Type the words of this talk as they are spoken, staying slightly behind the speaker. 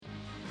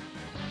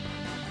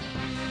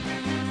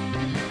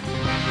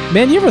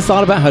Man, you ever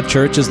thought about how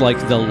church is like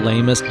the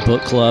lamest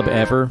book club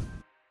ever?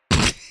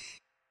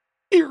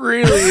 It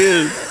really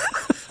is.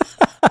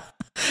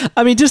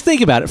 I mean, just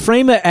think about it.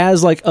 Frame it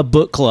as like a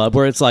book club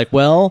where it's like,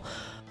 well,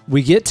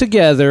 we get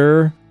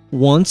together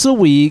once a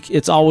week.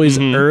 It's always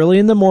early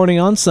in the morning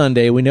on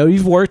Sunday. We know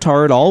you've worked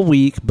hard all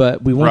week,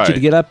 but we want you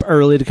to get up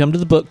early to come to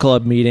the book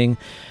club meeting.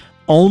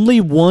 Only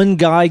one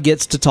guy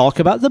gets to talk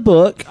about the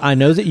book. I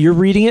know that you're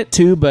reading it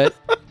too, but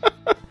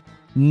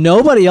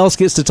nobody else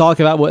gets to talk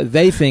about what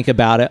they think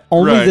about it.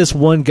 Only this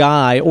one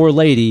guy or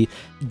lady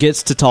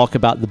gets to talk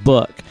about the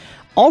book.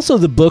 Also,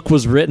 the book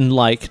was written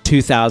like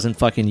 2,000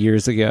 fucking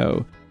years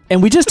ago.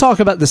 And we just talk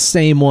about the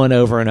same one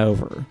over and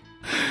over.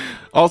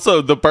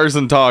 Also, the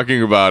person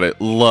talking about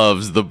it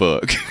loves the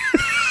book.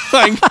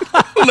 Like,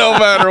 no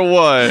matter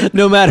what.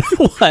 No matter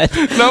what.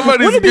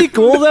 Wouldn't it be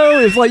cool, though,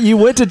 if like you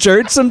went to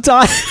church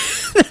sometime?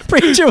 The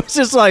preacher was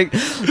just like,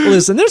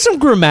 listen, there's some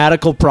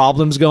grammatical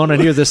problems going on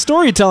here. The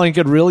storytelling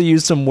could really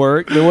use some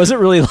work. There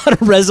wasn't really a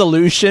lot of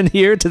resolution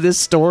here to this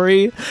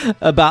story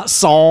about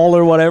Saul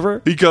or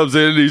whatever. He comes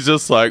in and he's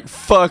just like,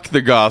 fuck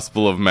the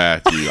Gospel of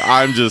Matthew.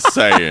 I'm just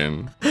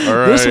saying. All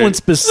right? This one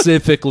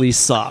specifically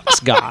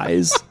sucks,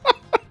 guys.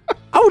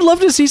 I would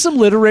love to see some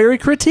literary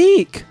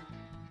critique.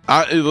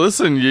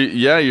 Listen,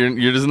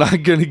 you're just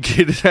not going to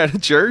get it at a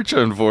church,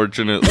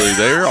 unfortunately.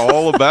 They're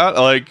all about,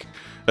 like,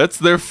 that's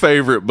their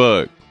favorite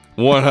book,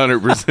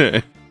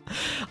 100%.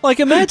 Like,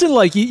 imagine,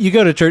 like, you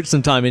go to church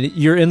sometime and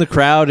you're in the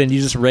crowd and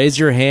you just raise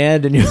your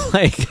hand and you're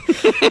like,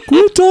 can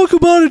we talk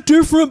about a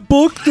different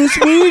book this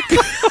week?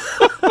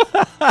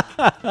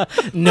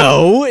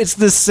 No, it's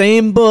the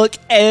same book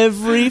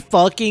every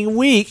fucking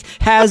week,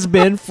 has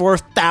been for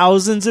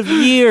thousands of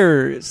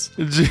years.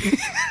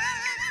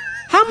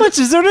 How much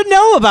is there to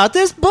know about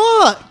this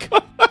book?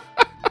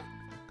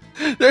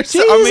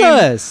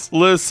 Jesus. I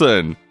mean,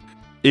 listen,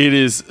 it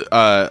is,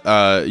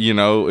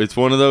 it's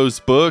one of those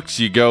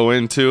books you go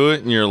into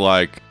it and you're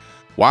like,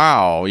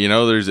 wow,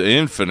 there's an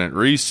infinite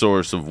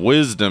resource of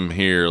wisdom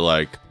here.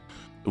 Like,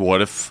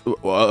 what if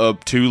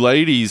two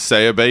ladies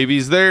say a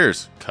baby's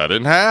theirs? Cut it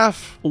in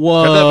half.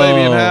 Whoa. Cut that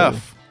baby in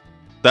half.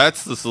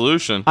 That's the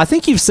solution. I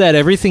think you've said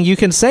everything you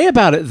can say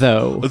about it,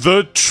 though.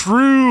 The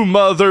true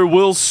mother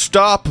will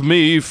stop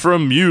me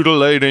from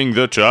mutilating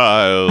the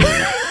child.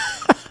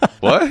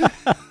 What?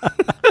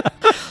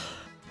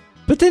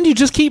 But then you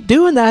just keep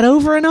doing that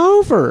over and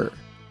over.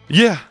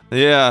 Yeah.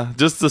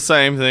 Just the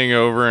same thing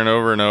over and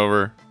over and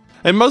over.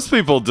 And most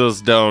people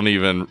just don't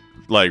even,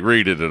 like,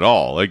 read it at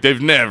all. Like,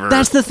 they've never.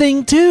 That's the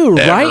thing, too,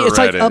 right? It's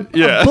like a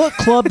book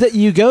club that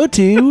you go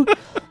to.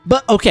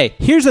 But, okay,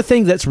 here's the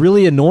thing that's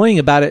really annoying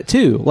about it,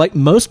 too. Like,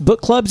 most book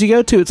clubs you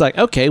go to, it's like,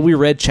 okay, we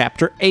read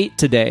chapter 8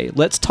 today.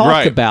 Let's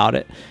talk about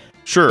it.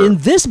 Sure. In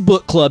this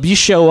book club, you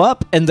show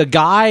up, and the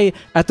guy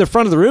at the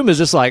front of the room is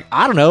just like,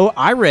 I don't know,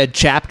 I read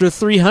chapter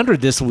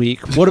 300 this week.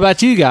 What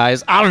about you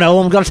guys? I don't know,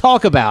 I'm going to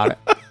talk about it.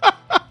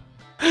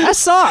 That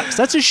sucks.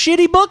 That's a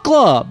shitty book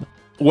club.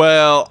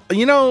 Well,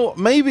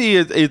 maybe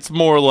it's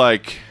more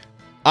like,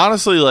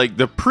 honestly, like,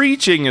 the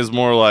preaching is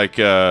more like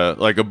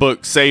a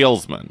book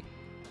salesman.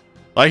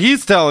 Like,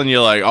 he's telling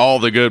you, like, all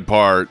the good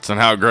parts and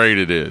how great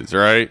it is,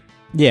 right?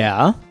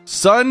 Yeah.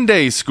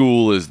 Sunday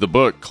school is the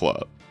book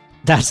club.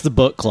 That's the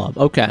book club.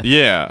 Okay.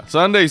 Yeah.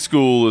 Sunday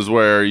school is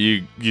where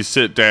you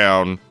sit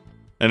down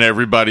and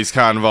everybody's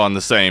kind of on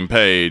the same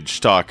page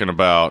talking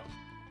about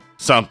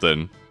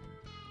something,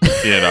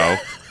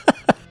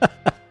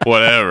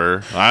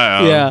 whatever. I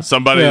don't know. Yeah.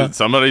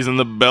 Somebody's in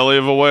the belly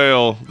of a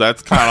whale.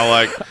 That's kind of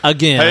like,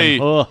 again, hey,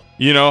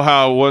 you know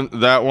how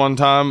that one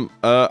time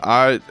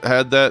I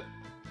had that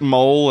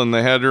mole and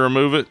they had to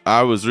remove it?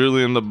 I was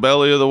really in the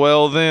belly of the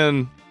whale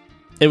then.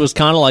 It was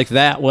kind of like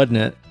that, wasn't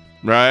it?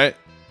 Right?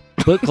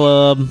 Book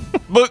club.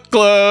 Book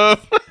club.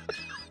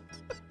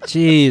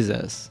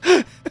 Jesus.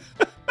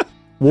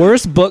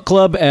 Worst book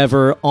club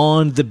ever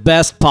on the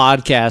best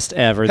podcast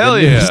ever. Hell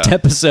the newest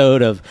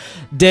episode of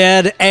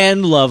Dead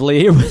and Lovely,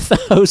 here with the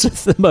host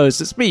with the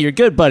most. It's me, your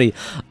good buddy,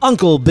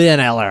 Uncle Ben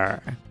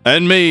Eller.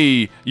 And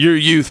me, your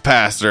youth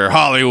pastor,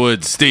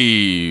 Hollywood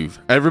Steve.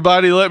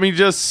 Everybody, let me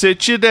just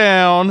sit you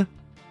down.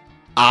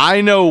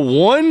 I know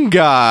one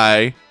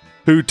guy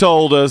who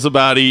told us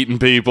about eating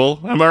people.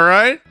 Am I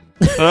right?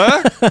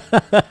 Huh?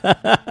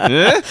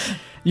 Yeah?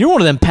 You're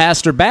one of them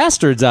pastor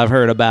bastards I've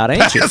heard about,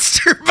 ain't you?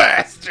 Pastor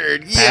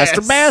bastard, yes.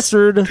 Pastor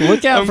bastard.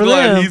 Look out for them.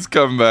 I'm glad he's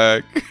come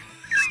back.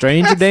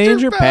 Stranger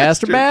danger,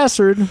 pastor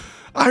bastard.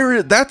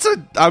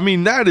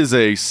 That is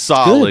a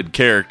solid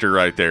character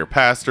right there.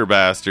 Pastor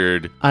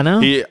bastard. I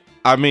know.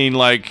 I'm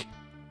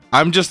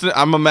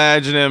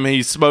imagining him.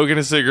 He's smoking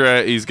a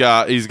cigarette. He's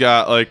got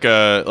like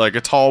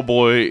a tall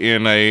boy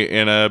in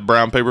a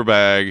brown paper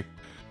bag.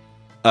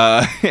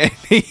 And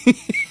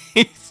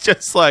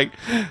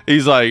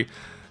he's like,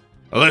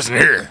 listen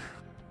here.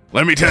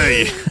 Let me tell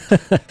you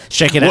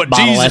shaking what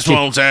Jesus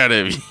wants out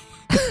of you.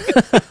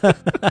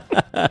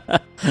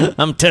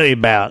 I'm telling you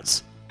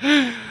about.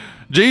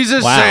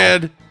 Jesus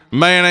said,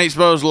 man ain't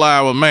supposed to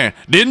lie with man.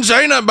 Didn't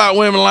say nothing about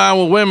women lying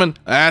with women.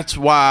 That's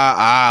why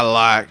I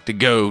like to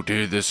go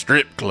to the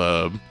strip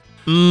club.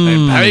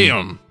 and pay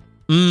them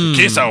to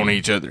kiss on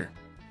each other.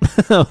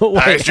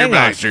 Wait, hang on.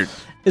 Bastard.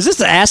 Is this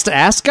the ass to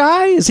ass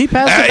guy? Is he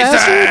Pastor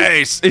Bastard?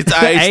 Ace. It's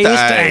ace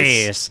to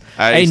ace.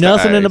 Ain't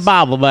nothing in the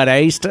Bible but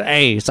ace to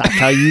ace. I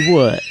tell you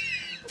what.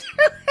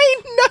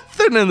 Ain't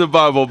nothing in the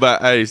Bible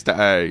about ace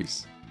to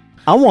ace.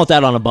 I want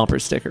that on a bumper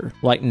sticker,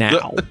 like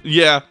now.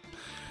 Yeah.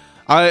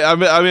 I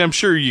mean, I'm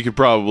sure you could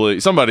probably...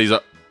 Somebody's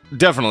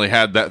definitely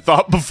had that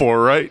thought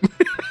before, right?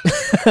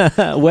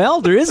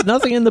 Well, there is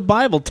nothing in the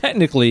Bible,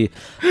 technically,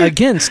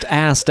 against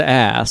ass to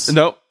ass.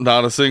 Nope,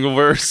 not a single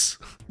verse.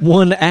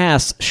 One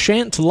ass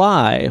shan't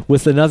lie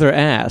with another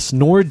ass,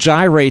 nor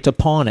gyrate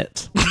upon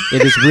it.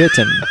 It is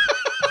written.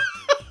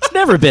 It's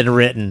never been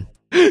written.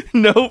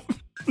 Nope.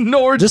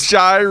 Nor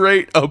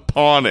gyrate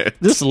upon it.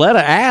 Just let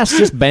an ass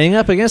just bang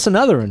up against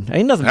another one.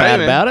 Ain't nothing bad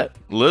man, about it.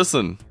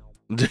 Listen,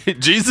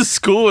 Jesus is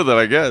cool with it,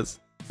 I guess.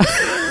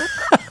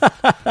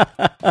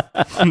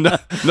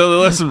 Another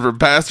lesson for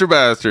Pastor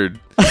Bastard.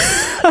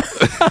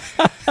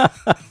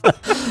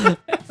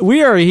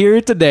 We are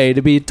here today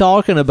to be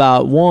talking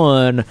about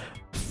one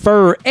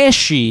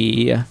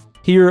Fur-Eshy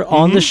here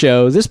on the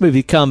show. This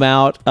movie come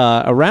out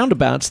around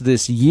about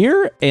this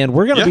year, and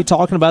we're going to be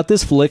talking about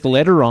this flick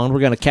later on. We're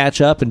going to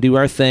catch up and do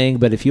our thing,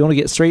 but if you want to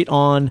get straight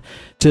on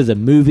to the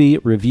movie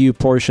review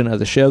portion of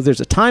the show,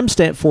 there's a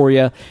timestamp for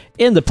you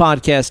in the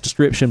podcast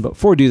description. But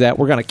before we do that,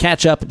 we're going to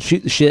catch up and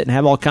shoot the shit and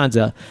have all kinds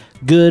of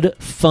good,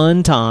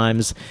 fun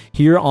times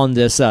here on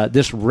this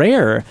this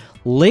rare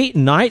late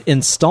night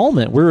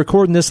installment. We're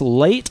recording this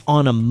late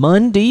on a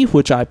Monday,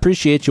 which I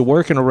appreciate you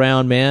working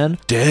around, man.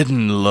 Dead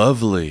and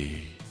lovely.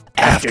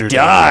 After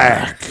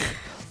dark.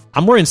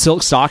 I'm wearing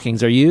silk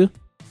stockings. Are you?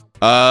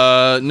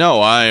 No,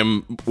 I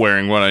am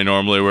wearing what I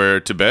normally wear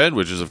to bed,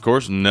 which is, of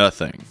course,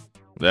 nothing.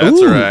 That's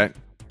Ooh, right.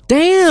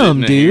 Damn,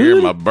 Sitting dude. Here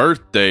in my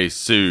birthday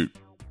suit.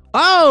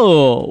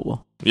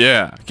 Oh.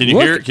 Yeah. Can you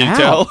hear it? Can you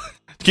tell?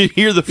 Can you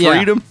hear the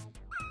freedom?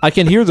 I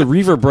can hear the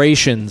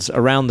reverberations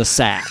around the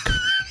sack.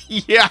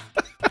 Yeah.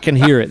 I can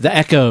hear it. The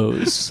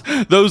echoes.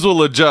 Those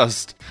will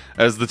adjust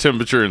as the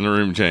temperature in the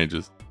room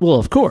changes. Well,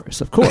 of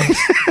course. Of course.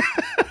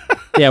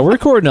 Yeah, we're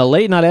recording a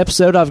late night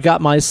episode. I've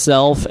got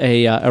myself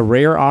a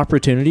rare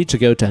opportunity to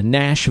go to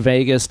Nash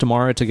Vegas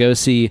tomorrow to go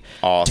see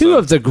two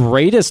of the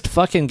greatest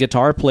fucking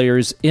guitar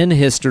players in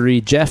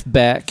history, Jeff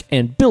Beck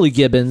and Billy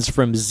Gibbons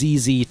from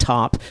ZZ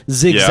Top,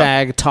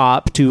 Zigzag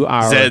Top to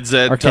our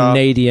ZZ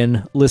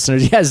Canadian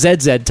listeners. Yeah,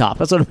 ZZ Top.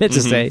 That's what I meant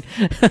to say.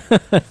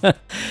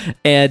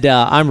 And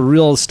I'm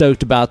real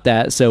stoked about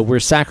that. So we're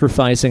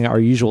sacrificing our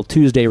usual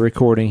Tuesday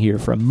recording here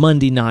for a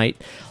Monday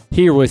night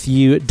here with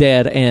you,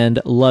 dead and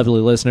lovely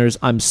listeners.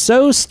 I'm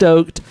so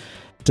stoked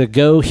to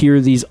go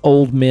hear these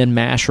old men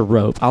mash a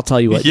rope. I'll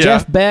tell you what,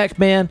 Jeff Beck,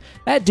 man,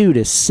 that dude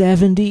is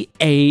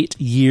 78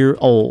 years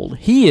old.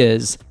 He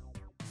is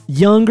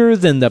younger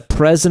than the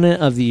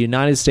President of the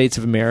United States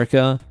of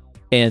America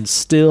and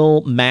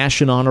still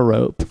mashing on a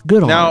rope.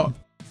 Good on him. Now,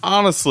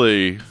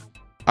 honestly,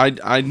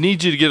 I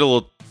need you to get a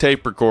little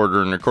tape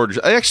recorder and record.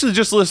 I actually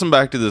just listened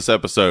back to this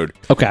episode.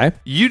 Okay.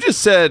 You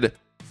just said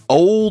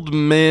old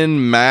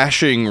men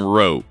mashing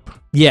rope.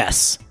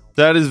 Yes.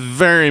 That is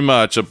very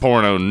much a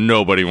porno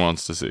nobody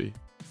wants to see.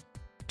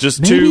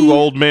 Just two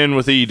old men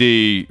with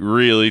ED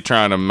really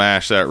trying to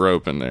mash that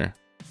rope in there.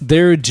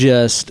 They're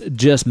just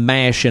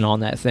mashing on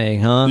that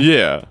thing, huh?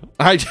 Yeah.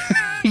 I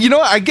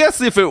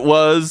guess if it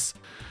was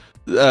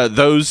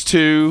those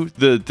two,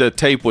 the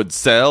tape would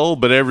sell,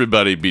 but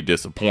everybody'd be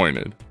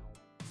disappointed.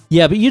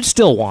 Yeah, but you'd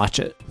still watch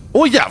it.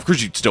 Well, yeah, of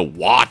course you'd still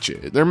watch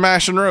it. They're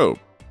mashing rope.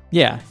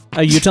 Yeah.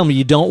 You're telling me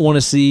you don't want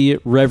to see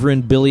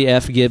Reverend Billy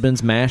F.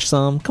 Gibbons mash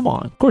some? Come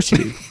on. Of course you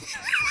do.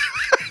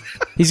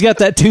 He's got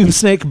that Tube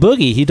Snake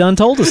Boogie. He done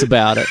told us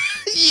about it.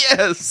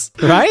 Yes.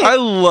 Right? I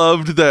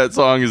loved that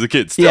song as a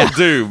kid. Still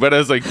do, but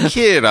as a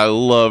kid, I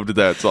loved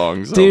that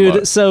song so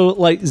much. So,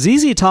 like,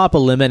 ZZ Top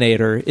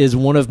Eliminator is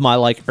one of my,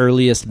 like,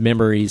 earliest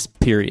memories,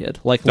 period.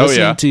 Like,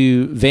 listening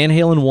to Van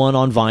Halen 1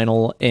 on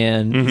vinyl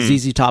and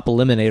ZZ Top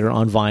Eliminator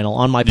on vinyl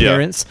on my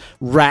parents'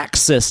 rack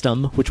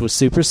system, which was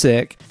super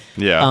sick.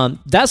 Yeah.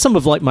 That's some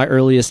of, like, my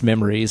earliest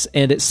memories.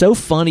 And it's so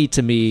funny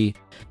to me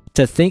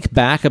to think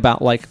back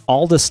about, like,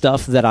 all the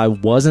stuff that I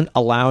wasn't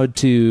allowed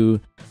to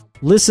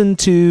listen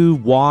to,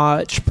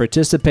 watch,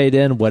 participate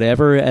in,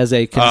 whatever, as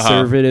a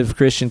conservative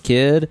Christian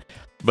kid.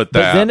 But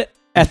then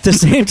at the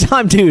same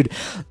time, dude,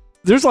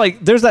 there's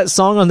that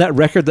song on that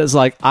record that's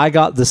like, I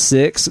got the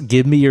 6,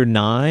 give me your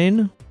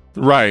 9.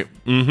 Right.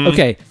 Mm-hmm.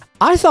 Okay.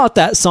 I thought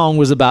that song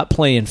was about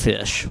playing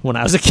fish when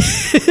I was a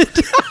kid.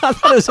 I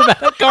thought it was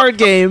about a card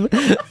game.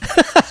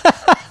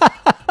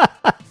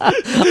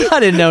 I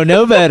didn't know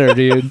no better,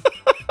 dude.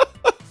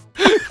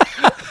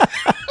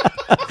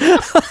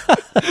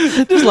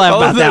 Just laugh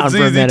about that one for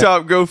a minute. ZZ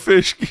Top Go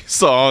Fish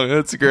song.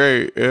 That's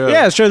great.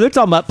 Yeah, sure. They're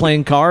talking about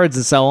playing cards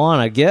and so on,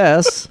 I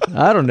guess.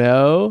 I don't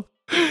know.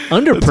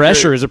 Under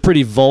Pressure is a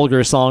pretty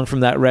vulgar song from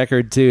that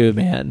record too,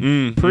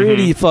 man.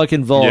 Pretty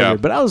fucking vulgar. Yeah.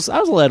 But I was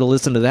allowed to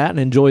listen to that and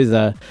enjoy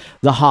the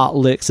hot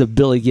licks of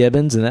Billy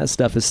Gibbons, and that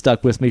stuff has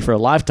stuck with me for a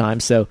lifetime.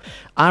 So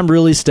I'm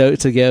really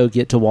stoked to go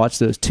get to watch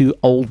those two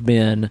old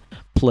men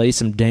play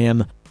some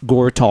damn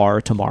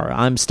Gortar tomorrow.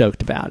 I'm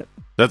stoked about it.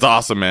 That's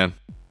awesome, man.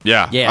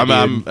 Yeah,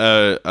 I'm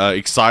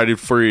excited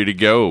for you to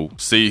go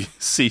see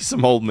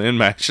some old men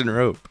matching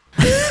rope.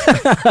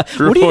 What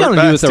are you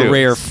gonna do with a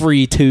rare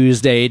free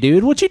Tuesday,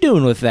 dude? What you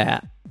doing with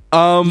that? You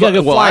gotta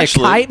go fly a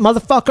kite,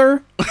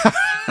 motherfucker?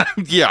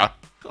 Yeah,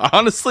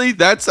 honestly,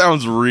 that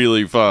sounds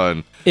really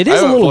fun. It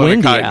is a little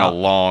windy out. out. In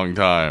a long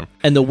time,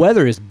 and the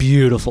weather is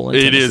beautiful.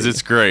 It is.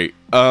 It's great.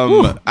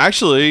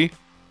 Actually,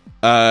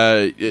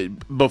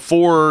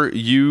 before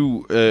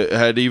you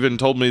had even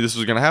told me this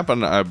was going to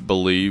happen, I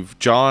believe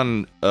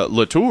John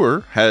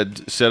Latour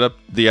had set up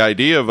the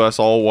idea of us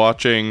all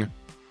watching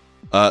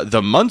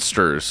The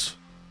Munsters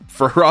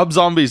for Rob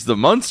Zombie's The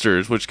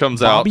Munsters, which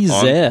comes out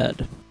on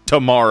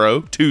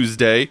tomorrow,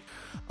 Tuesday,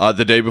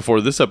 the day before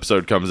this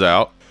episode comes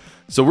out.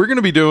 So we're going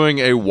to be doing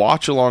a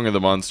watch along of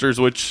The Munsters,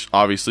 which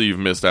obviously you've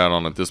missed out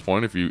on at this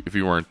point if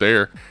you weren't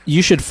there.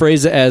 You should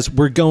phrase it as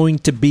we're going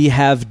to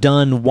have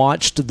done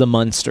watched The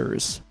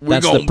Munsters.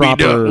 That's the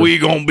proper. We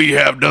gonna be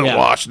have done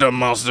watched The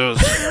Munsters.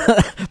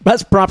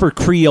 That's proper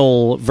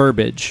Creole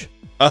verbiage.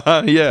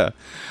 Yeah.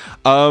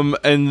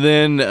 And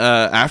then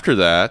after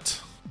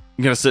that,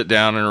 I'm gonna sit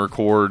down and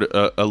record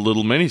a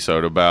little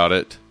mini-sode about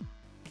it.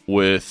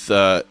 With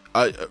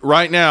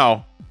right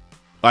now,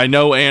 I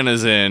know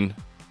Anna's in.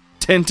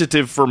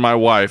 Tentative for my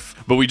wife,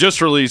 but we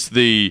just released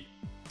the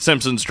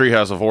Simpsons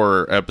Treehouse of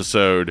Horror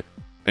episode,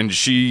 and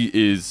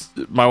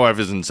my wife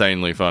is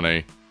insanely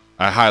funny.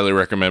 I highly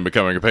recommend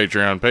becoming a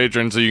Patreon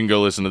patron so you can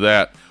go listen to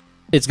that.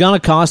 It's gonna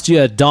cost you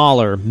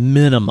 $1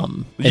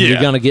 minimum, and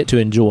you're gonna get to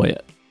enjoy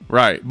it.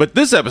 Right, but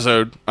this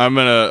episode I'm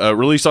gonna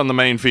release on the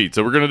main feed,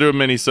 so we're gonna do a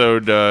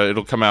mini-sode.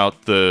 It'll come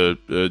out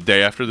the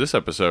day after this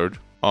episode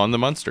on the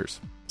Munsters.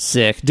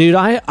 Sick. Dude,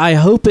 I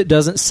hope it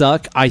doesn't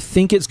suck. I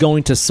think it's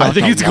going to suck. I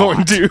think it's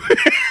going to.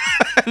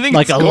 I think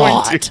like it's a going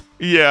lot. To.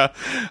 Yeah.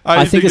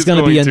 I think it's going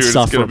to be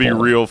insufferable. It's going to be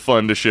real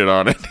fun to shit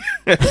on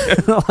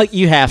it. Like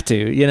you have to,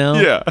 you know?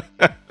 Yeah.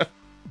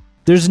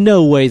 There's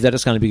no way that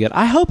it's going to be good.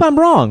 I hope I'm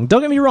wrong.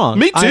 Don't get me wrong.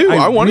 Me too.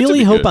 I want really it to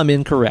be hope good. I'm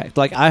incorrect.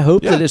 Like I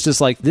hope that it's just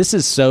like this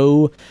is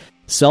so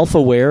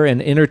self-aware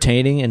and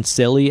entertaining and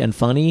silly and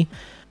funny.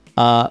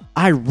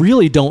 I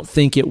really don't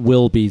think it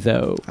will be,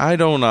 though. I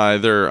don't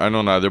either.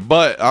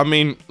 But, I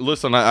mean,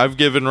 listen, I've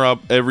given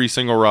every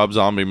single Rob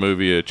Zombie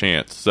movie a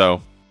chance,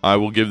 so I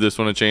will give this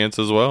one a chance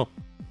as well.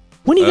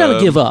 When are you going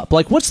to give up?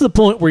 Like, what's the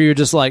point where you're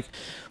just like,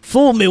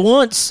 fool me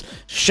once,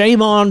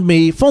 shame on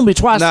me, fool me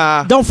twice,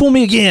 don't fool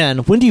me again?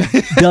 When do you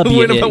W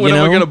when it, am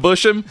I going to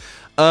bush him?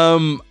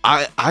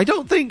 I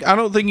don't think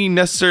he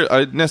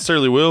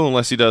necessarily will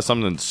unless he does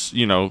something,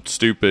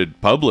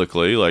 stupid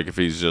publicly, like if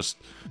he's just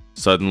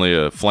suddenly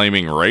a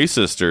flaming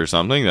racist or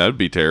something. That would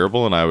be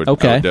terrible, and I would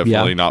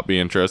definitely not be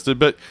interested.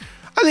 But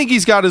I think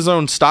he's got his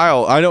own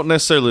style. I don't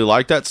necessarily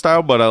like that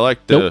style, but I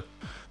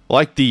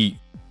like the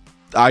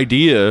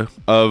idea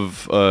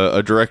of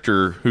a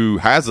director who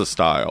has a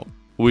style.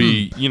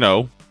 We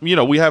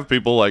we have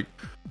people like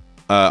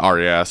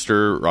Ari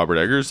Aster, Robert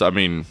Eggers. I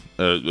mean,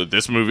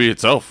 this movie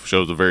itself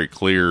shows a very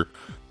clear,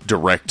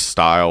 direct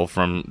style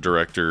from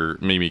director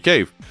Mimi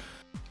Cave.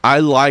 I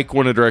like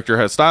when a director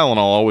has style, and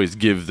I'll always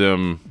give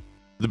them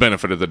the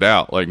benefit of the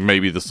doubt. Like,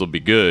 maybe this will be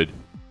good.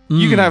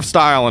 You can have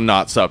style and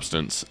not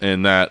substance,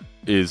 and that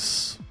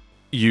is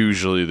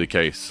usually the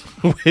case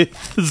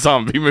with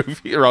zombie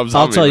movie or zombie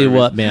I'll tell you movies.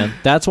 what, man.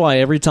 That's why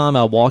every time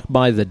I walk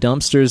by the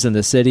dumpsters in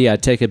the city, I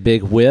take a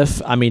big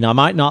whiff. I mean, I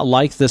might not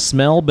like the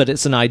smell, but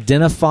it's an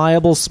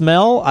identifiable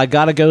smell. I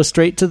got to go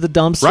straight to the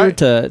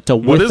dumpster to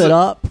whiff it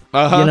up,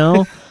 you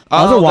know?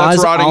 Otherwise,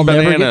 that's rotting I'll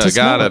banana. never get to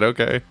smell Got it.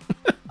 Okay.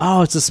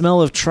 Oh, it's the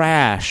smell of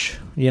trash,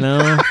 you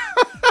know?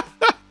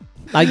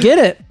 I get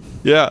it.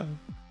 Yeah.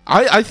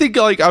 I think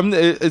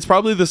it's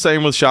probably the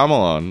same with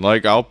Shyamalan.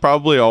 Like, I'll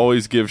probably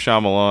always give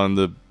Shyamalan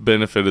the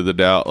benefit of the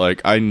doubt.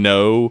 Like, I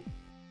know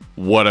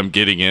what I'm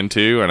getting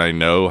into, and I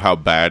know how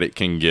bad it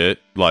can get.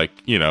 Like,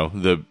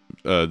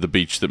 the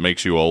beach that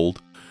makes you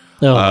old.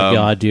 Oh my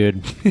god,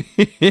 dude!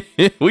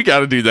 We got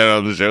to do that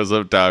on the show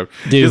sometime,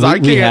 dude.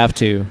 We have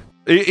to.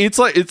 It's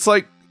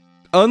like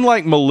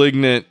unlike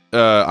Malignant.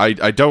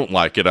 I don't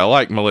like it. I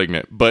like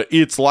Malignant, but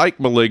it's like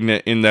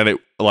Malignant in that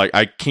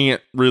I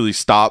can't really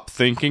stop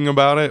thinking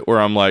about it.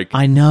 Where I'm like,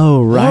 I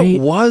know, right?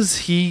 What was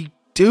he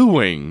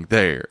doing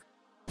there?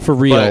 For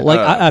real. But,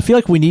 I feel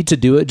like we need to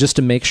do it just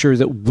to make sure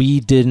that we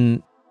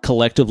didn't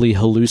collectively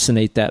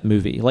hallucinate that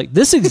movie. Like,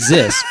 this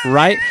exists,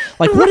 right?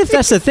 Like, what if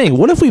that's the thing?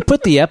 What if we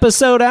put the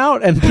episode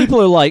out and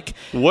people are like,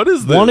 what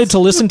is this? Wanted to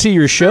listen to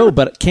your show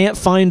but can't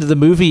find the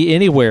movie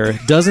anywhere.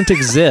 Doesn't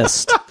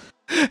exist.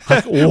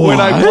 Like, when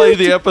I play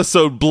the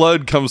episode,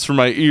 blood comes from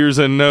my ears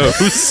and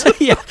nose.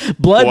 Yeah,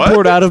 blood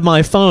poured out of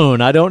my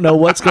phone. I don't know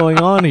what's going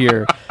on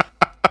here.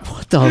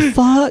 What the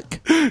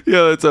fuck?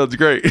 Yeah, that sounds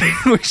great.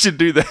 We should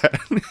do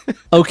that.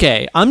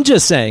 Okay, I'm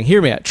just saying,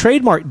 hear me out.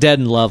 Trademark Dead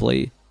and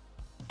Lovely.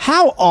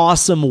 How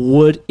awesome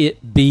would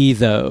it be,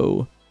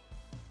 though,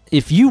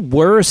 if you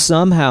were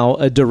somehow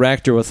a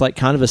director with like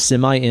kind of a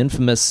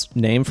semi-infamous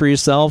name for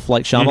yourself,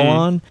 like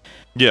Shyamalan,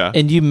 Yeah.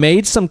 and you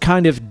made some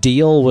kind of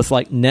deal with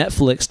like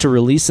Netflix to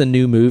release a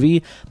new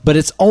movie, but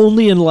it's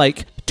only in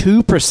like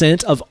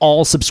 2% of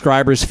all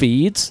subscribers'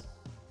 feeds.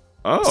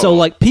 Oh. So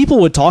like people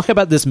would talk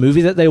about this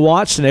movie that they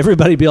watched and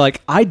everybody be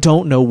like, I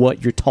don't know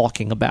what you're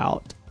talking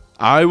about.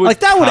 I would Like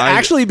that would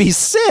actually be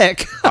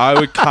sick. I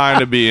would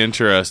kind of be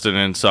interested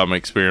in some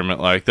experiment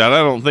like that. I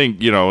don't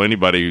think,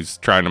 anybody who's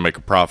trying to make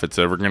a profit's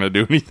ever going to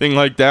do anything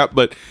like that,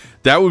 but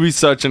that would be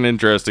such an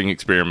interesting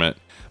experiment.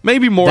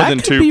 Maybe more That than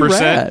could be 2%.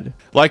 rad.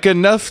 Like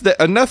enough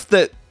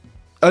that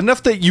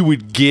you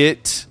would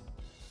get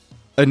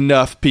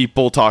enough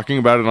people talking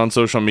about it on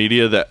social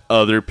media that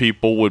other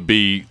people would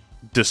be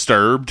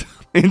disturbed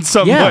in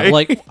some way.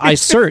 Like I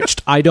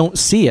searched, I don't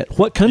see it.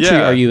 What country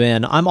Yeah. are you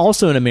in? I'm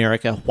also in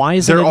America. Why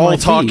is it They're in all my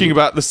talking feed?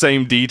 about the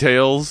same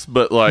details,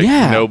 but like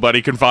Yeah.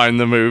 nobody can find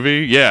the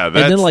movie. Yeah,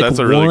 then, like, that's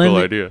a really cool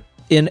one- idea.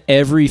 In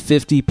every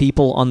 50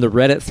 people on the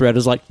Reddit thread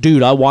is like,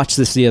 dude, I watched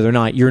this the other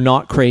night. You're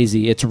not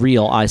crazy. It's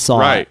real. I saw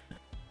Right.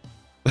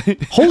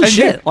 it. Holy And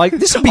shit. Like,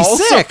 this would be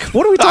also- sick.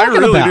 What are we talking I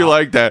really about? do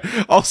like that.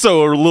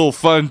 Also, a little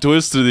fun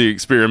twist to the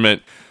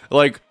experiment.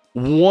 Like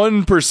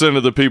 1%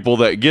 of the people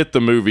that get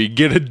the movie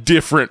get a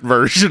different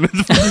version of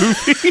the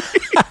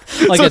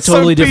movie. Like So a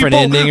totally some different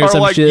people ending or are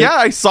some like, shit. Yeah,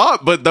 I saw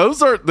it, but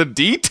those aren't the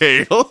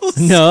details.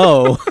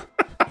 No.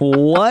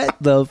 What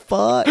the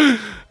fuck?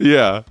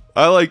 Yeah,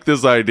 I like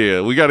this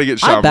idea. We got to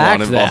get I back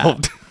Shyamalan that.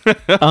 involved.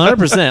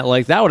 100%.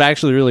 Like, that would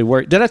actually really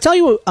work. Did I tell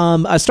you,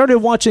 I started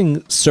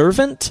watching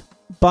Servant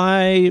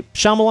by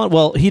Shyamalan?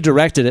 Well, he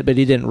directed it, but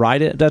he didn't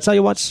write it. Did I tell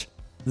you watch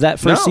that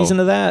first No. season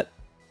of that?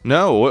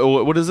 No,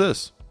 what is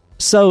this?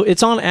 So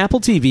it's on Apple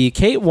TV.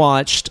 Kate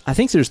watched, I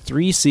think there's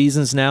 3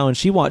 seasons now, and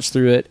she watched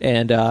through it,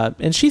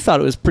 and she thought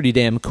it was pretty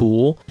damn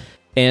cool.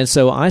 And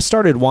so I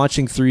started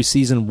watching through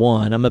season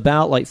 1. I'm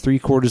about like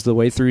 3/4 of the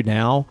way through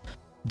now.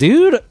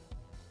 Dude,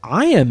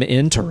 I am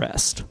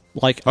interested.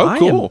 Like, Oh, I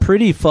cool. am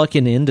pretty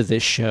fucking into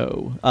this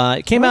show.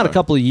 It came out a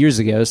couple of years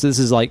ago, so this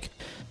is like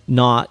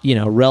not,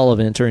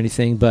 relevant or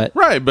anything, but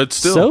Right, but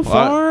still, so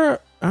far,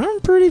 I'm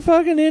pretty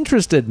fucking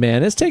interested,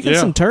 man. It's taking Yeah.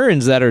 some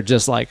turns that are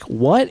just like,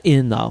 what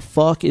in the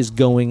fuck is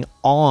going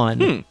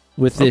on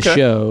with this Okay.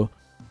 show?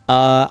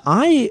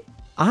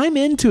 I'm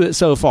into it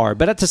so far,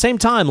 but at the same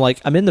time,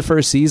 like, I'm in the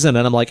first season,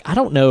 and I'm like, I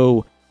don't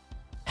know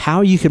how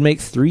you could make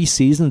 3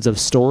 seasons of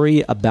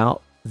story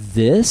about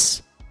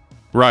this,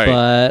 right.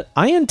 but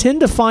I intend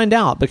to find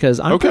out because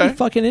I'm Okay. pretty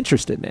fucking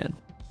interested, man.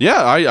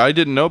 Yeah, I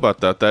didn't know about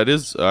that.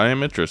 I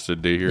am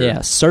interested to hear.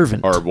 Yeah,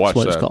 Servant Or watch is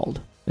what it's that.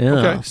 called. Yeah.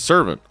 Okay,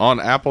 Servant on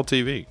Apple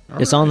TV.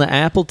 All It's right. on the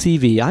Apple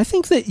TV. I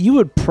think that you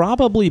would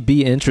probably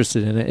be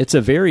interested in it. It's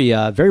a very,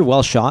 very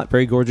well shot,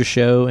 very gorgeous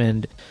show.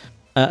 And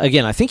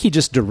again, I think he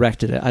just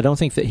directed it. I don't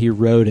think that he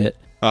wrote it.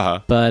 Uh-huh.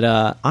 But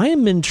I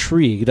am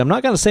intrigued. I'm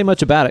not going to say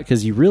much about it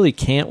because you really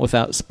can't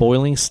without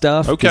spoiling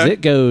stuff. Because Okay.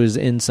 it goes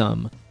in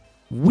some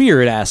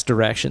weird ass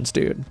directions,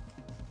 dude.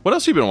 What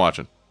else you been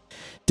watching?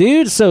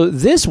 Dude, so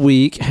this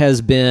week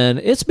it's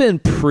been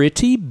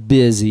pretty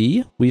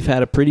busy. We've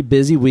had a pretty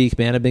busy week,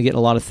 man. I've been getting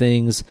a lot of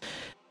things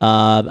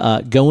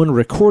going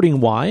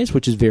recording-wise,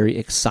 which is very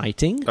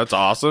exciting. That's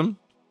awesome.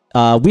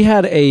 We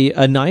had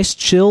a nice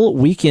chill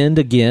weekend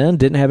again.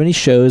 Didn't have any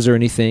shows or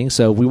anything,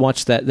 so we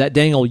watched that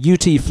dang old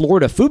UT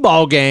Florida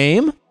football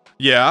game.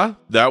 Yeah,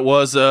 that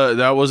was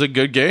a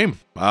good game.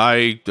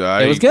 I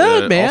It was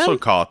good, man. Also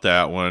caught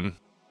that one.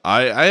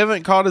 I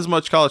haven't caught as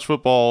much college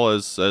football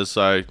as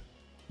I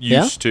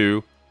used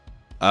to.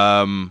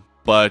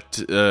 But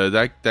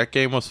that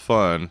game was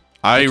fun.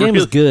 The game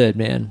was good,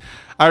 man.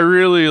 I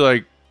really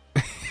like.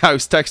 I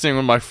was texting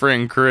with my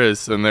friend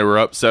Chris, and they were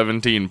up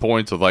 17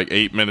 points with like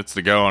 8 minutes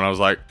to go, and I was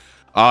like,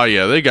 "Oh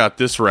yeah, they got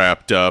this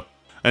wrapped up."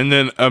 And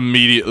then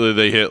immediately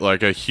they hit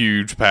like a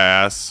huge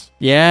pass.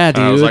 Yeah, And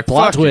I was dude. like,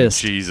 Plot "Fucking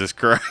twist. Jesus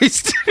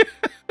Christ!"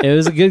 It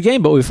was a good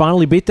game, but we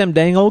finally beat them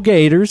dang old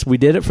Gators. We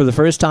did it for the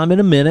first time in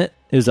a minute.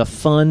 It was a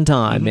fun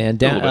time, man.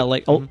 Down little bit.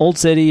 like Old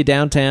City,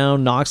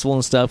 downtown, Knoxville,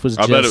 and stuff was.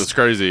 I just, bet it was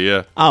crazy.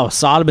 Yeah. Oh,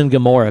 Sodom and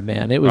Gomorrah,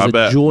 man. It was I a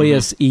bet.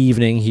 joyous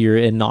evening here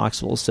in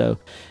Knoxville. So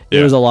it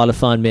Yeah. was a lot of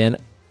fun, man.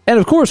 And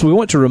of course, we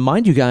want to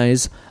remind you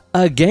guys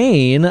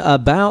again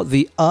about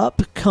the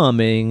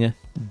upcoming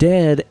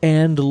Dead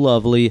and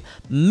Lovely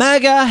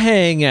Mega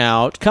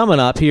Hangout coming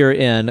up here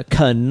in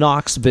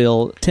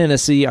Knoxville,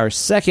 Tennessee. Our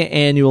second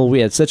annual.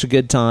 We had such a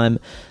good time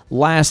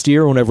last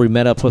year whenever we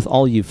met up with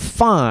all you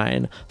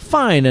fine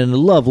and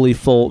lovely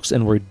folks,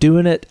 and we're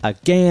doing it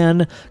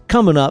again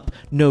coming up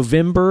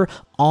November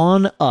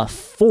on a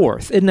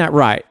 4th. Isn't that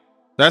right?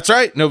 That's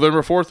right.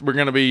 November 4th, we're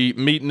going to be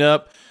meeting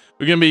up.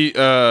 We're going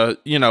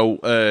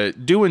to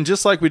be, doing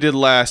just like we did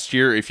last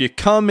year. If you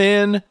come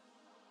in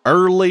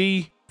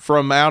early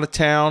from out of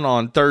town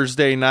on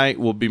Thursday night,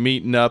 we'll be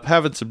meeting up,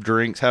 having some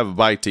drinks, have a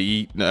bite to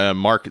eat in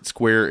Market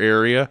Square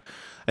area.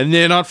 And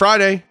then on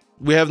Friday,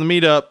 we have the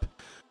meetup.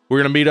 We're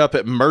going to meet up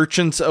at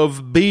Merchants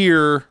of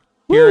Beer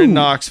here in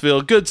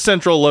Knoxville. Good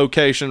central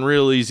location,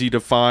 real easy to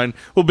find.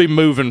 We'll be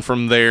moving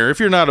from there. If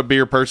you're not a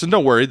beer person,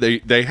 don't worry.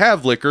 They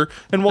have liquor,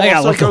 and we'll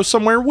also go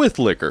somewhere with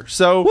liquor.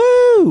 So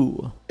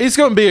it's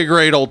going to be a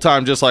great old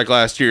time, just like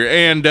last year.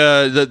 And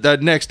the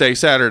next day,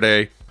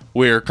 Saturday,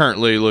 we're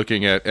currently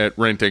looking at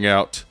renting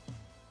out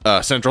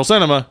Central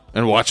Cinema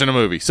and watching a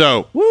movie.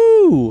 So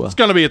it's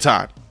going to be a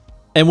time.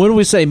 And when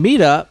we say meet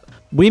up,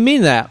 we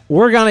mean that.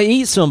 We're going to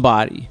eat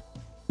somebody.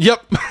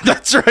 Yep,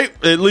 that's right.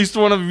 At least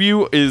one of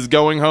you is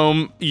going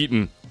home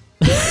eating.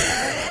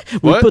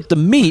 We put the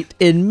meat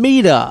in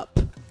meet up.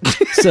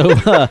 So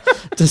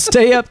to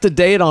stay up to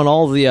date on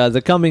all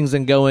the comings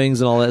and goings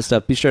and all that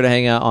stuff, be sure to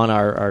hang out on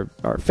our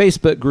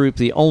Facebook group,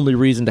 the only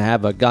reason to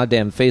have a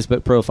goddamn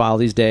Facebook profile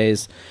these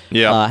days.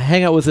 Yeah.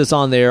 Hang out with us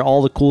on there.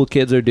 All the cool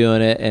kids are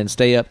doing it, and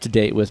stay up to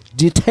date with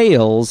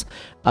details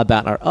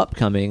about our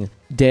upcoming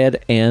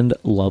Dead and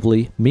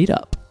Lovely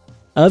meetup.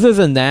 Other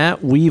than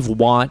that, we've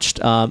watched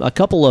a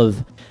couple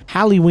of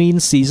Halloween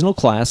seasonal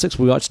classics.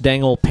 We watched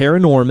dang old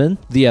Paranorman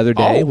the other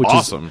day, which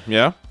awesome.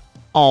 is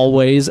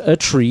always a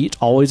treat.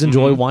 Always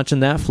enjoy watching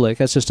that flick.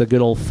 That's just a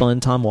good old fun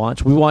time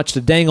watch. We watched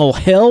a dang old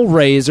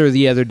Hellraiser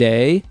the other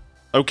day.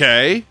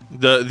 Okay,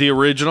 the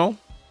original,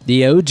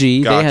 the OG.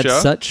 Gotcha. They had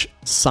such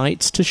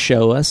sights to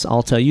show us.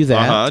 I'll tell you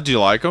that. Do you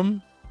like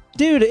them?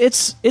 Dude,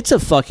 it's a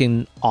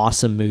fucking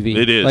awesome movie.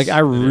 It is. Like, I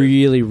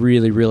really,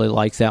 really, really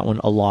like that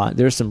one a lot.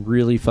 There's some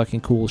really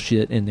fucking cool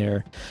shit in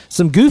there.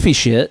 Some goofy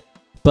shit,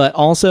 but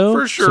also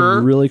for sure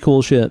some really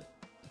cool shit.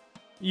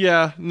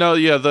 Yeah, no,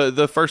 yeah,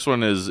 the first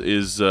one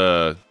is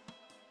the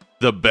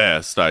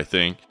best, I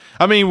think.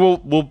 I mean,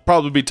 we'll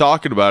probably be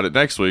talking about it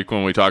next week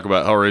when we talk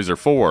about Hellraiser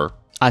 4.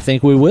 I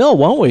think we will,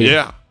 won't we?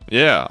 Yeah.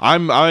 I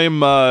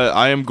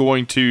am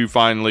going to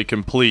finally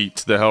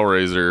complete the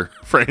Hellraiser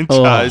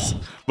franchise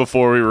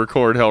before we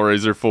record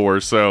Hellraiser 4.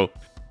 So,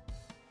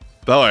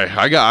 boy,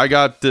 I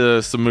got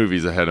some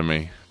movies ahead of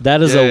me.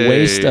 That is a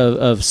waste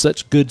of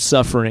such good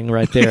suffering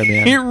right there,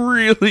 man. It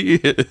really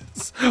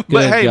is.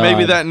 But hey,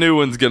 maybe that new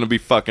one's going to be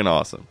fucking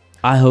awesome.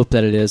 I hope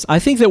that it is. I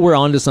think that we're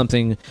onto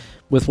something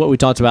with what we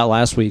talked about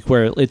last week,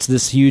 where it's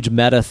this huge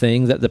meta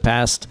thing that the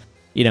past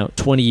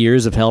 20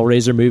 years of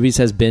Hellraiser movies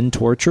has been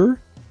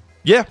torture.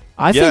 Yeah.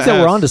 I think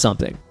that we're onto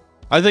something.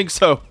 I think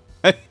so.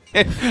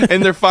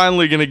 And they're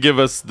finally going to give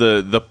us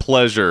the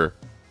pleasure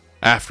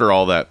after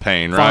all that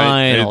pain, right?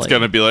 Finally. It's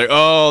going to be like,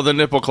 oh, the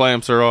nipple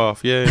clamps are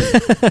off. Yay.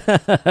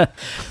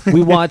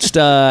 We watched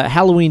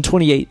Halloween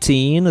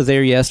 2018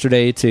 there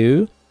yesterday,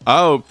 too.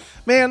 Oh,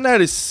 man,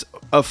 that is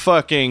a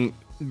fucking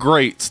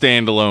great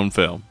standalone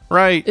film,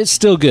 right? It's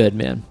still good,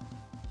 man.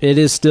 It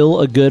is still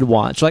a good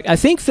watch. Like, I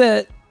think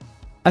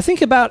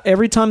about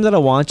every time that I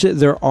watch it,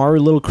 there are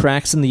little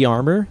cracks in the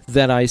armor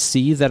that I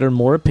see that are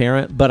more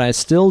apparent, but I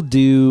still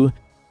do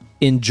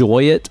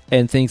enjoy it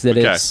and think that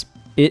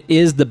it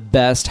is the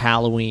best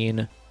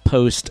Halloween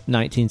post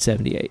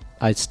 1978.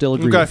 I still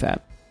agree with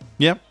that.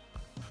 Yep.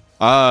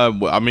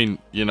 I mean,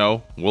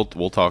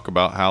 we'll talk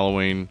about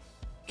Halloween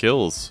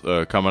Kills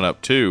coming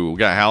up too. We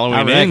got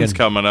Halloween Ends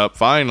coming up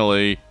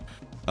finally.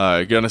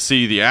 Gonna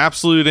see the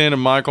absolute end of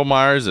Michael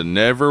Myers, and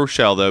never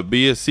shall there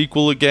be a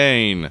sequel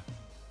again.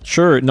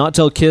 Sure, not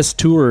till Kiss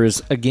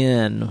tours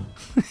again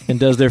and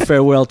does their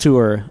farewell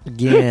tour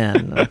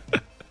again.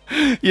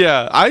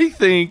 Yeah, I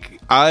think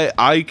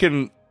I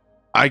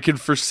can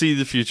foresee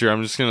the future.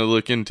 I'm just gonna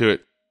look into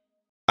it.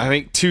 I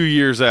think 2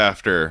 years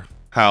after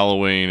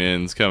Halloween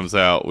Ends comes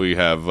out, we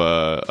have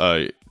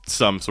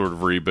some sort of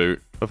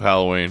reboot of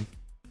Halloween.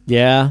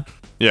 Yeah.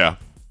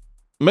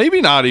 Maybe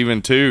not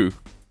even 2.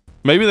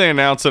 Maybe they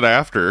announce it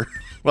after,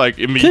 like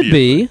immediately. Could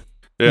be.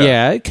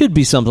 Yeah, it could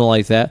be something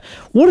like that.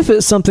 What if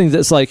it's something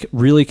that's like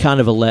really kind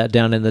of a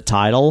letdown in the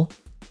title?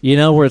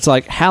 Where it's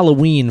like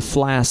Halloween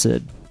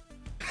Flaccid.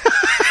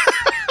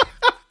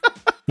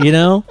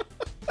 Where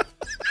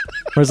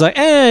it's like,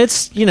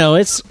 it's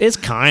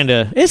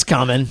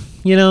coming.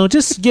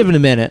 Just give it a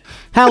minute.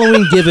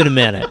 Halloween, give it a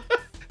minute.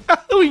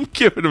 Halloween,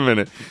 give it a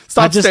minute.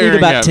 Stop I just staring need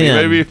about at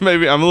 10. me.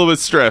 Maybe I'm a little bit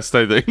stressed,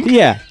 I think.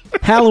 Yeah.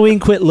 Halloween,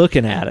 quit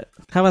looking at it.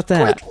 How about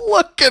that? Quit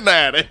looking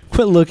at it.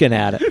 Quit looking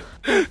at it.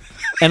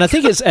 And I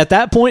think it's at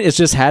that point, it's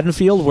just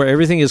Haddonfield, where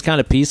everything is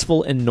kind of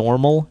peaceful and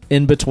normal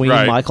in between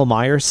Michael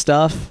Myers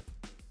stuff.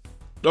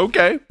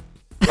 Okay.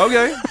 Kind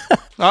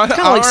of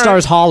like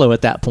Stars Hollow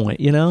at that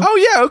point,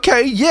 Oh, yeah,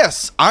 okay,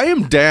 yes. I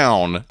am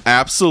down,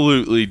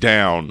 absolutely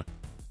down,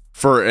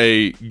 for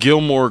a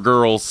Gilmore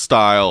Girls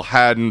style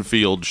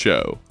Haddonfield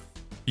show.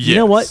 Yes. You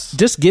know what?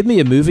 Just give me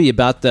a movie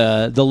about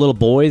the little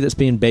boy that's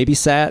being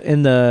babysat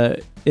in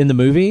the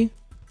movie.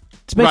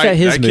 Let's make that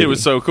his movie. That kid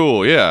was so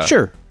cool, yeah.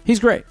 Sure, he's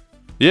great.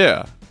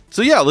 Yeah.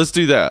 So, yeah, let's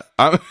do that.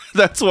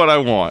 That's what I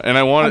want. And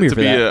I want it to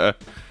be a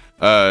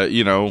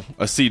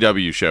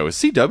CW show. Is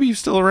CW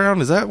still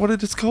around? Is that what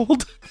it is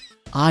called?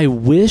 I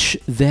wish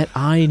that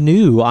I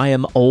knew. I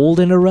am old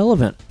and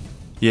irrelevant.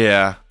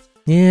 Yeah.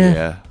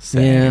 Same.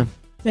 Yeah.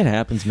 It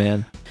happens,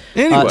 man.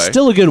 Anyway.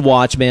 Still a good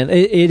watch, man.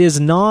 It is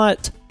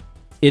not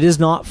It is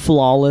not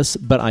flawless,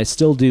 but I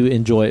still do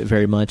enjoy it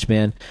very much,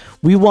 man.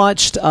 We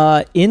watched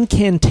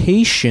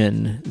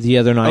Incantation the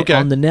other night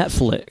on the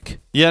Netflix.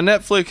 Yeah,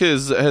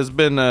 Netflix has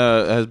been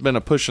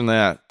a pushing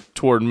that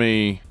toward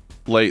me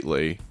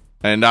lately,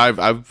 and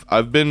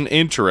I've been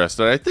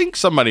interested. I think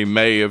somebody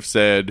may have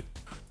said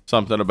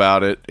something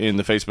about it in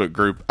the Facebook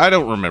group. I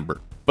don't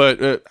remember,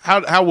 but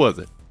how was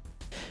it?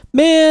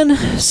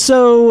 Man,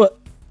 so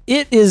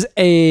it is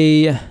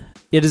a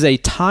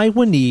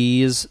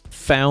Taiwanese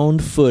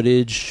found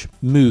footage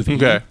movie.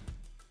 Okay.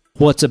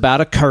 What's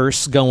about a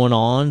curse going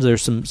on?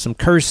 There's some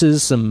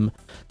curses, some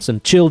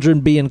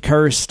children being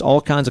cursed,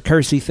 all kinds of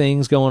cursey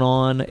things going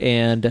on,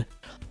 and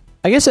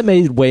I guess it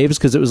made waves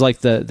because it was like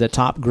the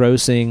top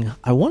grossing,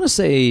 I want to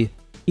say,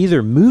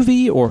 either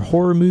movie or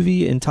horror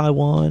movie in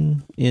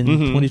Taiwan in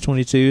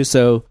 2022.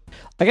 So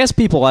I guess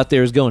people out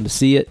there is going to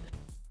see it.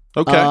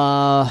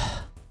 Okay.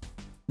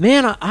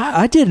 Man,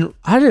 I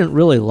didn't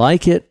really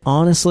like it,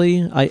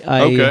 honestly.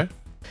 Okay.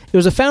 It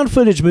was a found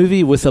footage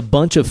movie with a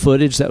bunch of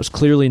footage that was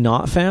clearly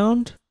not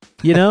found,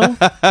 you know?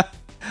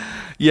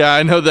 Yeah,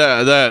 I know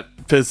that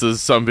pisses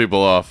some people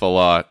off a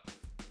lot.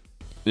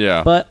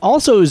 Yeah. But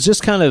also it was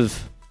just kind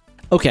of,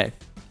 okay,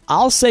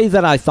 I'll say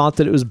that I thought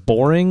that it was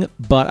boring,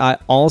 but I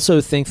also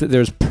think that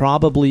there's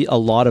probably a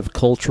lot of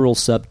cultural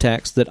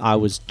subtext that I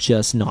was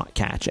just not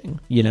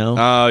catching, you know?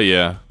 Oh,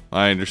 yeah.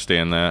 I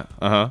understand that.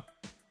 Uh-huh.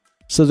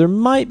 So there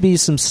might be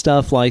some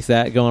stuff like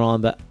that going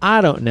on, but I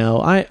don't know.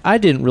 I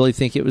didn't really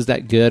think it was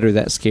that good or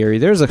that scary.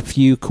 There's a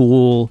few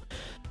cool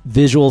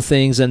visual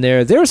things in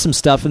there. There was some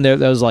stuff in there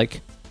that was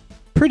like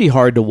pretty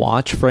hard to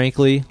watch,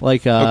 frankly.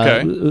 Like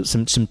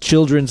some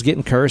children's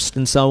getting cursed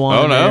and so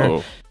on. Oh,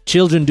 no.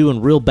 Children doing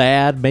real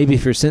bad. Maybe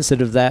if you're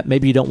sensitive to that,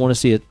 maybe you don't want to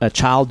see a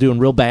child doing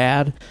real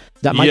bad.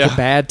 That might get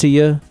bad to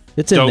you.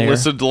 It's in there. Don't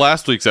listen to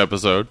last week's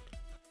episode.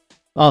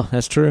 Oh,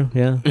 that's true.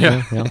 Yeah.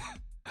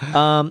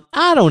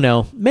 I don't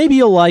know. Maybe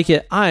you'll like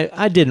it.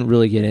 I didn't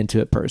really get into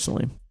it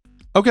personally.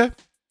 Okay.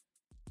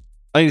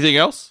 Anything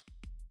else?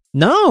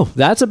 No,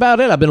 that's about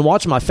it. I've been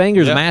watching my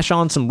fingers mash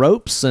on some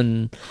ropes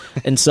and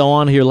so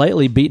on here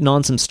lately, beating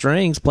on some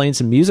strings, playing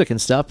some music and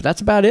stuff. But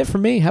that's about it for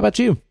me. How about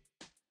you?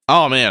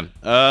 Oh man,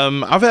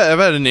 I've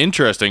had an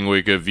interesting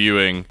week of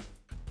viewing,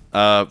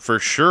 for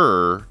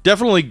sure.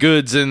 Definitely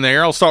goods in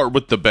there. I'll start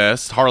with the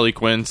best. Harley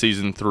Quinn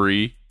season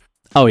 3.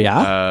 Oh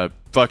yeah.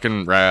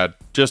 Fucking rad.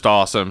 Just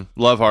awesome.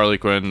 Love Harley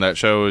Quinn. That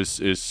show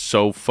is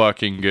so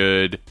fucking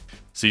good.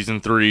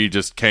 Season 3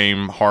 just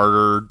came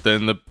harder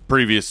than the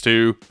previous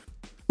 2.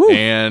 Woo.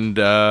 And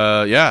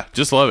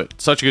just love it.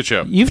 Such a good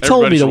show. You've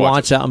told me to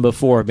watch that one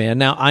before, man.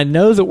 Now I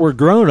know that we're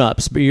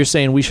grown-ups, but you're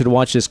saying we should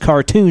watch this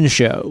cartoon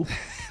show.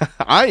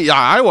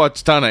 I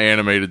watch a ton of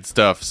animated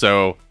stuff,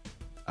 so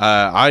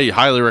I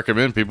highly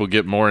recommend people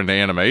get more into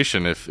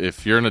animation.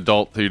 If you're an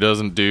adult who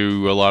doesn't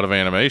do a lot of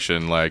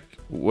animation, like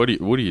what are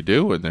you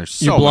doing? There's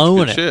so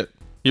much good shit.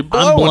 I'm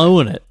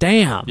blowing it.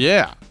 Damn.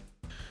 Yeah.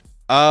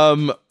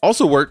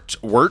 Also I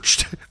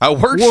watched a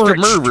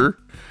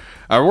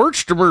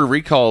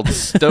movie called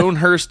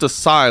Stonehurst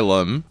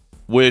Asylum,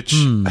 which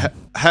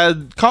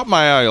had caught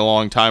my eye a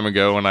long time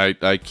ago, and I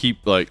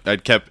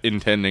kept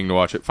intending to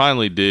watch it.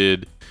 Finally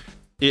did.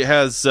 It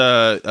has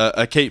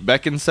a Kate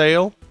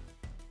Beckinsale.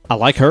 I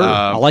like her.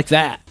 I like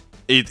that.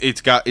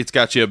 It's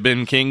got you a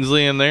Ben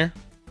Kingsley in there.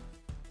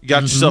 You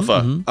got yourself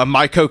a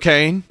Mike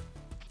O'Kane.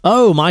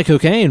 Oh, Mike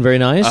O'Kane, very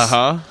nice.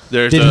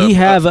 Did he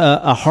have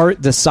a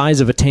heart the size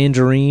of a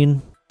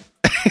tangerine?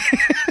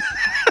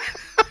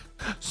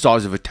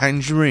 Size of a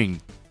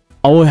tangerine.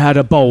 I had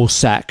a ball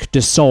sack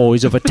the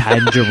size of a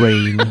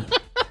tangerine.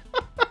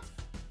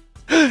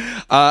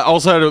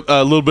 Also had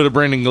a little bit of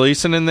Brendan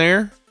Gleeson in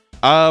there.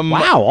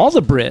 Wow, all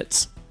the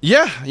Brits.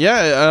 Yeah.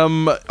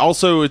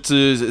 Also, it's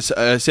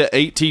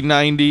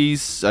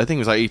 1890s. I think it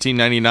was like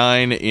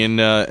 1899 in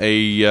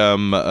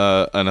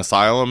an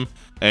asylum,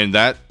 and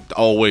that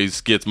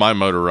always gets my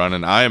motor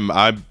running. I'm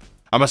a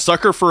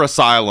sucker for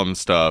asylum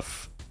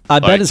stuff. I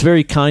bet it's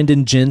very kind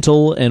and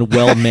gentle and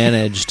well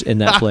managed in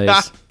that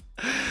place.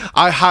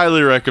 I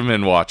highly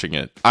recommend watching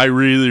it. I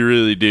really,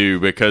 really do,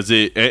 because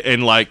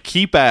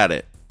keep at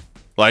it.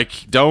 Like,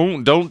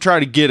 don't try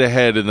to get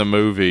ahead in the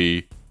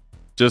movie.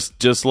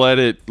 Just let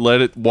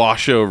it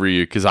wash over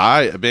you, because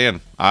I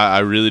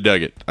really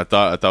dug it. I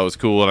thought it was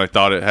cool, and I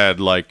thought it had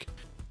like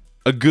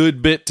a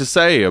good bit to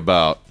say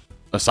about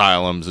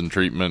asylums and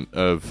treatment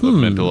of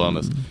mental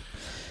illness.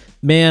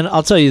 Man,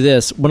 I'll tell you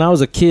this. When I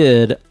was a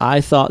kid, I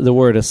thought the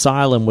word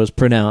asylum was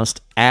pronounced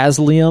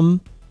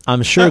aslium.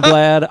 I'm sure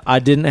glad I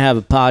didn't have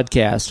a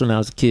podcast when I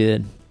was a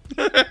kid.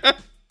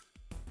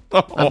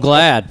 I'm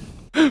glad.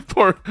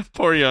 Poor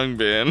young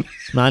Ben.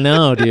 I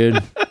know,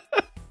 dude.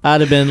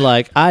 I'd have been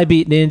like, I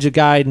beat Ninja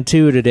Gaiden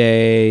 2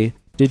 today.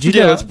 Did you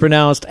know it's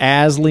pronounced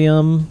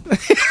aslium?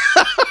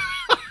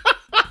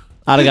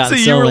 I'd have gotten so much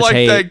hate. So you were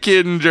like that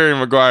kid in Jerry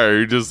Maguire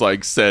who just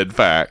like said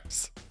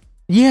facts.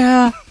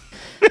 Yeah.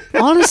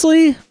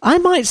 Honestly, I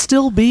might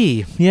still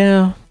be.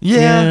 Yeah.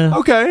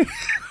 Okay.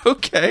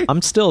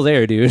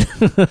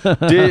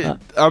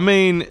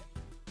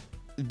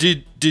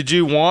 did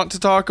you want to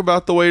talk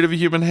about the weight of a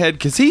human head?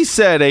 Because he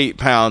said 8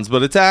 pounds,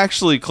 but it's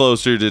actually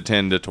closer to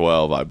 10 to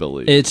 12, I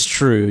believe. It's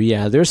true.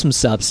 Yeah, there's some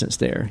substance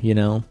there, you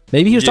know?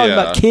 Maybe he was talking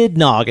about kid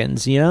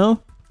noggins, you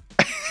know?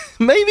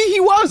 Maybe he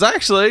was,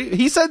 actually.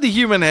 He said the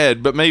human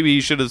head, but maybe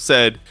he should have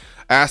said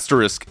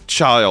asterisk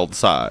child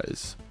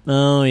size.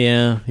 Oh,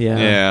 yeah.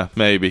 Yeah,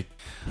 maybe.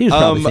 He was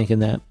probably thinking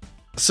that.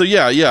 So,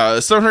 yeah,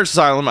 Stonehurst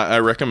Asylum, I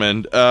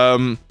recommend.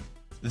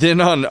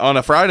 Then on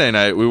a Friday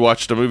night, we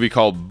watched a movie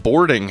called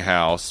Boarding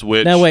House,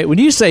 which... Now, wait, when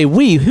you say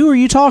we, who are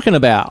you talking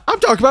about? I'm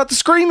talking about the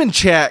Screaming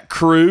Chat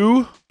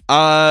crew,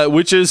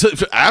 which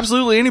is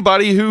absolutely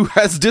anybody who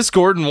has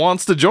Discord and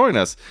wants to join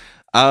us.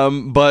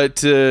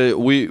 But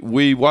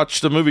we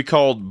watched a movie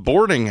called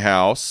Boarding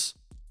House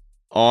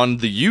on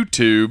the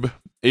YouTube.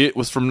 It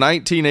was from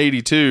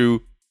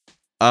 1982.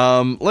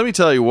 Let me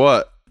tell you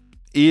what.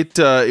 It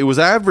was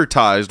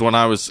advertised when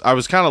I was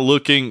kind of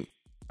looking.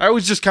 I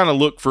always just kind of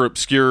look for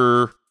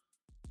obscure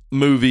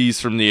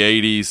movies from the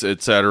 80s,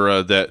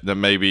 etc. that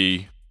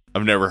maybe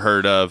I've never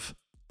heard of.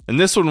 And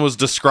this one was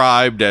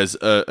described as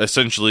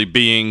essentially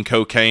being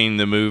Cocaine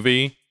the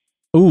movie.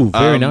 Ooh,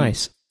 very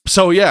nice.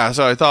 So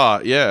I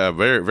thought,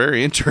 very,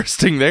 very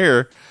interesting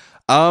there.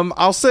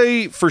 I'll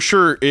say for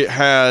sure it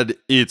had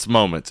its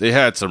moments. It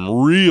had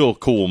some real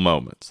cool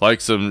moments,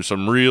 like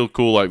some real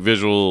cool like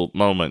visual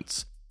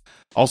moments.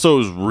 Also, it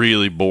was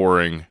really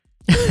boring.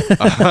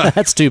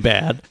 That's too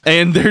bad.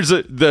 And there's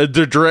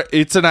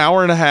it's an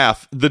hour and a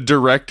half. The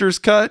director's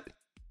cut,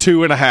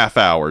 2.5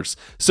 hours.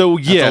 So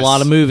yes, that's a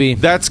lot of movie.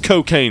 That's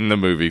Cocaine the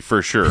movie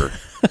for sure.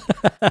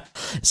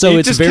 So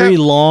it's very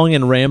long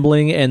and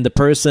rambling, and the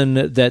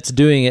person that's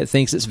doing it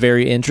thinks it's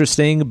very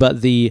interesting,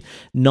 but the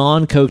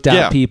non-coked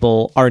out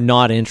people are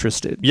not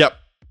interested. Yep.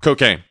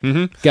 Cocaine.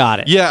 Mm-hmm. Got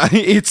it. Yeah,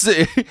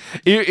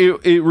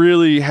 it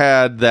really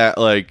had that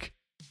like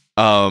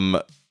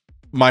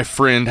my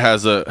friend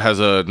has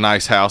a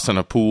nice house and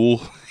a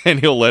pool and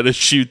he'll let us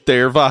shoot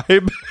there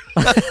vibe.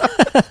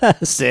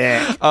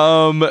 Sick.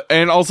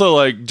 And also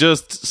like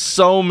just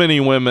so many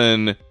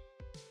women.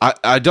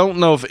 I don't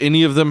know if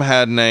any of them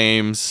had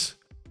names,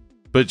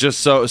 but just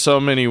so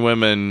many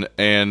women,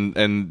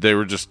 and they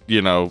were just,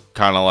 you know,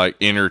 kind of like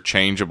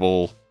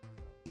interchangeable.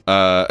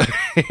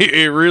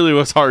 It really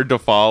was hard to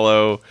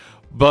follow,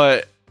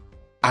 but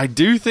I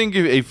do think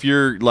if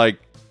you're like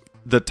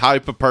the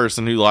type of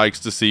person who likes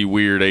to see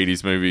weird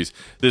 80s movies,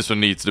 this one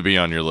needs to be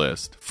on your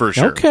list for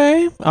sure.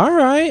 Okay. All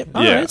right.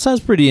 All right. Sounds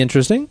pretty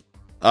interesting.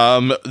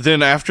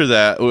 Then after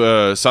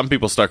that, some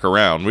people stuck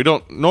around. We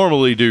don't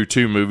normally do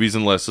 2 movies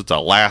unless it's a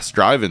last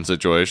drive-in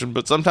situation,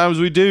 but sometimes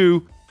we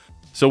do.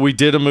 So we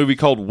did a movie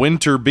called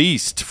Winter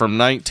Beast from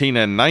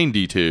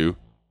 1992.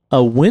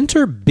 A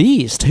Winter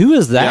Beast? Who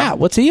is that? Yeah.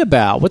 What's he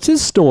about? What's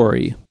his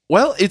story?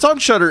 Well, it's on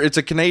Shudder. It's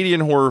a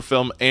Canadian horror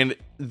film, and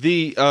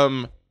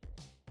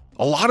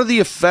a lot of the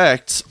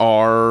effects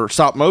are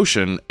stop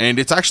motion, and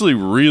it's actually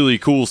really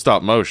cool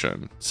stop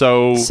motion.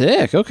 So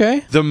sick.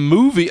 Okay. The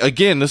movie,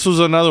 again, this was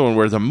another one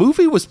where the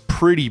movie was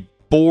pretty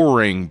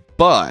boring,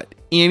 but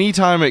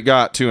anytime it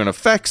got to an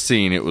effects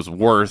scene, it was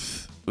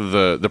worth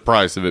the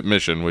price of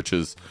admission, which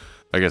is,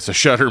 I guess, a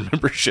Shudder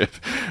membership.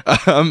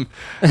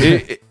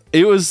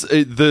 It was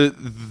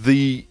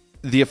the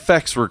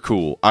effects were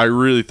cool. I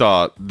really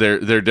thought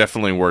they're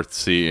definitely worth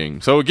seeing.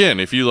 So again,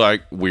 if you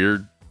like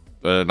weird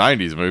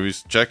 90s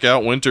movies, check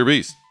out Winter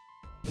Beast.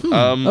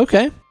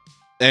 Okay.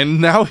 And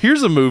now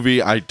here's a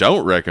movie I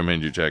don't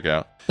recommend you check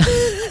out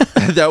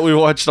that we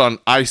watched on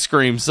Ice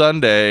Cream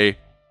Sunday.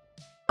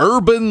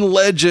 Urban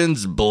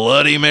Legends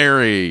Bloody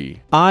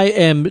Mary. I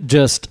am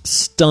just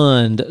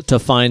stunned to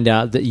find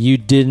out that you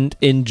didn't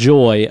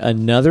enjoy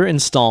another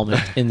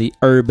installment in the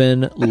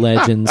Urban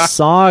Legends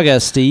saga,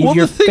 Steve. Well,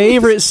 your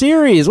favorite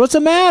series. What's the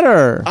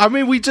matter? I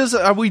mean, we just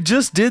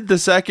did the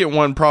second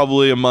one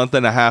probably a month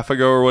and a half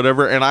ago or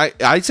whatever, and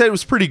I said it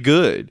was pretty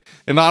good.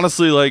 And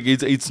honestly, like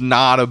it's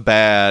not a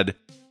bad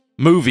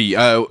movie.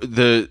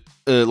 The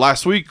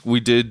last week we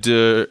did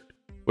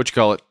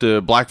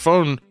Black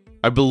Phone.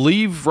 I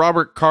believe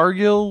Robert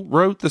Cargill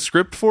wrote the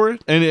script for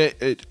it, and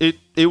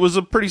it was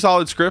a pretty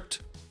solid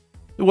script.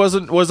 It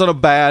wasn't a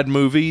bad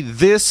movie.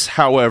 This,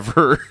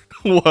 however,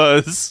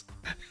 was.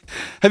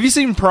 Have you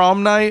seen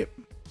Prom Night?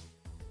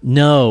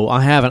 No,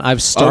 I haven't.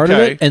 I've started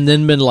it and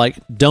then been like,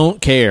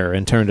 don't care,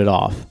 and turned it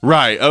off.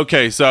 Right.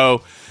 Okay.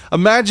 So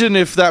imagine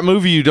if that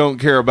movie you don't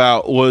care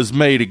about was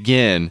made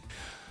again.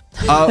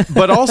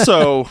 But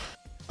also,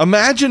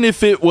 imagine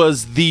if it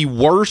was the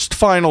worst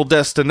Final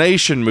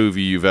Destination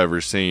movie you've ever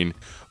seen,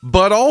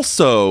 but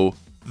also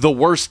the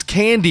worst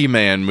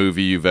Candyman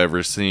movie you've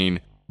ever seen.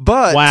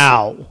 But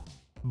wow.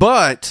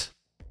 But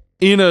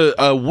in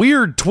a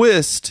weird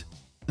twist,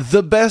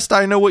 the best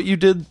I Know What You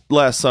Did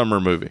Last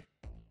Summer movie.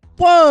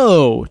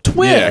 Whoa,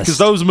 twist. Yeah, because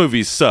those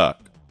movies suck.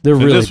 They're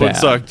really this bad. One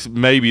sucked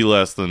maybe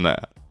less than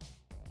that.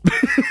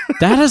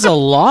 That is a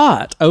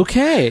lot.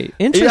 Okay,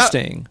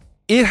 interesting.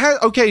 It has.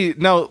 Okay,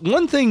 now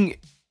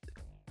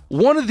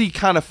one of the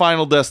kind of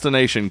Final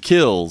Destination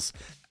kills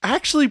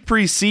actually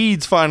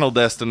precedes Final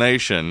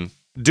Destination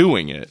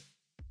doing it.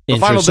 The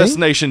Final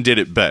Destination did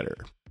it better.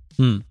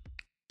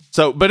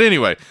 So, but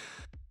anyway,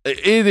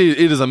 it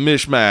is a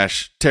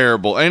mishmash,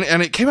 terrible,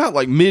 and it came out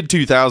like mid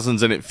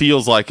 2000s, and it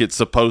feels like it's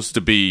supposed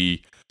to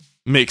be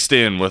mixed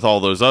in with all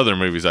those other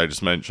movies I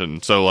just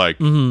mentioned. So like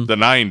the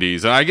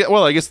 90s, and I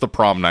guess the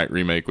Prom Night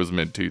remake was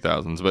mid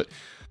 2000s, but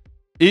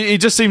it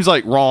just seems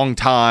like wrong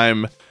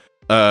time,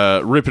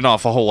 ripping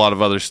off a whole lot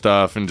of other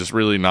stuff, and just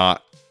really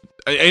not,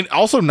 and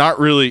also not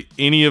really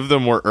any of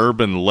them were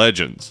urban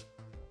legends.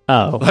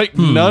 Oh, like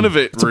none of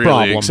it really,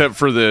 problem. except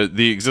for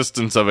the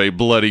existence of a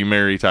Bloody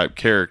Mary type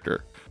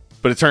character.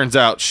 But it turns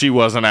out she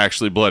wasn't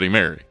actually Bloody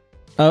Mary.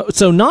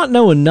 So not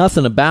knowing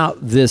nothing about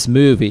this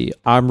movie,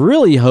 I'm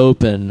really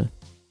hoping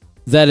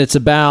that it's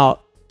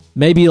about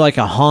maybe like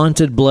a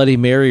haunted Bloody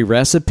Mary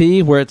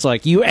recipe where it's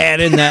like you add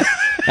in that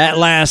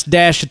last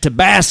dash of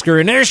Tabasco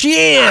and there she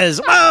is.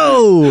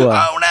 Whoa!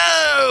 Oh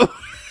no!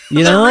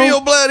 You know? The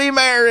real Bloody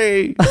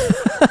Mary.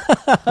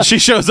 She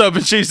shows up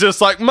and she's just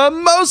like,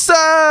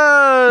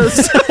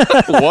 mimosas!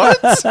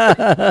 What?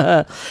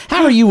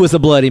 How are you with a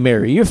Bloody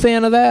Mary? You a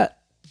fan of that?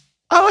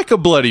 I like a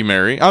Bloody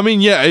Mary. I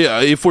mean,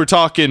 yeah, if we're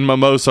talking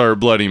mimosa or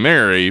Bloody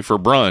Mary for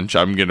brunch,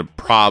 I'm going to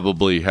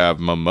probably have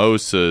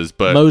mimosas,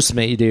 but... Most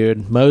me,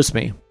 dude. Most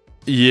me.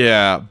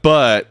 Yeah,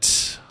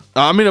 but...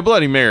 I mean, a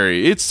Bloody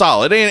Mary, it's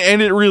solid,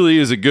 and it really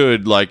is a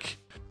good, like...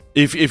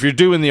 If you're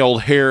doing the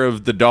old hair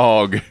of the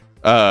dog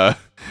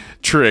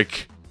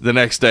trick the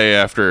next day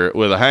after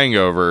with a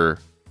hangover,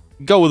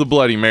 go with a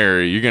Bloody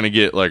Mary. You're going to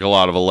get, like, a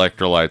lot of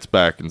electrolytes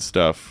back and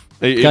stuff.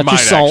 It Got might your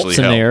salts actually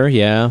in help. there,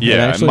 yeah.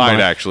 Yeah, it might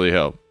actually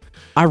help.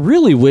 I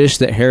really wish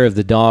that hair of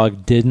the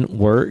dog didn't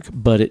work,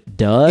 but it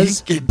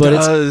does. It but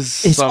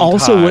does it's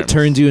also what sometimes.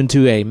 turns you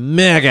into a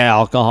mega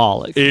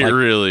alcoholic. It Like,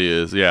 really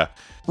is, yeah.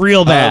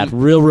 real bad,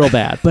 real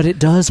bad. But it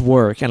does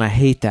work, and I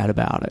hate that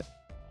about it.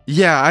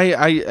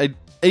 Yeah,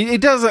 it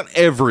doesn't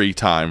every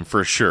time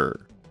for sure.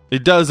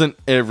 It doesn't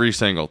every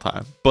single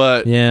time,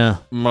 but Yeah,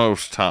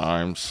 most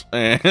times,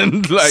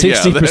 and like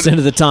 60%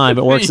 of the time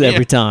it works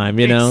every time.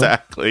 You know,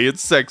 exactly.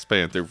 It's Sex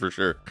Panther for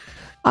sure.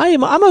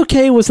 I'm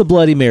okay with the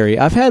Bloody Mary.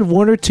 I've had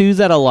one or two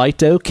that I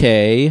liked.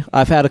 Okay,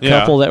 I've had a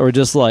couple that were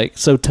just like,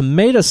 so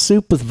tomato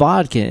soup with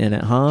vodka in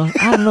it, huh?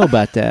 I don't know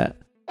about that.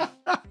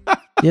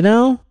 You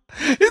know,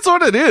 It's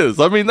what it is.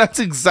 I mean, that's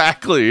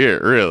exactly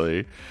it,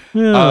 really.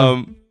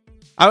 yeah.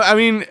 I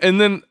mean,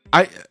 and then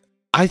I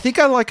think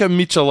I like a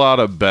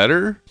michelada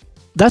better.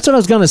 That's what I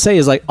was gonna say.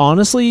 Is like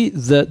honestly,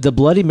 the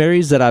Bloody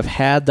Marys that I've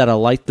had that I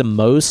like the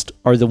most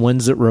are the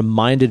ones that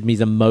reminded me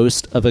the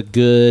most of a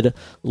good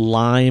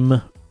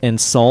lime and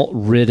salt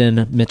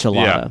ridden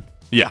michelada.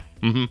 Yeah.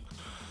 Mm-hmm.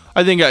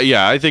 I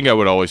think I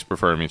would always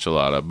prefer a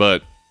michelada,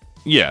 but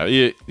yeah,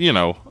 you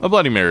know, a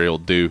Bloody Mary will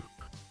do.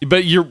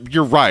 But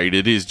you're right.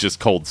 It is just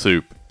cold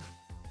soup.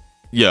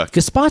 Yeah,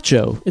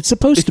 Gazpacho. It's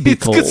supposed to be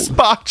it's cold.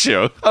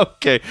 gazpacho.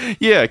 Okay,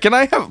 yeah. Can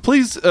I have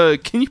please?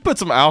 Can you put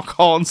some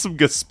alcohol in some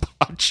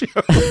gazpacho?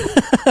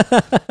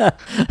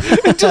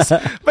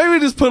 maybe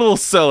just put a little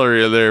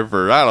celery in there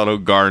for, I don't know,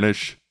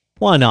 garnish.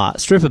 Why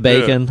not? Strip of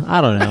bacon. I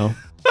don't know.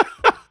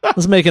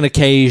 Let's make an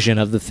occasion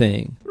of the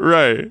thing.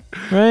 Right.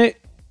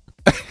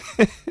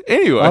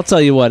 Anyway, I'll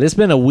tell you what. It's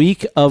been a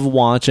week of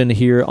watching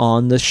here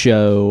on the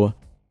show.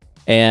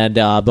 And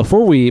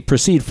before we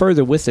proceed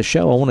further with the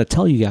show, I want to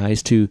tell you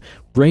guys to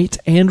rate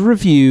and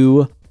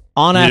review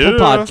on Apple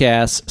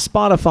Podcasts,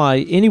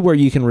 Spotify, anywhere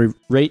you can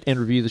rate and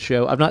review the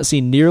show. I've not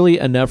seen nearly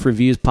enough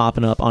reviews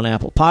popping up on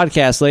Apple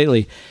Podcasts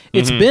lately.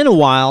 It's been a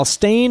while,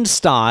 stained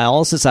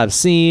style, since I've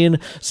seen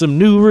some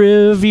new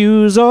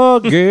reviews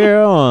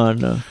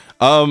again.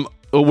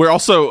 we're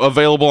also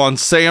available on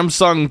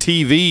Samsung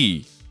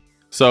TV.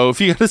 So if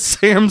you got a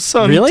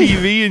Samsung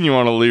TV and you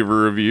want to leave a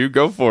review,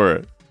 go for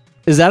it.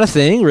 Is that a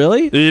thing,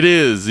 really? It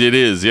is.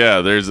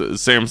 Yeah,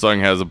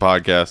 Samsung has a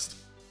podcast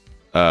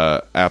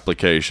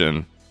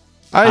application.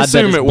 I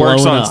assume it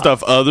works on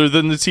stuff other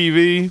than the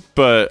TV,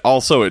 but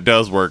also it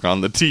does work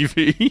on the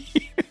TV.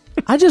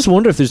 I just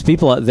wonder if there's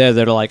people out there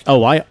that are like,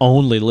 oh, I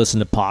only listen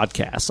to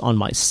podcasts on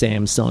my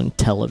Samsung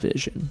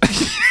television.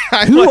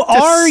 Who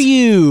are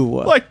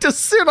you? Like to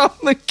sit on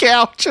the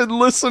couch and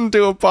listen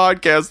to a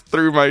podcast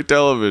through my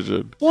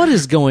television. What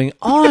is going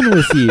on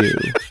with you?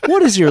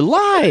 What is your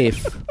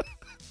life?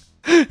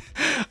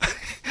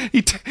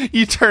 You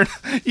turn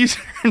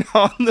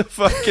on the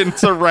fucking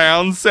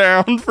surround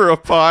sound for a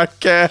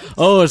podcast.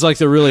 Oh, it's like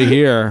they're really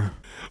here.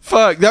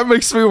 Fuck, that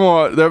makes me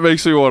want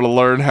to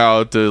learn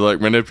how to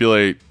like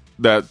manipulate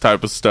that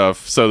type of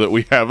stuff so that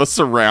we have a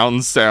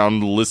surround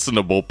sound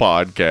listenable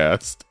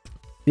podcast.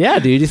 Yeah,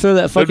 dude, you throw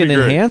that fucking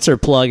enhancer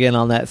plug in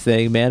on that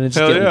thing, man, and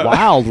just get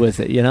wild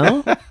with it, you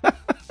know?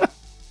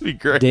 Be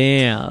great.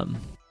 Damn.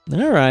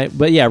 All right.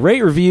 But yeah,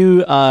 rate,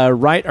 review,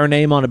 write our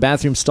name on a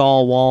bathroom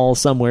stall wall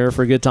somewhere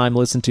for a good time.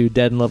 Listen to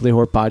Dead and Lovely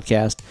Horror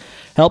Podcast.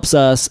 Helps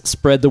us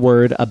spread the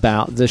word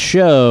about the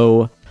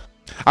show.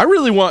 I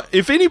really want,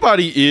 if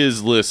anybody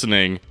is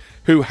listening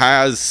who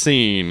has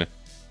seen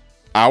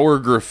our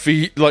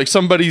graffiti, like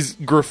somebody's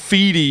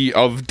graffiti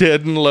of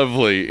Dead and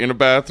Lovely in a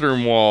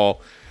bathroom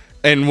wall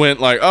and went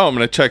like, oh, I'm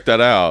going to check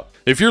that out.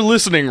 If you're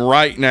listening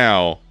right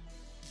now,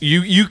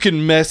 You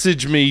can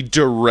message me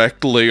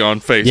directly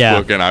on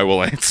Facebook and I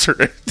will answer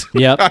it.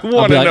 Yep. I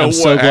want to know I'm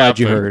so glad happened.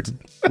 you heard.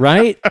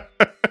 Right?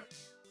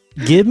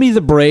 Give me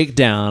the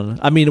breakdown.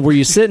 I mean, were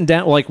you sitting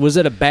down? Like, was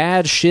it a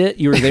bad shit?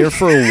 You were there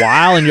for a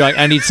while and you're like,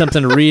 I need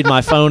something to read.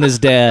 My phone is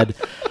dead.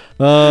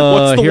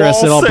 Here I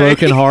sit all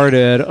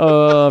brokenhearted.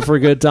 For a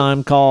good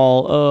time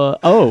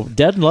call.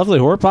 Dead and Lovely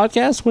Horror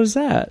Podcast? What is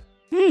that?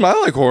 I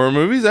like horror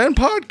movies and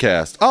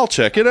podcasts. I'll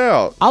check it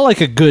out. I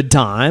like a good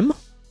time.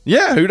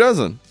 Yeah, who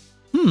doesn't?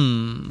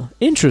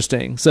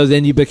 Interesting. So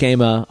then you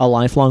became a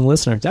lifelong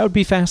listener. That would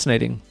be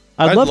fascinating.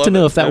 I'd love to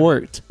know if that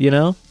worked, you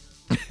know?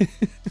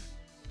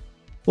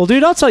 Well,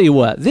 dude, I'll tell you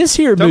what. This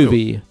here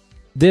movie,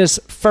 this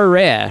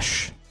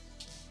Fresh,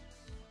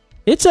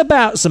 it's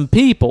about some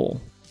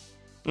people.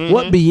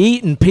 What be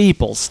eating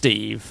people,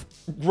 Steve?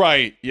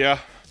 Right, yeah.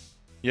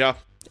 Yeah.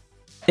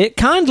 It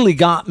kindly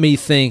got me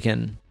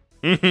thinking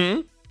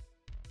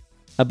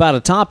about a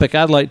topic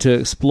I'd like to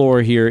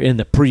explore here in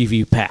the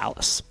Preview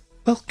Palace.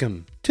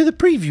 Welcome to the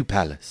Preview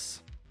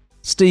Palace.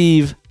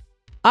 Steve,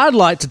 I'd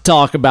like to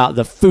talk about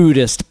the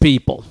foodist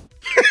people.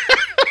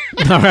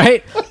 All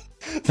right?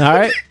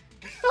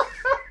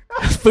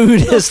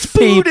 Foodist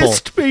people.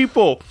 Foodist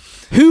people.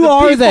 Who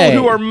are they?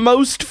 Who are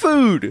most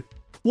food.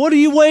 What are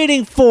you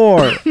waiting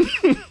for?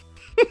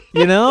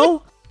 You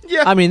know?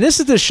 Yeah. I mean, this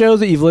is the show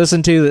that you've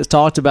listened to that's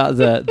talked about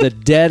the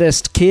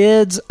deadest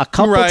kids a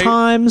couple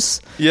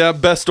times. Yeah,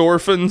 best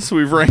orphans.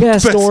 We've ranked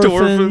best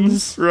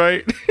orphans.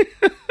 Right.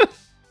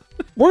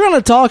 We're going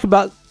to talk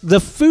about the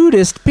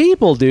foodist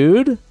people,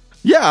 dude.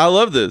 Yeah, I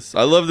love this.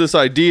 I love this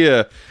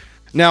idea.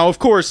 Now, of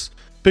course,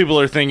 people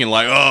are thinking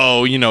like,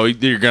 oh, you know,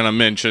 you're going to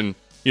mention,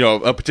 you know,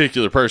 a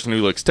particular person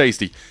who looks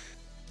tasty.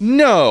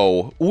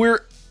 No,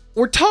 we're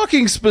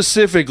talking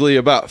specifically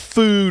about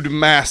food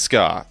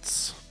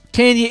mascots.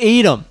 Can you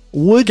eat them?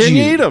 Would you? Can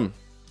you eat them?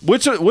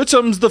 Which of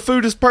them's the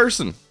foodist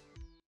person?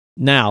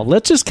 Now,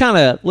 let's kind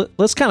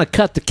of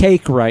cut the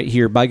cake right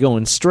here by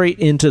going straight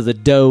into the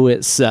dough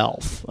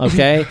itself,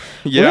 okay?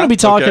 We're going to be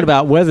talking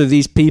about whether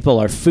these people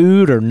are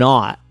food or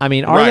not. I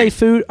mean, are they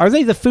food? Are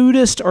they the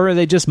foodist or are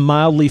they just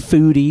mildly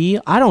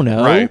foodie? I don't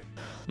know. Right.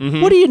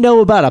 What do you know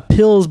about a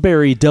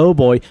Pillsbury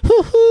Doughboy?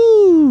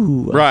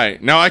 Hoo-hoo!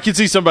 Right. Now, I can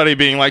see somebody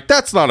being like,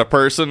 that's not a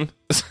person.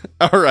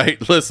 All right,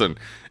 listen.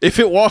 If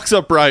it walks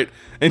upright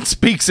and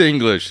speaks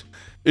English,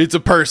 it's a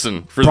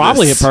person.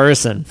 Probably a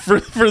person. For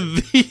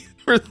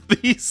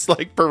these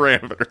like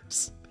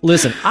parameters.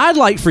 Listen, I'd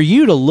like for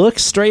you to look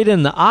straight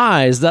in the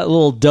eyes that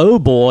little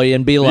doughboy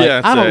and be like,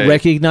 I don't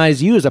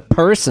recognize you as a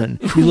person,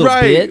 you little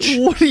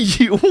bitch. What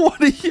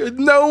are you?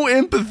 No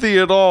empathy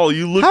at all.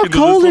 You look How into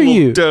cold this are little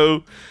you?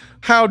 dough.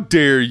 How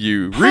dare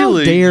you? How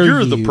Really? dare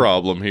You're you? the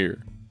problem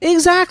here.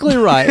 Exactly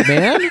right,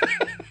 man.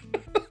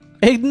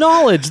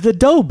 Acknowledge the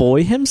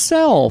doughboy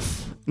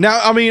himself.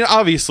 Now, I mean,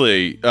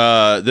 obviously,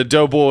 the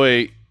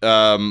doughboy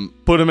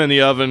put him in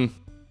the oven.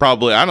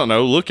 Probably, I don't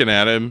know, looking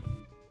at him,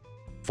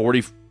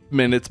 40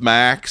 minutes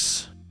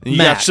max. And you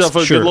got yourself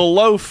a good little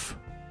loaf.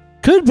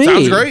 Could be.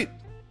 Sounds great.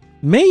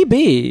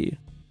 Maybe.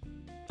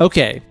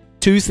 Okay,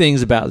 two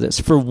things about this.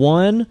 For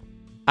one,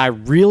 I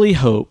really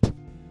hope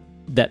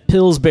that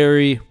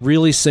Pillsbury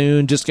really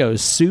soon just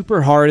goes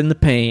super hard in the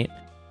paint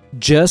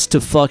just to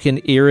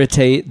fucking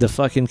irritate the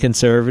fucking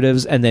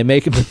conservatives and they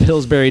make him a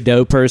Pillsbury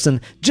dough person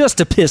just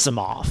to piss him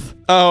off.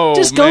 Oh,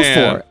 just go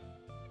for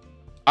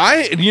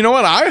it. You know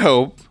what? I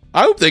hope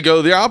they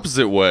go the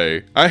opposite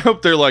way. I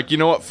hope they're like, you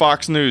know what,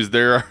 Fox News,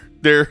 they're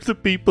the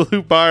people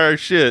who buy our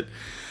shit.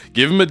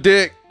 Give him a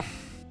dick.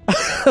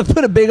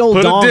 Put a big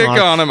old dong Put a dick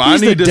on him. I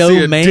need to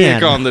see a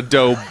dick on the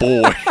dough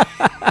boy.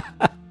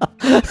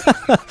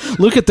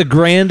 Look at the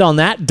grand on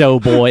that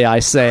doughboy, I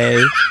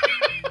say.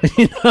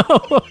 You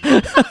know?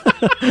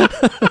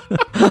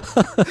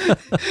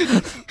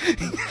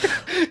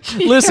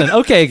 Listen,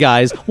 okay,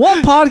 guys.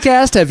 What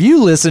podcast have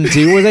you listened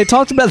to where they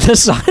talked about the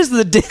size of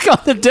the dick on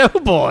the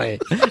doughboy?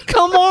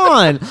 Come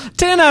on.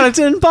 10 out of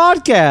 10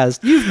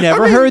 podcast. You've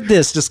never heard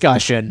this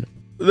discussion.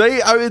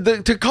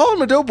 To call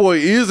him a doughboy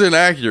is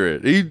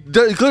inaccurate. He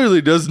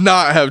clearly does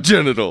not have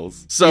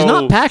genitals. So he's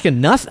not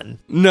packing nothing.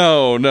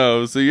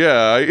 No. So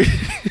yeah,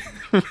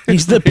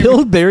 he's the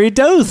Pillsbury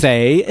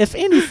Doughboy, if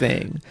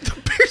anything.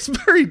 The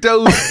Pillsbury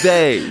Doughboy.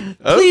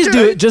 Please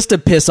do it just to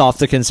piss off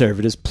the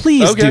conservatives.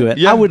 Please do it.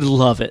 Yeah. I would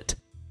love it.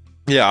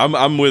 Yeah,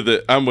 I'm with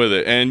it.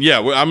 And yeah,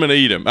 I'm gonna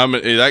eat him.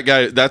 That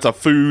guy. That's a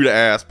food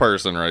ass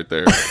person right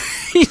there.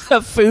 He's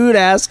a food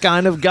ass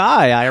kind of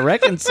guy. I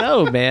reckon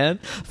so, man.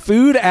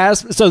 Food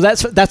ass. So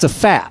that's a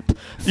fap.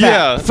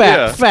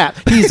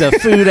 Fap. He's a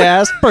food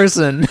ass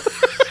person.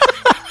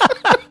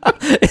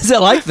 Is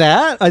it like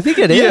that? I think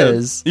it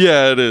is.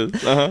 Yeah, it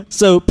is. Uh-huh.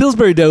 So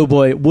Pillsbury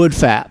Doughboy would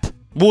fap.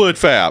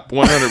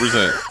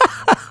 100%.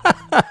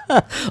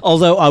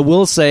 Although I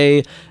will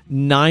say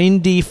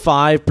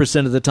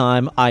 95% of the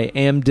time I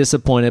am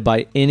disappointed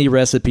by any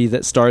recipe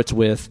that starts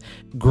with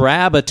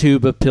grab a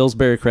tube of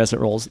Pillsbury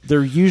crescent rolls.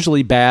 They're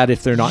usually bad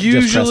if they're not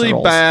just crescent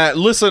rolls. Bad.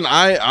 Listen,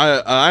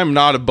 I'm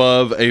not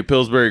above a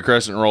Pillsbury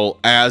crescent roll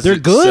as they're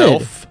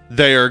itself.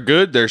 They are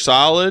good. They're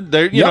solid.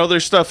 They're, you know,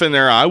 there's stuff in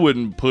there I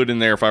wouldn't put in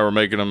there if I were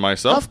making them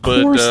myself. Of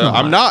course not.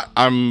 I'm not.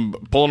 I'm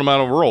pulling them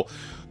out of a roll.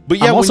 But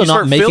yeah, I'm also when you not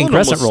start making filling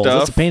crescent them with rolls.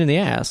 stuff, That's a pain in the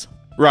ass.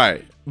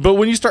 right. But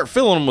when you start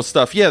filling them with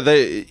stuff, yeah,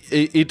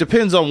 it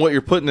depends on what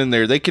you're putting in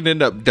there. They can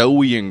end up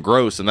doughy and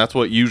gross, and that's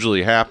what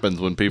usually happens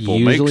when people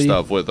make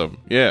stuff with them.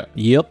 Yeah.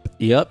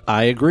 Yep.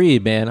 I agree,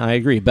 man. I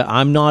agree. But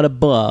I'm not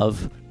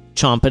above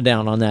chomping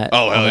down on that.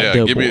 Oh hell yeah!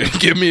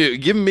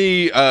 Give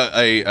me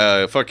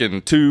a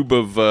fucking tube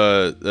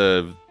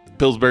of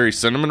Pillsbury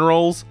cinnamon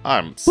rolls.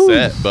 I'm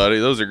set, buddy.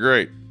 Those are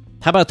great.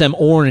 How about them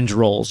orange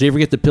rolls? Do you ever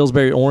get the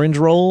Pillsbury orange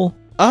roll?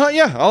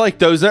 Yeah, I like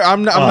those.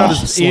 I'm not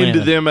as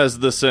into them as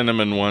the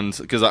cinnamon ones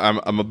because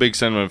I'm a big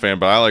cinnamon fan,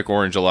 but I like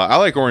orange a lot. I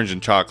like orange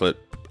and chocolate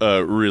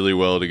really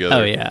well together.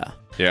 Oh yeah.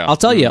 Yeah. I'll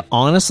tell you,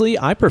 honestly,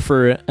 I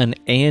prefer an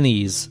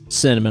Annie's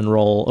cinnamon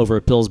roll over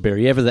a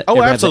Pillsbury. You ever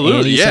absolutely. Have the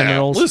Annie's cinnamon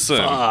rolls? Listen,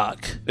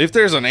 fuck. If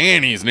there's an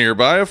Annie's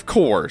nearby, of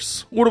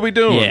course. What are we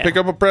doing? Yeah. Pick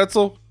up a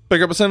pretzel,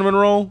 pick up a cinnamon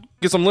roll,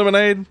 get some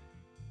lemonade.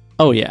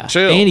 Oh yeah.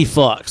 Chill. Annie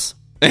fucks.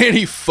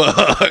 Annie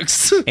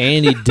fucks.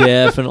 Annie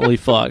definitely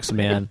fucks,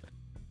 man.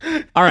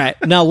 All right,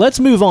 now let's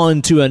move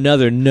on to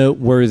another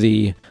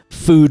noteworthy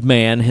food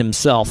man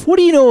himself. What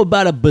do you know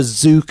about a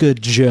Bazooka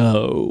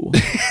Joe?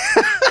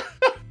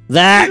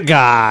 That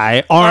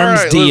guy,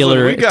 arms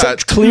dealer,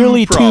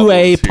 clearly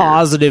 2A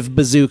positive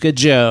Bazooka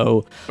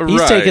Joe.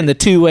 He's taken the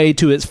 2A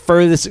to its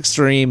furthest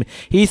extreme.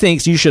 He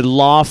thinks you should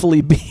lawfully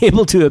be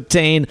able to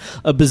obtain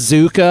a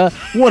bazooka.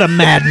 What a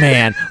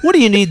madman. What do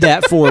you need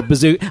that for,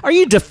 bazooka? Are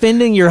you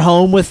defending your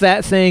home with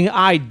that thing?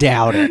 I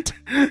doubt it.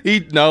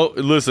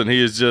 Listen,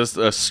 he is just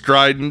a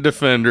strident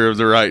defender of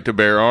the right to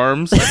bear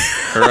arms.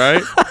 All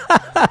right?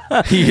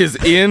 He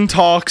is in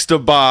talks to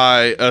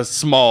buy a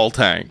small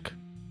tank.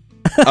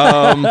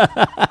 I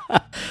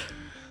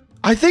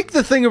think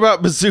the thing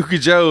about Bazooka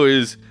Joe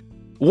is,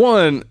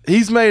 one,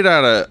 he's made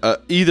out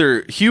of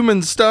either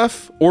human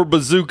stuff or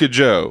Bazooka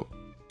Joe.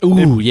 Ooh,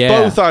 and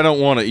yeah. Both I don't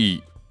want to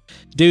eat.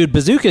 Dude,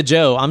 Bazooka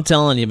Joe, I'm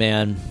telling you,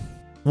 man,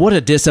 what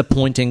a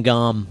disappointing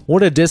gum.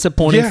 What a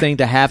disappointing thing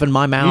to have in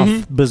my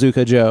mouth,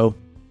 Bazooka Joe.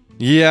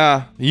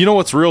 Yeah. You know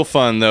what's real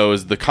fun, though,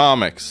 is the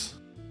comics.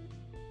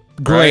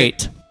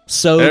 Great. Right?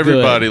 So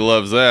Everybody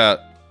loves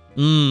that.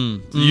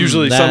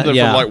 Usually something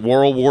from like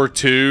World War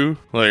II.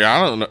 Like,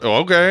 I don't know.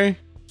 Okay.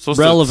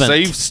 Supposed to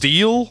save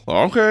steel?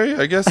 Okay,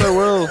 I guess I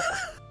will.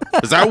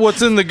 Is that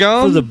what's in the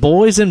gum? For the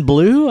boys in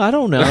blue? I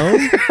don't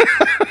know.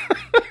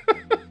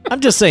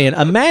 I'm just saying,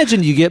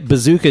 imagine you get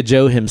Bazooka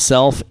Joe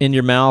himself in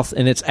your mouth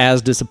and it's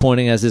as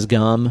disappointing as his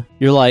gum.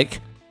 You're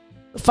like,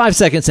 5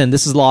 seconds in,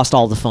 this has lost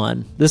all the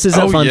fun. This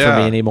isn't fun for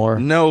me anymore.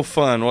 No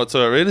fun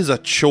whatsoever. It is a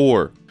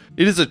chore.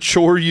 It is a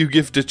chore you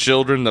give to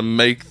children to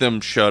make them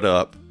shut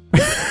up.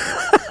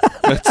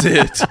 That's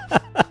it.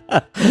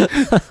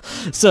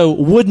 So,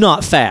 would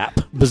not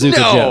fap Bazooka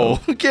Joe.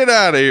 No, get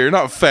out of here.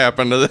 Not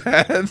fapping to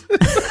that.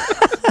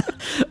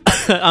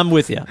 I'm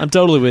with you. I'm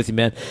totally with you,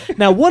 man.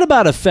 Now, what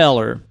about a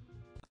feller?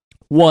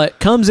 What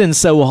comes in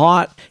so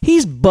hot,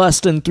 he's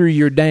busting through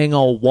your dang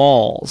old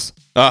walls.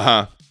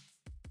 Uh-huh.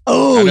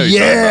 Oh,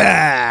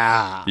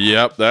 yeah.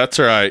 Yep, that's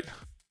right.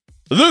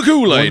 The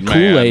Kool-Aid Man.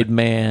 Kool-Aid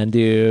Man,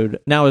 dude.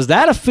 Now, is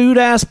that a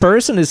food-ass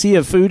person? Is he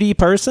a foodie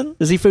person?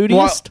 Is he foodiest?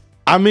 Well,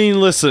 I mean,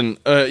 listen,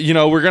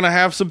 we're going to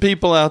have some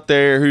people out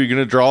there who are going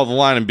to draw the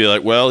line and be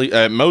like, well,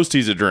 at most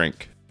he's a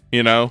drink,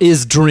 you know?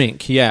 Is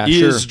drink, yeah,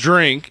 he is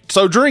drink.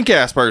 So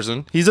drink-ass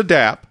person. He's a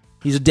dap.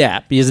 He's a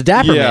dap. He is a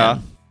dapper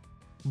man.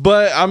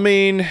 But, I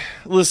mean,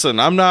 listen,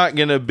 I'm not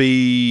going to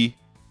be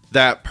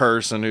that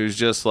person who's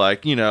just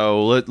like,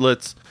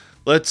 let's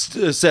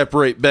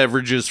separate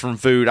beverages from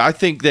food. I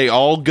think they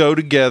all go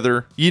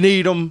together. You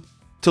need them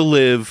to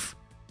live.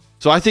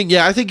 So I think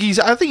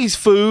he's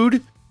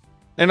food.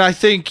 And I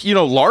think,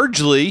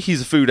 largely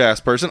he's a food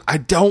ass person. I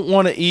don't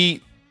want to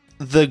eat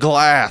the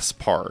glass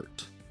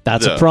part.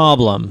 That's a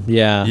problem.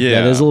 Yeah.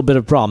 There's a little bit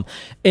of a problem.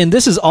 And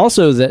this is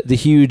also the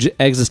huge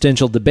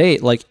existential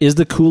debate. Like, is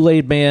the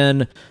Kool-Aid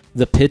Man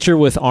the pitcher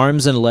with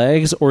arms and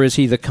legs, or is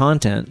he the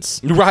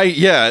contents? Right,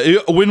 yeah.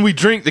 When we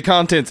drink, the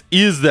contents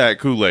is that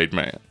Kool-Aid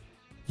Man.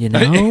 You know?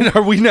 And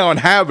are we now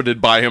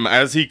inhabited by him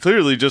as he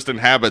clearly just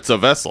inhabits a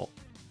vessel?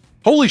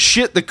 Holy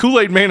shit, the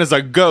Kool-Aid Man is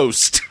a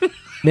ghost.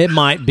 It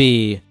might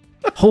be.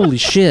 Holy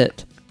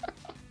shit.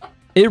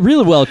 It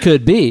really well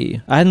could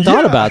be. I hadn't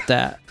thought about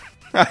that.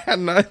 I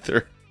hadn't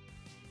either.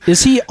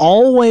 Is he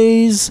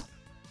always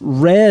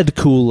red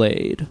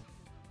Kool-Aid,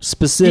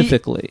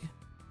 specifically?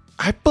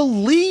 I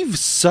believe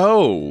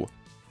so.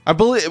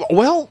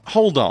 Well,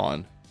 hold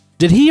on.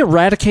 Did he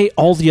eradicate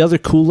all the other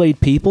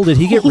Kool-Aid people? Did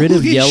he get rid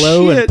of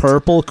yellow and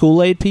purple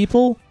Kool-Aid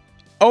people?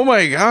 Oh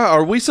my god,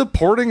 are we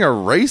supporting a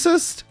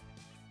racist?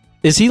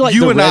 Is he like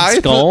you the and Red I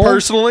Skull?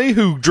 Personally,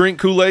 who drink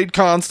Kool-Aid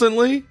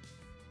constantly?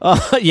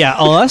 Yeah,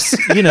 us,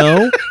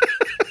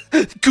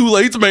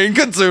 Kool-Aid's main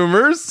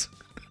consumers.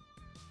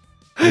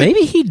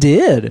 Maybe he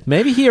did.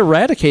 Maybe he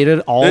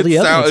eradicated all the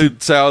other ones.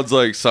 It sounds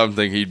like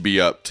something he'd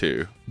be up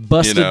to.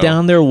 Busted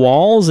down their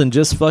walls and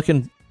just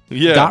fucking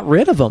got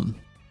rid of them.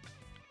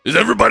 Is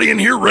everybody in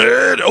here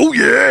red? Oh,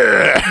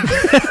 yeah.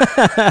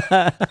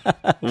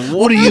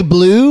 What are you,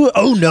 blue?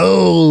 Oh,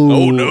 no.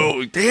 Oh,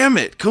 no. Damn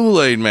it.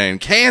 Kool-Aid Man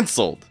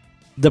canceled.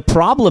 The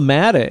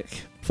problematic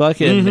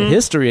fucking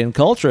history and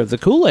culture of the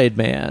Kool-Aid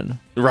Man.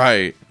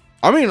 Right.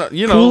 I mean,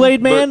 you know.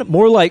 Kool-Aid Man?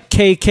 More like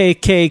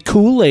KKK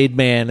Kool-Aid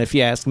Man, if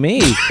you ask me.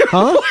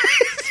 Huh?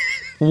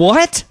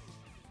 What?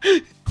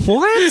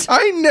 What?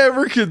 I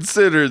never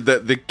considered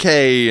that the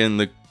K in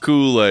the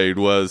Kool-Aid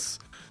was...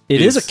 It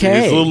is a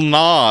K. His little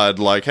nod,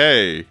 like,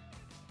 hey,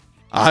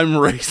 I'm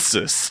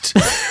racist.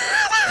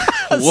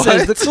 What?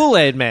 Says the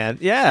Kool-Aid Man.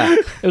 Yeah.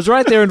 It was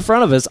right there in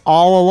front of us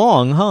all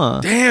along, huh?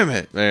 Damn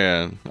it,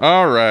 man.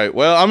 All right.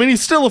 Well, I mean,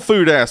 he's still a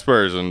food-ass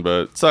person,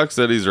 but sucks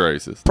that he's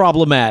racist.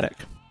 Problematic.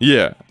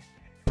 Yeah.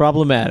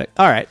 Problematic.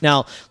 All right.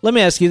 Now, let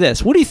me ask you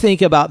this. What do you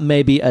think about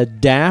maybe a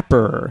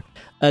dapper,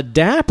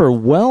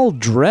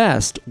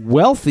 well-dressed,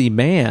 wealthy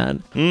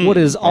man? What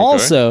is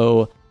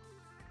also...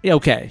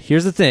 Okay,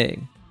 here's the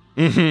thing.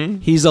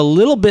 He's a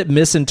little bit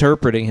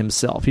misinterpreting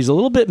himself. He's a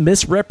little bit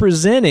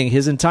misrepresenting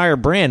his entire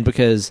brand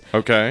because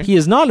he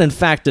is not, in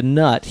fact, a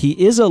nut. He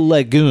is a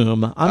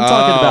legume. I'm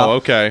talking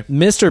about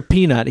Mr.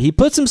 Peanut. He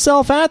puts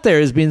himself out there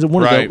as being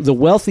one of the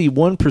wealthy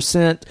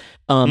 1%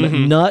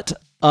 nut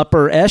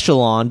upper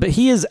echelon, but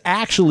he is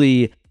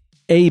actually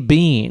a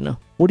bean.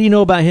 What do you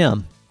know about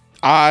him?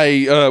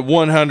 I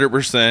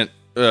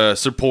 100%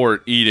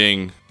 support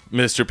eating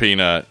Mr.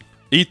 Peanut.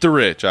 Eat the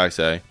rich, I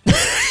say.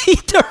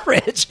 Eat the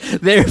rich.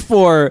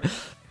 Therefore,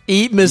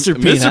 eat Mr.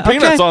 Peanut. Mr.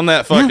 Peanut's on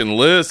that fucking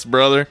list,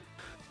 brother.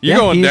 You're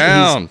going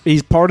down.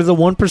 He's part of the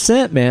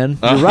 1%, man.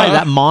 You're right.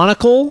 That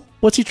monocle?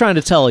 What's he trying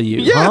to tell you?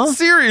 Yeah,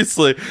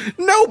 seriously.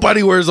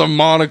 Nobody wears a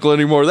monocle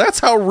anymore. That's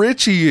how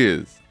rich he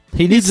is.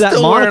 He needs that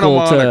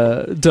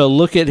monocle to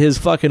look at his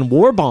fucking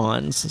war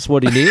bonds. That's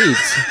what he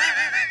needs.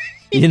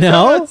 You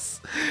know?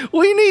 Does.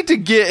 We need to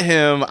get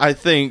him, I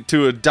think,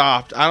 to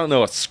adopt, I don't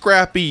know, a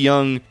scrappy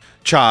young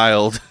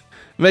child.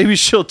 Maybe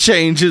she'll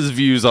change his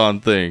views on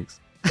things.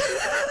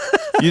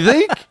 You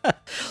think?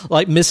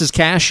 Like Mrs.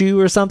 Cashew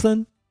or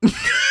something?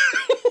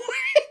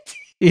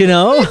 You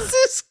know?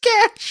 Mrs.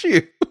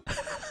 Cashew.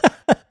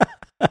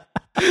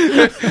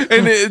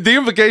 And the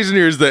implication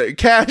here is that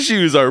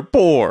cashews are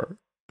poor.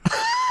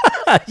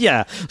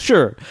 Yeah,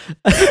 sure.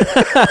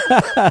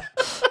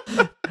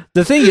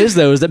 The thing is,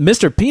 though, is that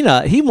Mr.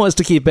 Peanut, he wants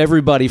to keep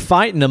everybody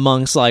fighting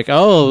amongst, like,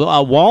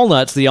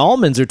 walnuts, the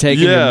almonds are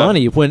taking your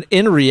money, when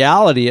in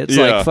reality, it's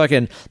like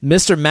fucking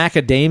Mr.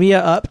 Macadamia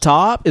up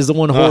top is the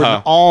one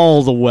hoarding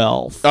all the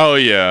wealth. Oh,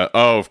 yeah.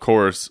 Oh, of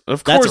course.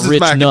 Of course it's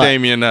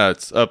macadamia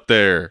nuts up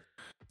there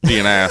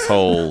being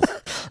assholes.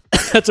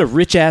 That's a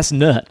rich-ass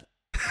nut.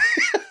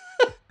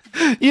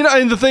 You know,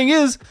 and the thing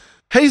is,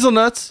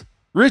 hazelnuts,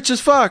 rich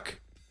as fuck.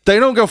 They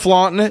don't go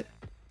flaunting it.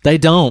 They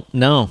don't.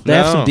 No, they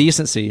have some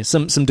decency,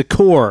 some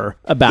decor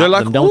about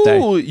them, don't they?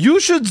 Oh, you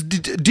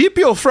should dip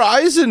your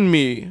fries in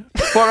me,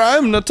 for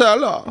I'm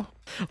Nutella.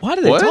 Why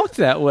do they talk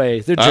that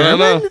way? They're German? I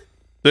don't know.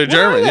 They're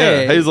German.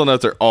 Yeah,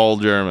 hazelnuts are all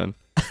German.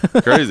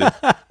 Crazy.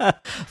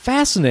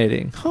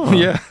 Fascinating. Huh.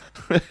 Yeah.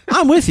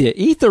 I'm with you.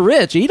 Eat the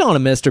rich. Eat on a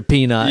Mr.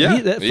 Peanut. Yeah.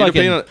 Eat a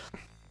peanut.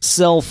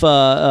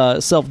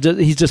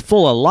 He's just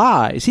full of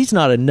lies. He's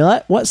not a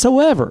nut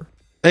whatsoever.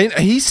 And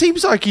he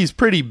seems like he's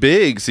pretty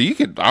big, so you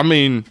could,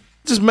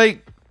 just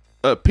make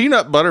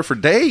peanut butter for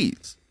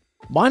days.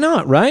 Why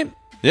not, right?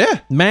 Yeah.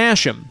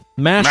 Mash them.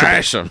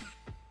 Mash them.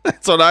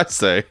 That's what I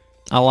say.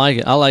 I like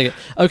it.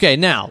 Okay,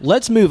 now,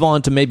 let's move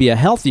on to maybe a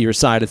healthier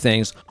side of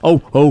things.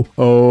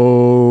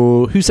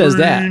 Oh. Who says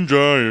that? Green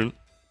giant.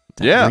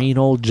 That green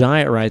old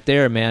giant right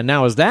there, man.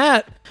 Now, is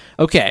that...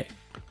 Okay,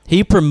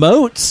 he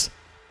promotes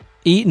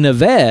eating a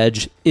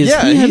veg. Is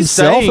he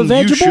himself a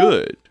vegetable?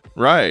 You should.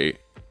 Right.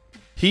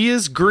 He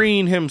is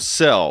green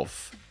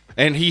himself,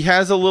 and he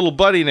has a little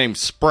buddy named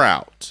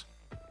Sprout.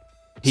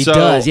 He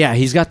does, yeah.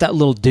 He's got that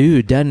little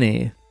dude, doesn't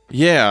he?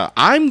 Yeah.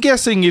 I'm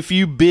guessing if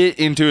you bit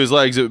into his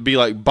legs, it would be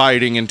like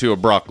biting into a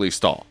broccoli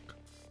stalk.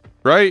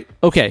 Right?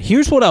 Okay,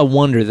 here's what I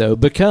wonder, though,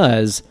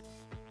 because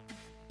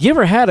you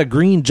ever had a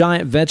green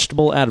giant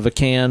vegetable out of a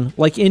can?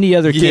 Like any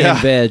other canned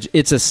veg,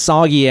 it's a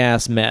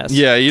soggy-ass mess.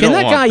 Yeah, you don't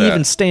want that. Can that guy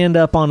even stand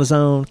up on his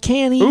own?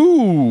 Can he?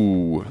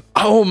 Ooh.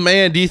 Oh,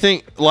 man, do you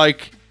think,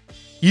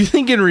 you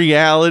think in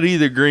reality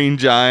the green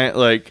giant,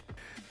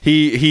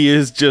 he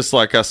is just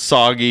like a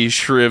soggy,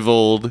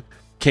 shriveled,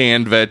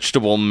 canned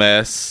vegetable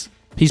mess?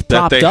 He's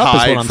propped up,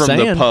 is what I'm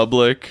saying. The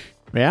public.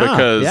 Yeah.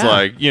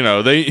 Because,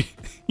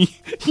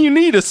 you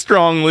need a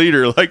strong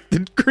leader like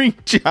the green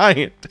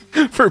giant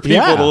for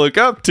people to look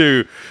up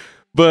to.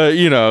 But,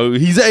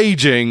 he's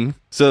aging,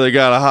 so they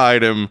got to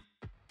hide him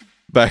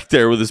back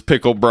there with his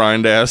pickle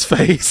brined ass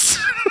face.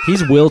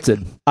 He's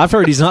wilted. I've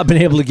heard he's not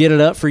been able to get it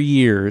up for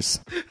years.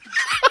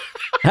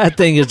 That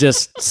thing is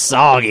just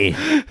soggy.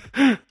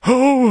 Ho,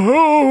 ho,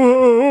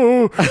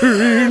 ho.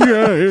 Green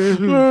giant.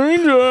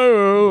 Green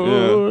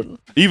giant. Yeah.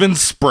 Even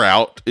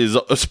Sprout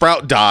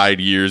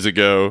died years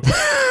ago.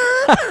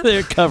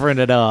 They're covering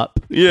it up.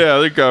 Yeah,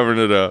 they're covering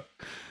it up.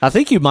 I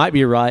think you might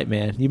be right,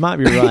 man. You might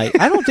be right.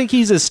 I don't think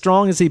he's as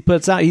strong as he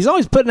puts out. He's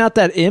always putting out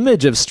that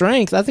image of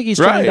strength. I think he's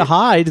trying to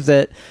hide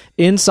that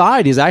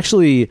inside he's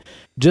actually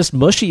just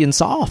mushy and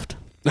soft.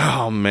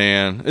 Oh,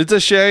 man. It's a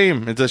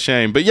shame. It's a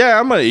shame. But yeah,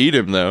 I'm going to eat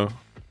him, though.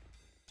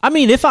 I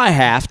mean, if I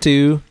have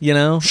to,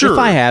 Sure. If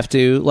I have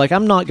to, like,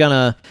 I'm not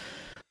gonna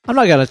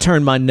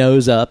turn my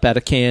nose up at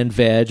a canned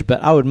veg,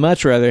 but I would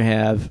much rather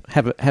have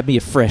me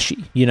a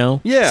freshie,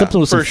 Yeah,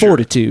 something with some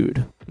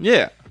fortitude.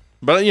 Yeah,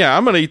 but yeah,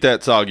 I'm gonna eat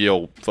that soggy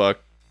old fuck.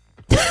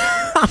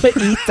 I'm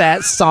gonna eat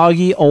that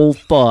soggy old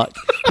fuck.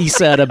 He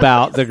said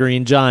about the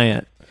Green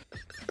Giant.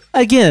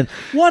 Again,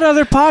 what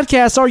other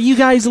podcasts are you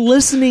guys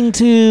listening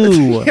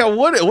to? Yeah,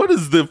 what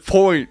is the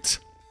point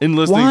in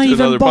listening Why to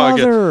even another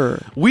bother?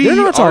 podcast? We They're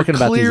not talking are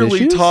about these clearly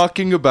issues.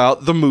 talking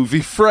about the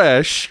movie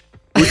Fresh,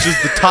 which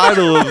is the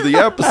title of the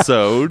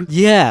episode.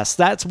 Yes,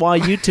 that's why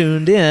you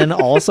tuned in.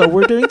 Also,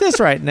 we're doing this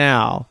right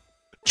now.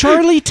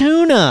 Charlie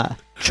Tuna.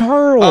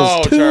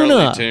 Charles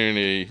Tuna. Charlie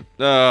Tooney.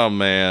 Oh,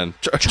 man.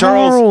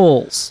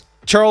 Charles.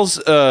 Tuna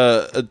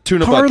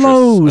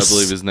Carlos. Buttress, I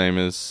believe his name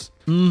is.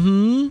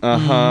 Mm-hmm.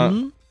 Uh-huh.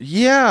 Mm-hmm.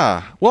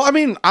 Yeah. Well, I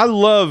mean, I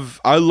love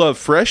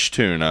fresh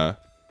tuna.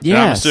 Yes.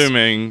 And I'm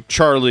assuming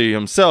Charlie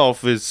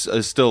himself is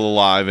still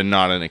alive and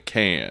not in a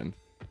can.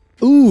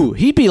 Ooh,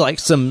 he'd be like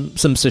some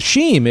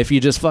sashimi if you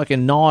just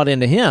fucking gnawed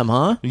into him,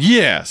 huh?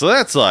 Yeah, so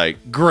that's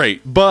like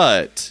great,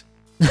 but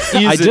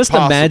I just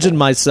imagine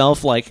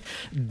myself like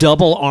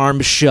double arm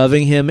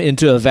shoving him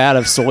into a vat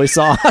of soy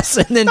sauce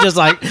and then just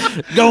like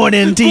going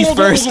in teeth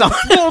first on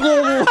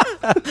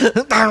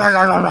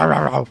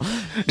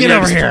Get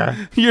over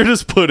here. You're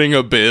just putting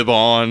a bib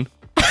on.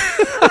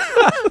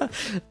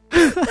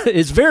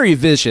 It's very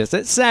vicious.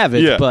 It's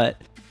savage,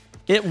 but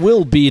it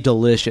will be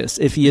delicious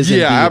if he is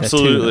indeed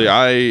absolutely.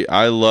 a tuna.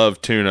 I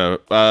love tuna.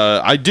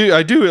 I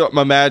do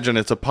imagine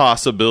it's a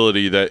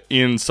possibility that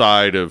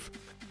inside of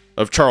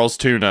Charles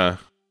Tuna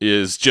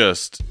is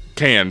just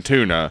canned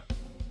tuna.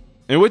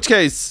 In which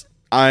case,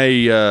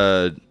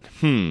 that's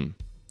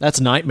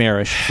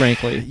nightmarish,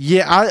 frankly.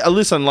 Yeah, I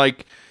listen,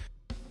 like,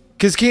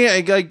 because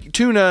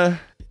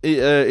tuna,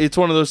 it's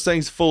one of those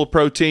things full of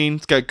protein.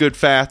 It's got good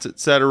fats,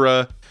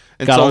 etc.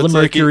 Got all the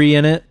mercury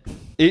in it.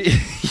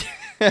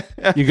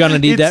 You're gonna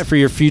need that for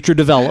your future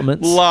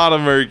developments. A lot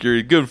of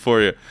mercury, good for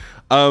you.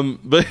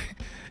 But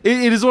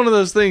it is one of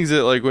those things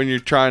that, like, when you're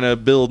trying to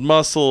build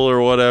muscle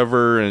or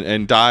whatever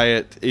and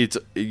diet, it's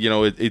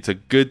it's a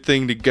good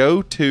thing to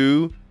go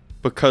to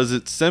because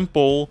it's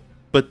simple.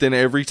 But then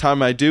every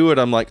time I do it,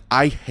 I'm like,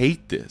 I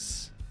hate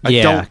this. I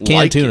don't canned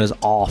like tuna it. is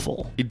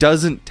awful. It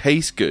doesn't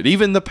taste good.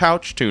 Even the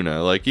pouch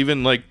tuna, like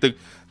even like the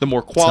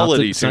more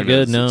quality it's tuna, not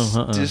good.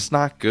 No, it's just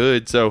not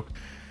good. So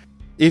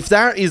if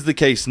that is the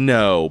case,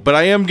 no. But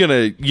I am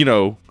gonna,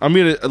 I'm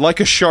gonna, like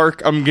a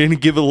shark, I'm gonna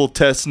give it a little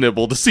test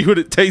nibble to see what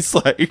it tastes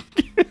like.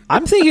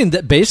 I'm thinking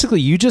that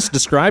basically you just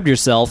described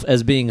yourself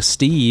as being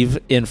Steve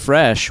in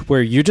Fresh,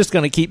 where you're just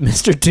going to keep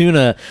Mr.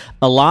 Tuna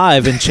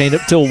alive and chained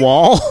up to a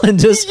wall and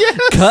just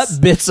cut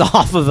bits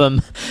off of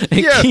him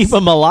and keep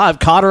him alive,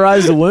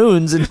 cauterize the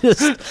wounds, and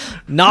just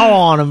gnaw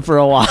on him for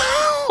a while.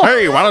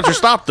 Hey, why don't you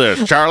stop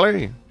this,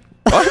 Charlie?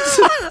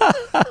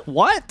 What?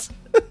 What?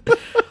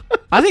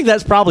 I think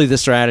that's probably the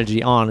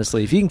strategy,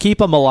 honestly. If you can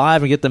keep him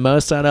alive and get the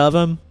most out of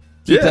him,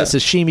 keep that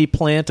sashimi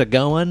plant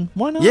a-going,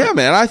 why not? Yeah,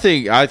 man, I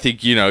think at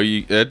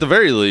the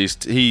very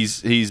least,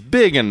 he's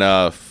big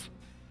enough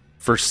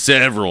for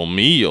several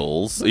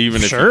meals,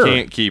 even if you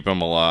can't keep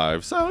him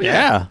alive. So,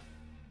 yeah.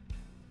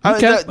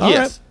 Okay,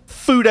 yes.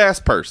 Food-ass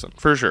person,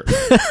 for sure.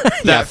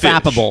 That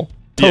fappable.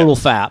 Total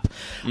fap.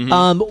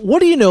 Mm-hmm. What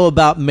do you know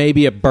about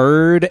maybe a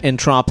bird and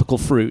tropical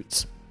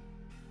fruits?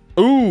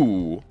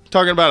 Ooh.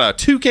 Talking about a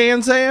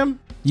toucan, Sam?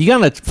 You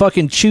gonna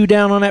fucking chew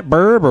down on that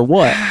burb or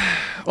what?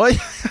 Well,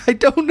 I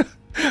don't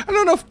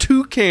know if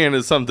toucan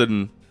is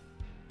something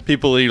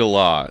people eat a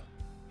lot.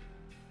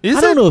 I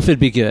don't know if it'd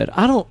be good.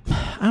 I don't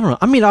know.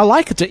 I mean, I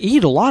like to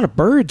eat a lot of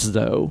birds,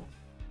 though.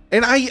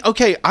 And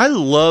I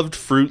loved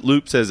Fruit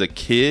Loops as a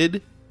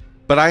kid,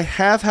 but I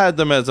have had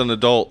them as an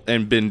adult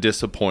and been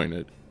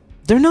disappointed.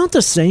 They're not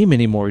the same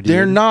anymore, dude.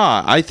 They're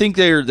not. I think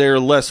they're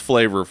less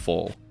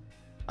flavorful.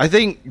 I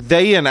think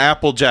they and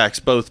Apple Jacks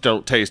both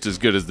don't taste as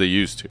good as they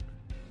used to.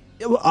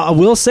 I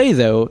will say,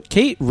 though,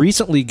 Kate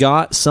recently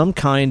got some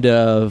kind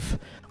of...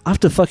 I have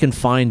to fucking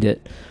find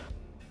it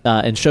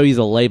and show you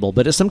the label,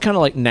 but it's some kind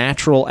of like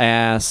natural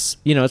ass...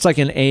 it's like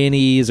an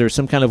Annie's or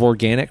some kind of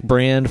organic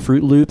brand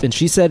Fruit Loop, and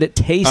she said it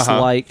tastes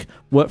like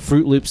what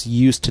Fruit Loops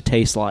used to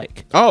taste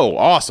like. Oh,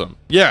 awesome.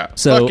 Yeah.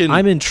 So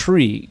I'm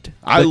intrigued.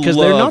 Because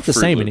they're not the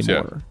same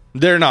anymore. Yeah.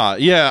 They're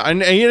not. Yeah.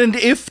 And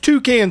if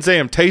Toucan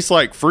Sam tastes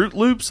like Fruit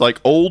Loops,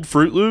 like old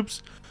Fruit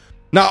Loops...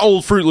 Not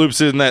old Fruit Loops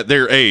in that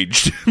they're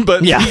aged,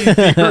 but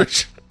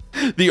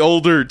the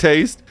older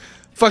taste.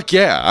 Fuck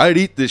yeah, I'd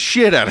eat the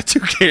shit out of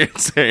Toucan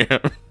Sam.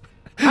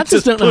 I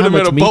just don't know how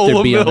much meat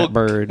there'd be on that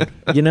bird.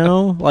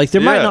 Like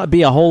there might not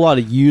be a whole lot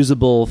of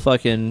usable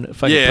fucking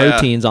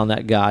proteins on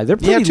that guy. They're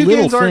pretty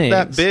little things. Aren't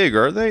that big,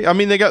 are they? I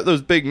mean, they got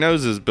those big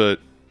noses,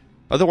 but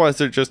otherwise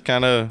they're just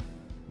kind of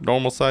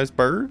normal sized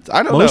birds.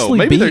 I don't know. Mostly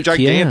Maybe they're beak,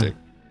 gigantic.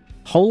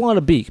 Whole lot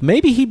of beak.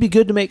 Maybe he'd be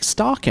good to make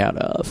stock out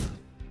of.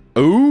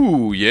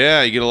 Ooh,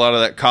 yeah, you get a lot of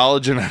that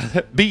collagen out of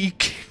that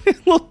beak.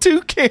 little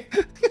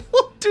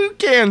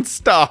toucan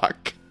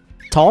stock.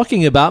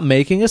 Talking about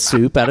making a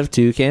soup out of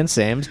Toucan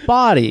Sam's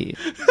body.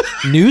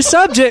 New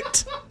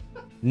subject.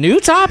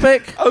 New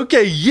topic.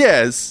 Okay,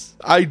 yes,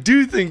 I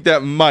do think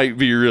that might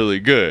be really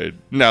good.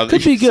 Now that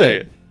Could you be say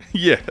good. it.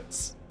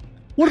 Yes.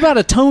 What about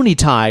a Tony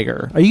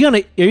Tiger? Are you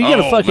gonna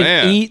fucking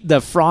man. eat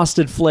the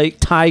Frosted Flake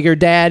Tiger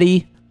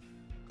Daddy?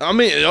 I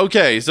mean,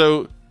 okay,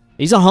 so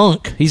He's a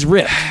hunk. He's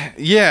ripped.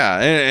 yeah,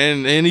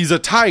 and he's a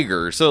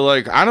tiger, so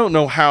like I don't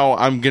know how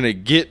I'm gonna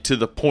get to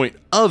the point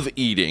of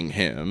eating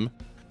him.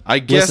 I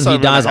guess Listen, he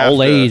I'm gonna dies of have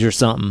old to- age or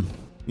something.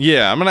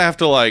 Yeah, I'm gonna have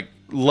to like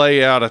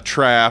lay out a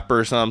trap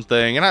or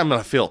something, and I'm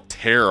gonna feel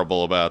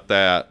terrible about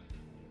that.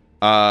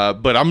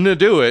 But I'm gonna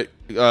do it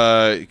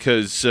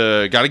because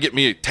got to get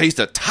me a taste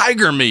of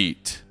tiger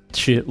meat.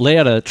 Shit, lay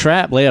out a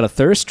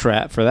thirst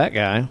trap for that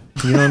guy.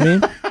 You know what I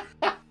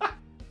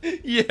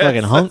mean? Yes,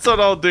 Fucking hunk. that's what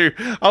I'll do.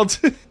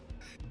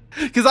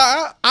 Because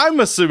I'm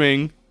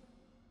assuming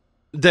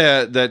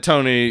that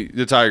Tony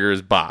the Tiger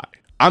is bi.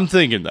 I'm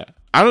thinking that.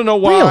 I don't know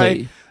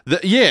why. Really?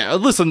 Yeah,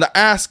 listen, the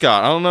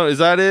ascot. I don't know. Is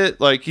that it?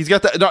 Like he's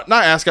got that not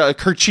ascot, a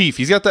kerchief.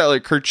 He's got that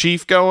like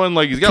kerchief going.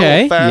 Like he's got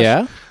a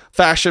little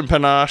fashion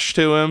panache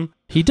to him.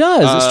 He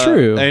does. It's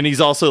true. And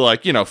he's also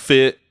like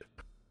fit.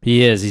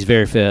 He is. He's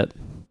very fit.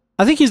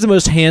 I think he's the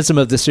most handsome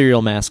of the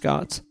cereal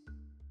mascots.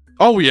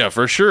 Oh yeah,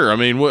 for sure. I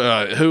mean,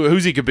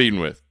 who's he competing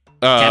with?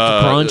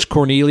 Captain Crunch,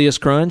 Cornelius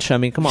Crunch. I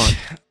mean, come on.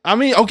 I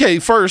mean, okay.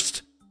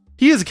 First,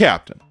 he is a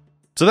captain,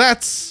 so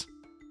that's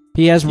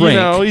He has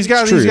rank. he's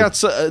got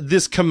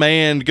this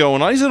command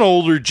going on. He's an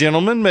older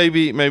gentleman.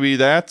 Maybe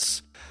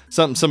that's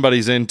something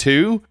somebody's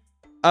into.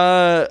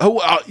 The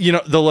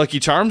Lucky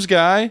Charms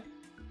guy.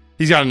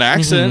 He's got an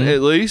accent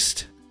at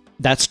least.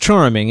 That's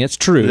charming. It's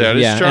true. That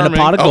is And a charming.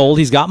 pot of gold.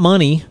 He's got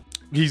money.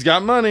 He's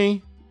got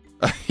money.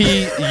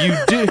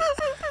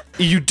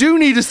 You do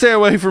need to stay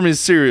away from his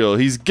cereal.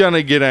 He's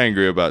gonna get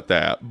angry about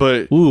that.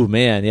 But Ooh,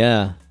 man,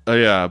 yeah.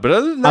 yeah. But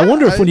other than that, I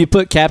wonder if when you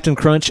put Captain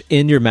Crunch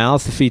in your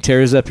mouth, if he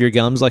tears up your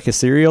gums like a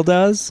cereal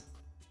does.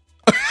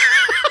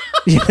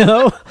 You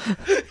know?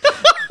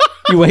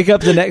 You wake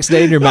up the next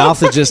day and your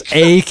mouth is just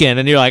aching,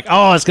 and you're like,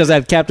 oh, it's because I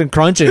had Captain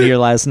Crunch in here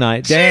last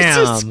night.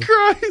 Damn. Jesus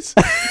Christ.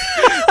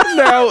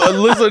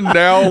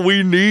 Now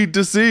we need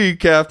to see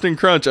Captain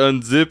Crunch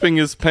unzipping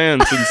his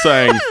pants and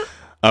saying,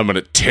 I'm going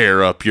to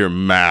tear up your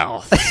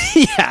mouth.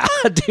 Yeah,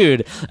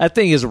 dude, that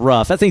thing is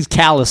rough. That thing's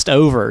calloused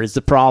over is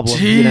the problem.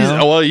 Jeez. You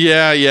know? Well,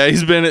 yeah.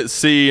 He's been at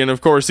sea, and of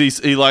course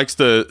he likes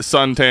to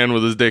suntan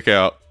with his dick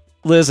out.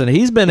 Listen,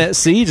 he's been at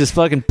sea just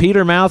fucking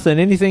Peter mouthing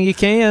anything he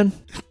can.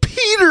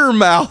 Peter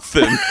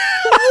mouthing.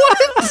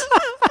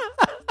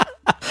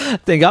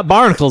 They got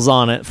barnacles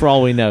on it for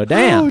all we know.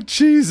 Damn. Oh,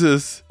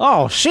 Jesus.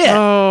 Oh, shit.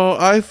 Oh,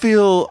 I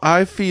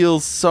feel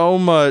so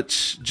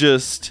much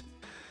just...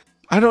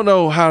 I don't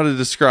know how to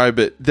describe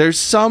it. There's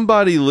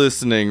somebody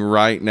listening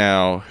right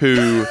now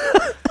who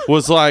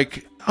was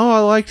like, oh, I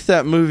liked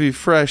that movie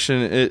Fresh,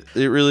 and it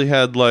really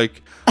had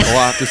like a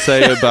lot to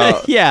say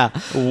about yeah.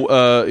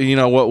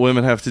 What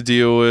women have to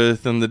deal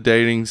with and the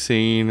dating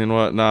scene and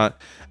whatnot.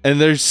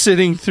 And they're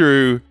sitting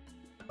through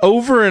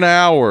over an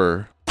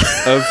hour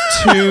of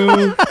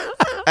two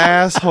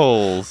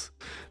assholes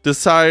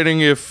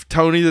deciding if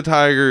Tony the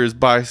Tiger is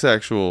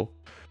bisexual.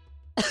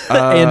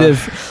 And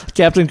if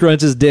Captain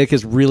Crunch's dick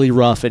is really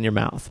rough in your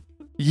mouth.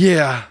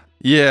 Yeah.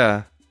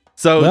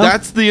 So Well,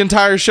 that's the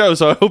entire show,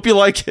 so I hope you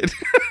like it.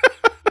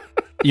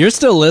 You're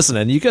still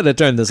listening. You could have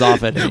turned this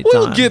off at any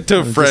We'll time. get to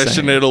I'm just Fresh saying.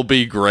 and it'll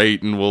be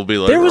great, and we'll be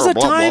like, There was a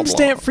blah, blah, blah.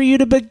 timestamp for you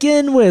to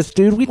begin with,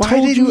 dude. We Why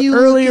told didn't you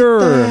look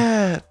earlier.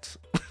 at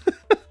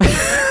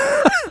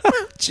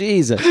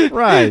Jesus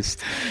Christ.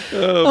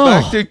 that?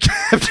 Back to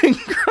Captain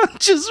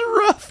Crunch's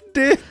rough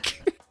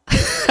dick.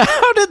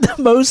 How did the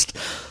most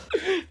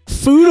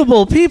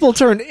foodable people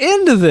turn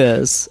into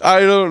this?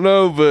 I don't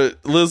know, but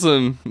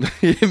listen,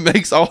 it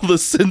makes all the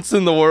sense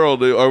in the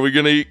world. Are we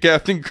going to eat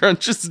Captain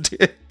Crunch's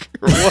dick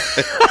or what?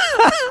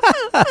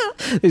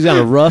 He's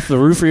gonna rough the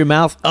roof of your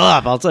mouth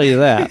up, I'll tell you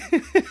that.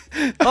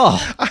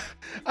 Oh,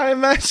 I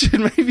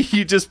imagine maybe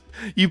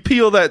you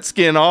peel that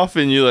skin off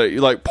and you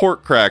like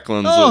pork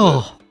cracklings with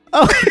it.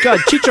 oh God,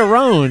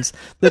 chicharrones.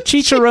 The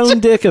chicharron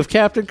dick of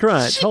Captain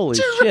Crunch. Holy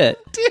shit.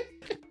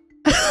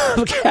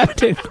 Of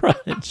Captain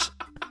Crunch.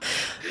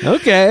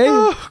 Okay.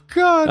 Oh,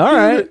 God. All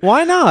right.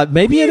 Why not?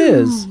 Maybe it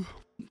is.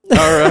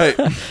 All right.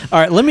 All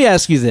right, let me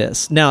ask you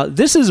this. Now,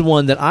 this is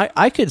one that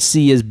I could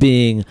see as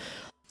being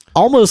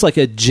almost like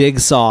a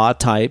Jigsaw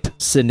type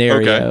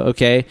scenario,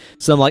 okay?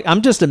 So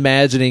I'm just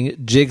imagining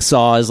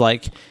Jigsaw as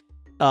like,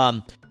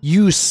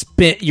 you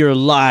spent your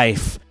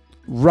life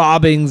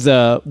robbing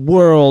the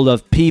world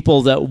of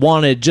people that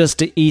wanted just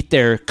to eat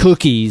their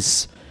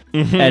cookies,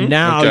 and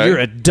now you're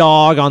a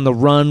dog on the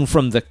run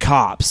from the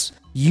cops.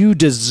 You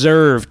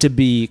deserve to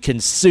be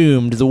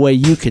consumed the way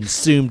you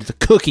consumed the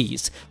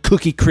cookies,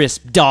 Cookie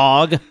Crisp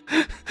dog.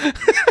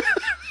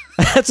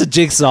 That's a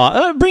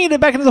jigsaw. Bringing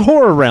it back into the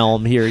horror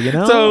realm here,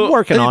 So I'm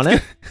working on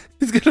it.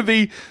 It's going to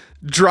be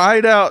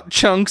dried out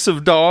chunks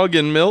of dog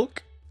and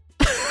milk.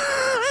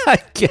 I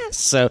guess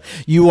so.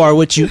 You are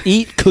what you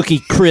eat,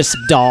 Cookie Crisp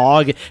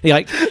dog. He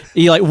like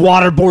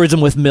waterboards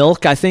them with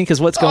milk, I think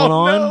is what's going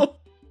on. No.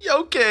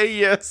 Okay,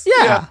 yes.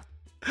 Yeah.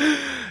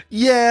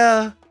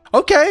 Yeah.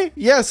 Okay.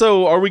 Yeah,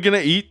 so are we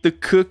going to eat the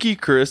Cookie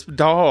Crisp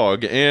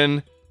dog?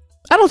 And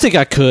I don't think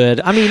I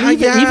could. I mean,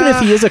 even if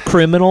he is a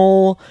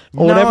criminal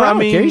or whatever, I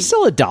don't care. He's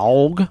still a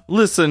dog.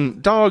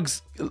 Listen,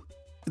 dogs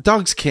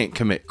can't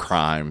commit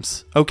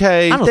crimes,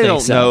 okay? They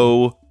don't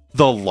know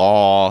the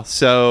law.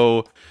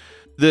 So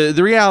the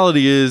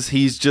reality is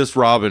he's just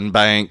robbing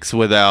banks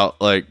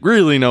without like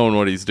really knowing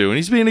what he's doing.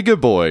 He's being a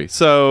good boy.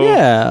 So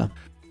yeah.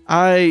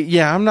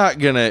 I'm not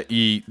going to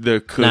eat the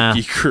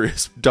Cookie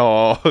Crisp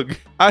dog.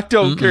 I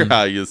don't care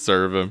how you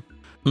serve him.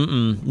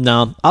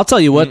 No. I'll tell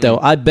you what though.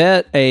 I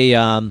bet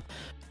a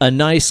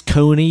nice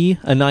coney,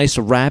 a nice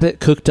rabbit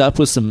cooked up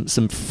with some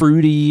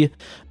fruity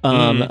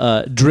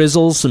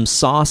drizzles, some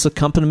sauce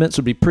accompaniments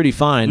would be pretty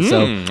fine.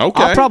 So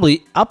okay.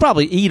 I'll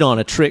probably eat on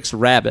a Trix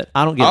rabbit.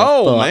 I don't give a fuck.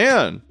 Oh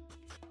man.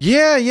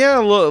 Yeah,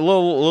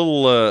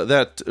 little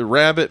that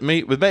rabbit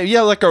meat with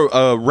like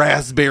a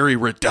raspberry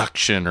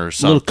reduction or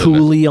something. A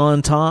little coulis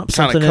on top,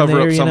 kind of cover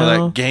up some of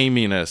that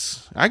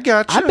gaminess. I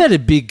got you. I bet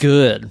it'd be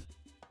good.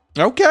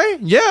 Okay,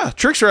 yeah,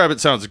 Trix rabbit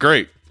sounds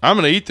great. I'm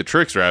gonna eat the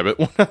Trix rabbit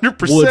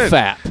 100%.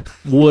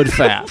 Wood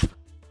fap.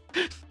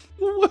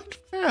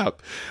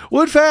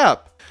 Wood fap.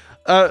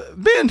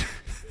 Ben,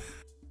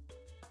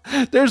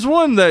 there's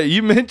one that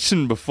you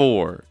mentioned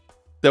before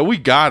that we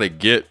gotta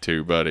get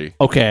to, buddy.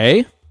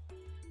 Okay.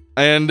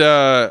 And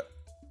we're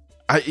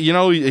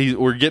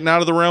getting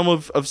out of the realm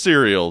of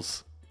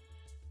cereals.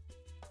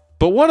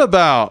 But what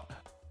about,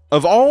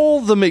 of all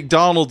the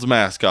McDonald's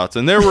mascots,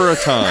 and there were a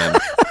ton,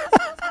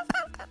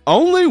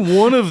 only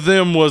one of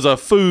them was a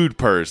food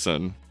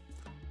person,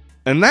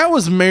 and that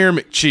was Mayor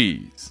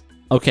McCheese.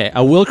 Okay,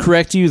 I will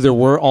correct you. There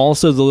were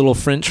also the little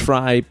French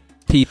fry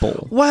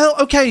people. Well,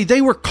 okay,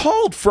 they were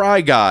called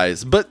Fry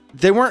Guys, but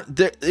they weren't.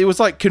 It was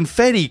like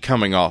confetti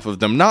coming off of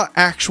them, not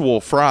actual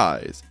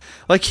fries.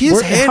 Like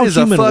his head is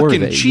a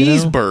fucking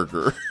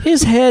cheeseburger.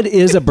 His head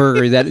is a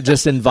burger that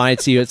just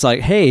invites you. It's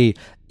like, hey,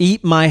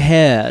 eat my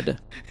head.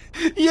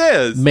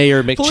 Yes,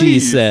 Mayor McCheese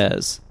please.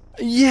 Says.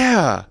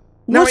 Yeah.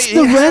 What's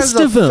the rest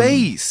of him?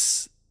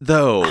 Face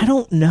though. I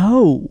don't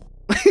know.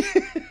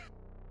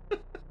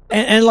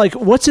 And like,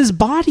 what's his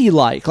body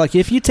like? Like,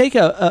 if you take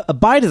a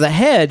bite of the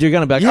head, you're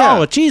gonna be like,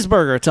 oh, a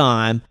cheeseburger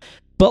time.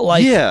 But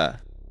like,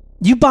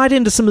 you bite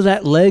into some of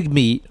that leg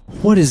meat.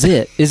 What is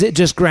it? Is it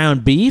just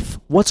ground beef?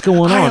 What's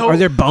going on? Are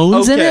there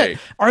bones in it?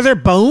 Are there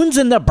bones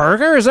in the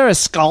burger? Is there a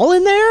skull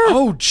in there?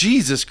 Oh,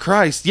 Jesus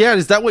Christ. Yeah,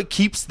 is that what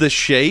keeps the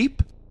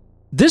shape?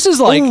 This is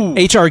like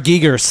H.R.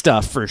 Giger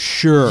stuff for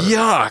sure.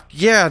 Yuck.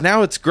 Yeah,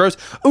 now it's gross.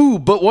 Ooh,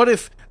 but what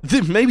if,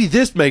 maybe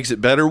this makes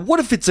it better. What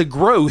if it's a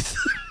growth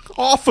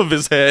off of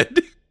his head?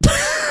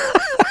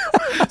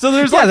 So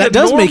there's like that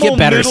does make it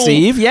better,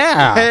 Steve.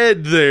 Yeah,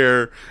 head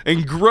there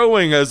and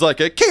growing as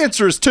like a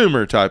cancerous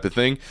tumor type of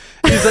thing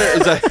is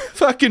a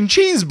fucking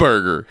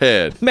cheeseburger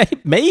head.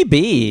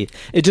 Maybe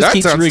it just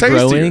keeps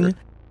regrowing.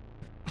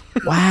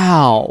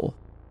 Wow,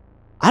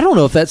 I don't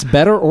know if that's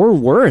better or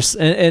worse.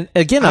 And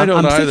again,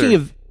 I'm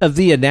thinking of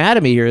the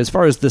anatomy here as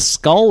far as the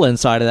skull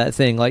inside of that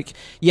thing. Like,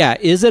 yeah,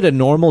 is it a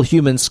normal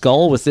human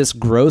skull with this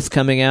growth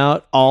coming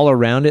out all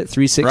around it,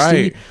 360?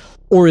 Right.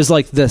 Or is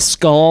like the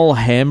skull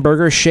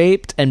hamburger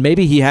shaped, and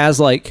maybe he has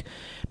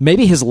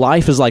maybe his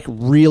life is like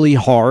really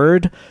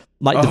hard,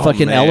 like the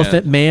fucking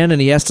Elephant Man,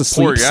 and he has to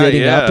sleep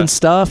sitting up and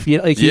stuff. He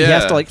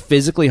has to like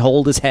physically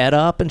hold his head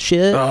up and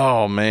shit.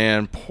 Oh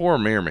man, poor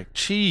Mayor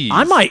McCheese.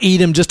 I might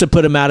eat him just to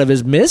put him out of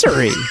his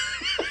misery.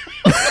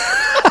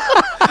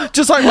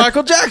 Just like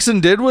Michael Jackson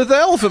did with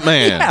Elephant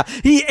Man. Yeah,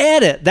 he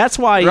ate it. That's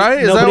why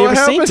nobody ever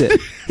seen it.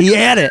 He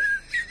ate it.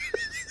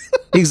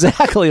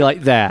 Exactly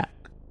like that.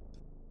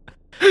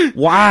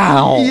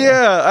 Wow.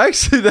 Yeah,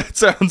 actually that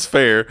sounds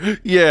fair.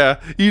 Yeah,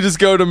 you just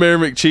go to Mayor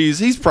McCheese.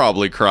 He's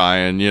probably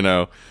crying,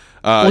 well,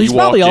 he's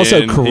probably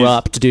also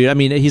corrupt, dude. I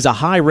mean, he's a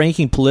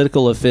high-ranking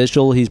political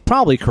official. He's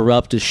probably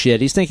corrupt as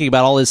shit. He's thinking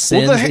about all his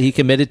sins that he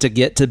committed to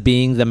get to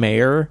being the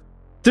mayor.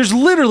 There's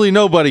literally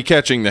nobody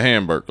catching the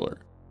Hamburglar.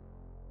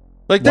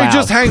 Like, they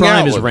just hang out.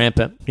 Crime is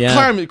rampant.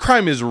 Yeah.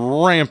 Crime is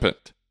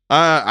rampant.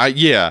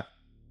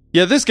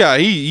 Yeah, this guy,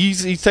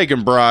 he's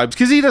taking bribes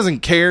because he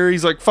doesn't care.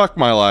 He's like, fuck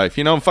my life,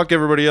 fuck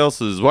everybody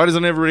else's. Why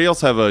doesn't everybody else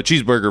have a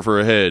cheeseburger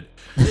for a head?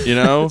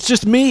 It's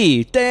just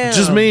me. Damn.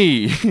 Just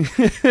me.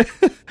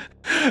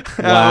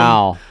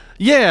 Wow.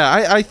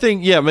 I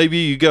think, maybe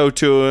you go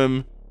to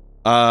him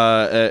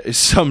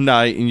some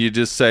night and you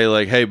just say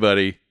like, hey,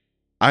 buddy,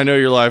 I know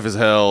your life is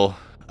hell.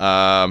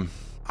 I'm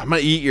going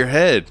to eat your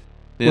head.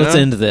 Let's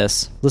end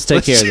this. Let's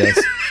take care of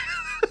this.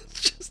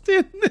 Just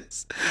end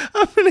this.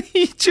 I'm going to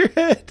eat your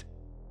head.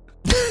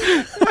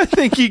 I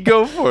think he'd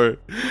go for it.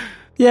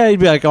 Yeah, he'd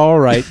be like, all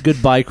right,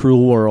 goodbye,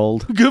 cruel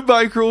world.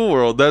 Goodbye, cruel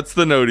world. That's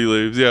the note he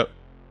leaves. Yep.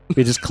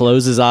 He just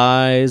closes his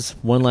eyes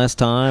one last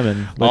time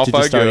and lets you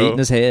just start eating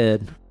his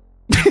head.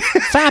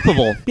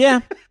 Fappable.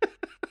 Yeah.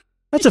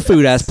 That's a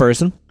food-ass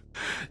person.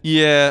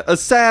 Yeah, a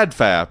sad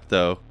fap,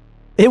 though.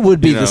 It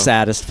would be the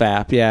saddest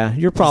fap. Yeah,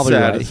 you're probably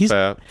right. He's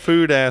fap.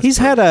 Food-ass He's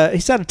had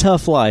a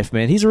tough life,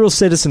 man. He's a real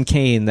Citizen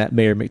Kane, that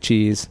Mayor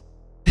McCheese.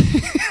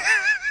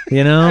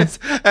 You know?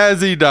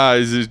 As he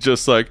dies, it's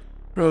just like,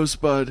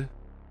 Rosebud.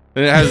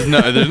 And it has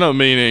there's no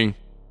meaning.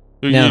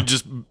 No.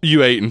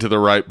 You ate into the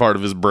right part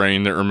of his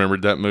brain that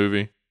remembered that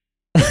movie.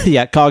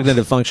 Yeah,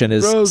 cognitive function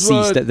is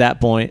ceased at that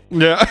point.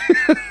 Yeah.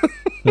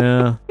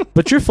 Yeah.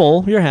 But you're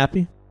full. You're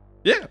happy.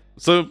 Yeah.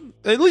 So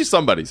at least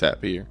somebody's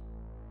happy here.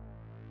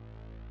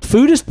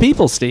 Food is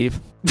people, Steve.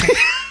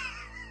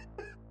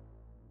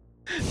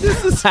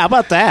 How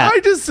about that? I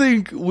just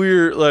think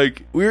we're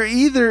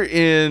either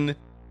in,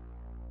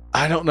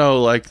 I don't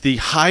know, like the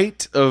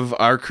height of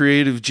our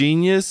creative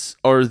genius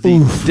or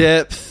the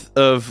depth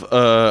of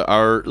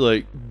our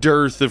like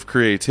dearth of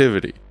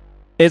creativity.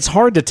 It's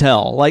hard to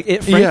tell. Like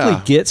it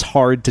frankly gets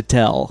hard to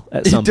tell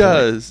at some point. It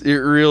does. It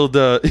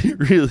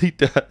really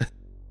does.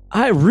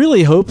 I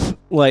really hope,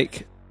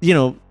 like, you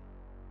know,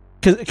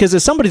 because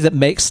as somebody that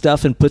makes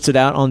stuff and puts it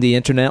out on the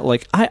internet,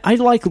 like I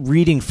like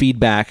reading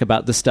feedback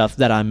about the stuff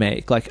that I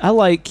make. Like I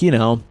like, you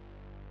know,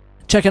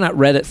 checking out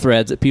Reddit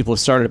threads that people have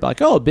started about,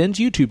 like, oh, Ben's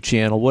YouTube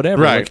channel,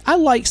 whatever. Right. Like, I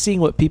like seeing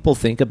what people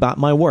think about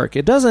my work.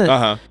 It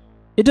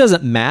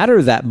doesn't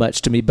matter that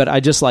much to me, but I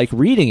just like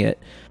reading it.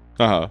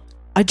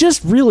 I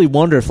just really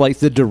wonder if, like,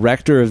 the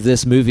director of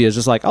this movie is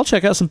just like, I'll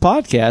check out some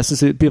podcasts and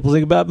see what people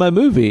think about my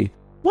movie.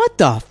 What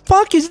the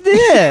fuck is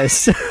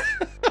this?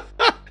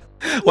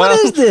 What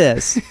is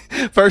this?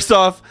 First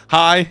off,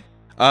 hi.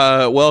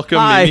 Welcome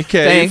to Mini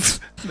Cave.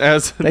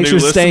 Thanks for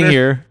staying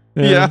here.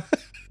 Yeah.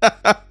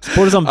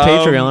 Support us on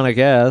Patreon, I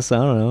guess. I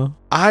don't know.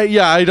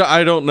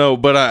 I don't know,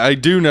 but I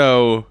do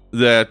know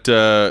that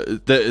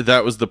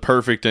that was the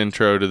perfect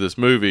intro to this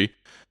movie,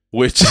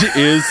 which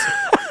is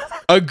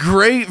a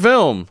great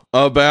film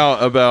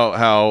about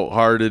how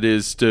hard it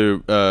is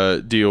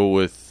to deal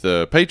with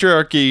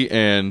patriarchy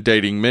and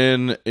dating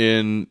men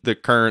in the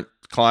current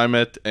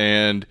climate,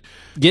 and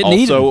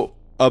getting also eaten.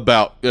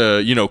 About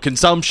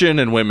consumption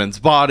and women's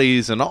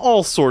bodies and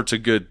all sorts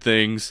of good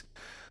things.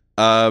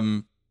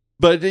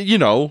 But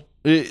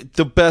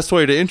the best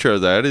way to intro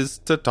that is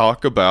to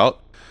talk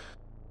about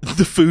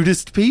the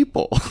foodist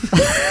people.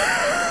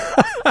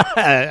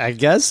 I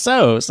guess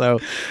so. So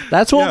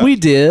that's what we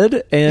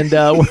did, and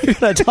we're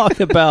gonna talk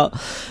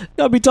about.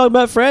 I'll be talking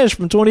about Fresh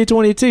from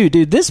 2022,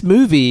 dude. This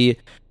movie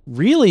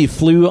really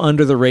flew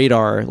under the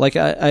radar. Like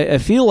I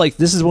feel like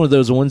this is one of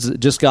those ones that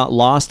just got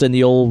lost in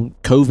the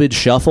old COVID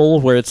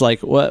shuffle, where it's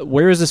like, what?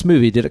 Where is this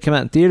movie? Did it come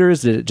out in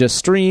theaters? Did it just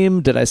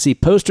stream? Did I see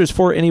posters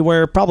for it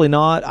anywhere? Probably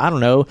not. I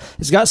don't know.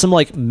 It's got some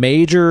like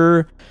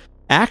major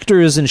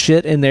actors and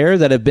shit in there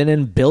that have been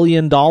in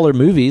billion-dollar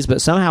movies,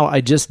 but somehow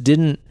I just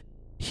didn't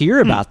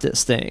hear about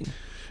this thing.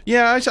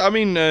 Yeah,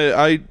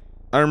 I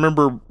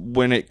remember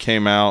when it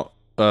came out.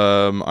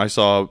 I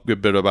saw a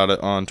good bit about it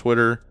on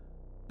Twitter.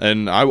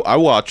 And I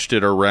watched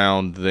it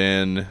around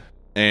then,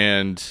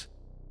 and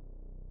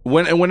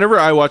whenever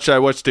I watched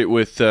it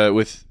with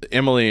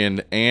Emily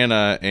and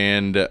Anna,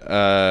 and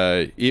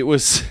it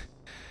was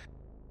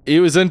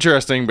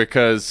interesting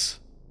because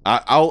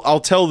I'll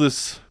tell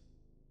this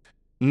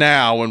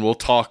now, and we'll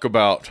talk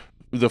about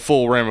the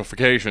full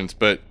ramifications.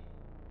 But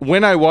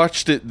when I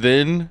watched it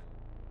then,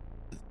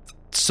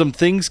 some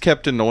things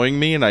kept annoying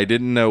me, and I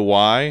didn't know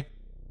why.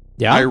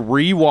 Yeah. I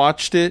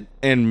rewatched it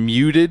and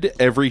muted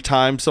every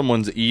time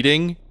someone's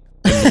eating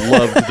and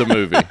loved the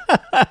movie.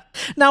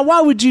 Now,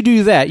 why would you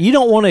do that? You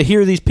don't want to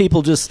hear these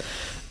people just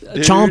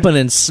chomping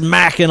and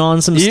smacking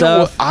on some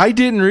stuff. I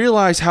didn't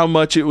realize how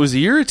much it was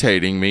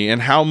irritating me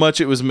and how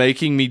much it was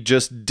making me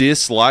just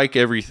dislike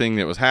everything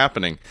that was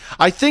happening.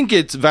 I think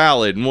it's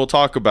valid, and we'll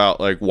talk about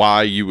like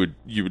why you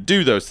would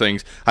do those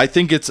things. I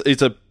think it's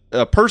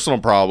a personal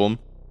problem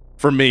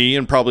for me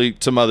and probably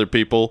some other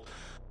people,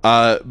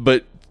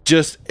 but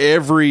just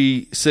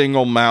every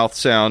single mouth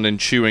sound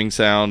and chewing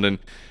sound and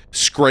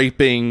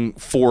scraping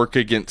fork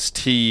against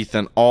teeth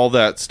and all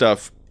that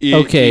stuff.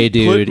 It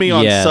put me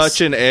on such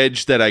an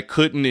edge that I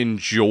couldn't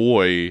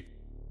enjoy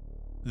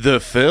the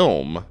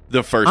film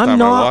the first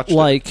time I watched it. I'm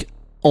not like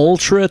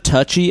ultra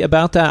touchy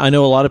about that. I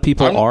know a lot of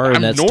people are,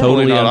 and that's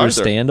totally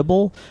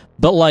understandable.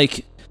 But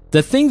like,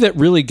 the thing that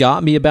really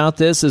got me about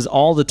this is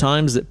all the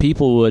times that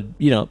people would,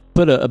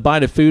 put a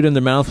bite of food in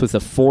their mouth with a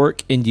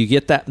fork, and you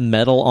get that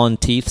metal on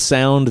teeth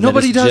sound.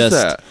 Nobody does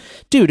that.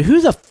 Dude, who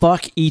the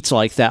fuck eats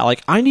like that?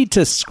 Like, I need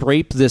to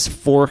scrape this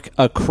fork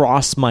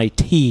across my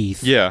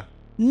teeth. Yeah.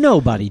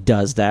 Nobody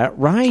does that,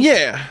 right?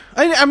 Yeah.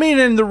 I mean,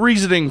 and the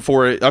reasoning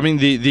for it, I mean,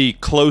 the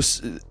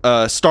close,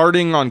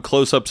 starting on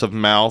close-ups of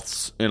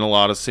mouths in a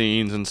lot of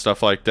scenes and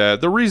stuff like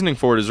that, the reasoning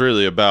for it is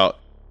really about,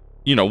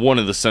 one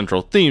of the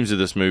central themes of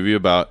this movie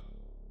about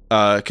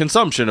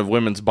consumption of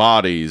women's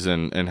bodies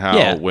and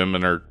how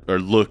women are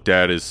looked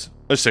at as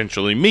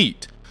essentially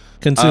meat.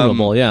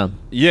 Consumable, yeah.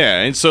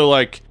 Yeah, and so,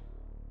 like,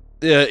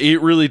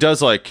 it really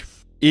does, like,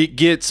 it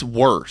gets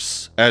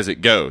worse as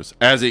it goes.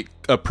 As it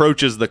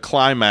approaches the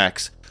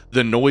climax,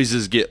 the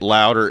noises get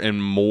louder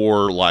and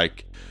more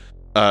like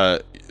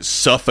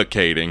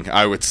suffocating,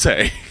 I would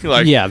say.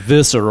 Like, yeah,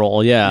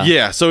 visceral.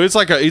 Yeah, so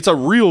it's a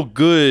real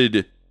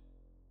good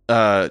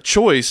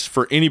choice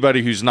for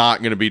anybody who's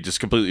not going to be just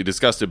completely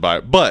disgusted by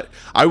it. But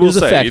I will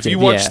say, effective, if you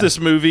watch this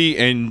movie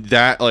and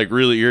that like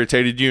really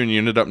irritated you and you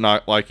ended up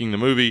not liking the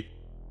movie,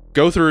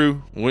 go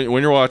through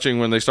when you're watching,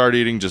 when they start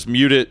eating, just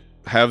mute it,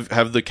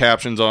 have the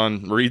captions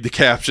on, read the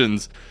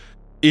captions.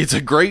 It's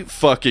a great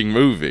fucking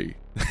movie.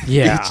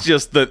 Yeah. It's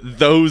just that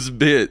those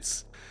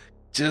bits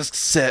just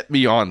set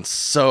me on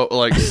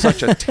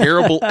such a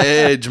terrible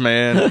edge,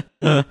 man.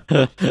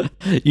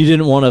 You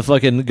didn't want to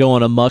fucking go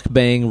on a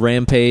mukbang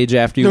rampage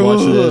after you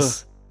watched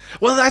this?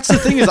 Well, that's the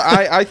thing is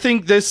I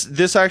think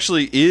this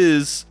actually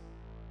is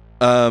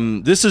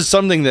this is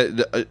something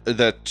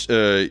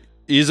that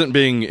isn't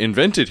being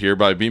invented here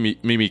by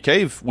Mimi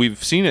Cave.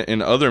 We've seen it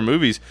in other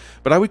movies,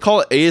 but I would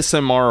call it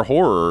ASMR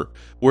horror,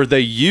 where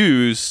they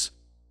use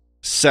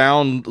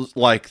sound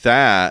like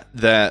that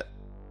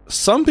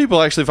some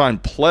people actually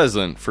find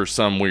pleasant for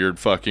some weird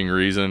fucking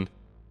reason,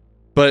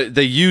 but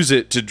they use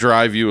it to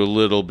drive you a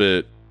little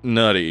bit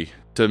nutty,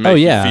 to make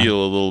you feel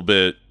a little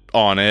bit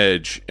on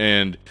edge,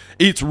 and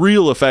it's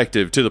real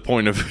effective to the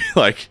point of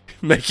like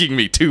making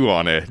me too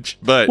on edge.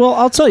 But well,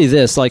 I'll tell you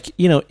this, like,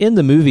 you know, in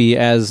the movie,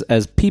 as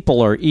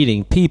people are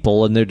eating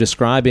people and they're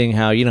describing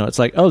how, you know, it's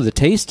like, oh, the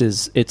taste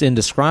it's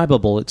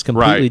indescribable, it's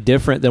completely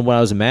different than what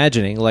I was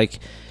imagining. Like,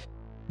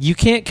 you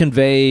can't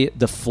convey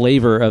the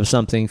flavor of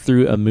something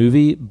through a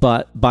movie,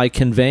 but by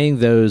conveying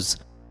those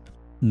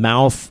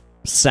mouth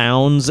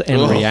sounds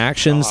and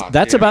reactions,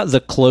 that's about the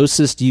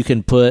closest you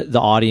can put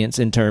the audience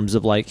in terms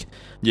of like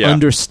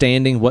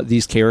understanding what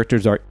these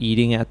characters are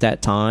eating at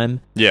that time.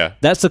 Yeah,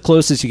 that's the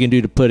closest you can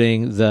do to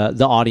putting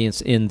the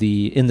audience in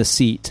the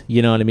seat.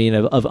 You know what I mean?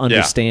 Of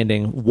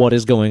understanding what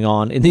is going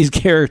on in these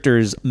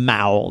characters'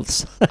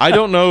 mouths. I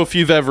don't know if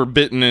you've ever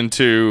bitten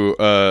into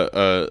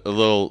a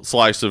little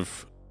slice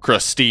of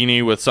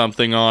crostini with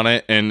something on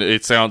it, and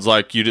it sounds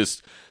like you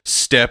just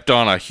stepped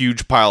on a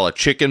huge pile of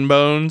chicken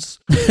bones.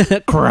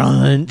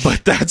 Crunch.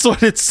 But that's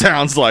what it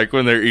sounds like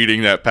when they're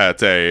eating that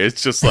pate.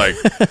 It's just like,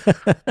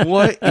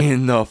 what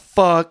in the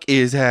fuck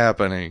is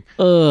happening?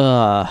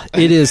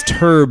 It is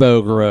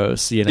turbo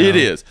gross, you know. It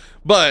is.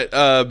 But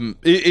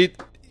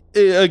it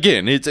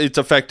again, it's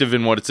effective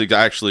in what it's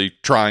actually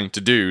trying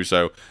to do,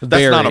 so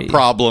that's not a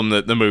problem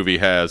that the movie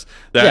has.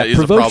 That is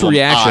a problem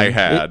I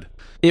had.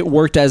 It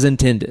worked as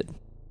intended.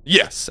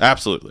 Yes,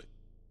 absolutely.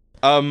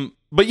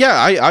 But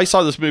yeah, I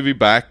saw this movie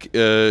back,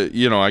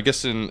 I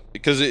guess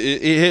because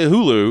it hit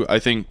Hulu, I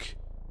think,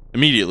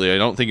 immediately. I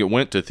don't think it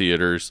went to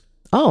theaters.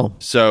 Oh.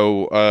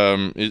 So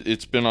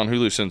it's been on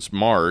Hulu since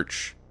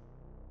March.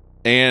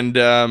 And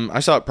I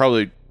saw it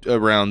probably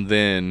around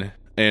then,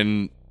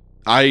 and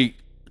I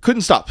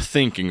couldn't stop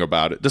thinking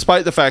about it,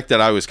 despite the fact that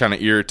I was kind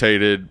of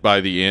irritated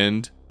by the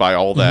end, by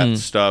all that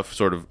stuff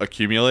sort of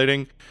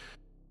accumulating.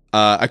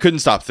 I couldn't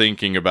stop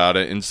thinking about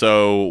it, and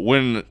so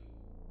when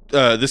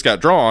this got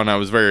drawn, I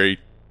was very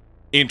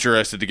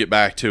interested to get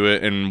back to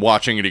it, and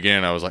watching it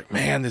again, I was like,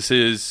 man, this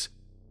is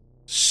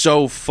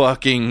so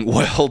fucking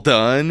well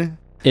done.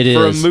 It is.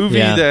 For a movie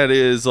that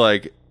is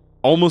like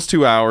almost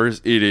 2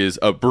 hours, it is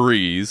a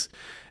breeze.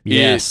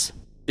 Yes.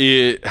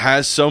 It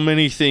has so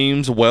many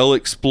themes well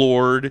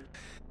explored.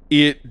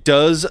 It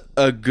does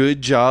a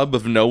good job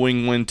of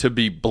knowing when to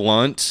be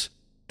blunt,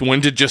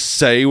 when to just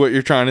say what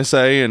you're trying to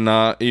say and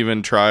not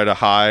even try to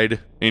hide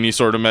any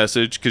sort of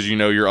message, because you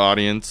know your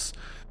audience,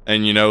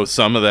 and you know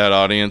some of that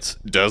audience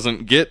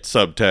doesn't get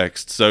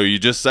subtext, so you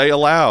just say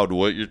aloud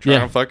what you're trying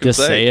to fucking just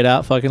say. Just say it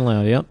out fucking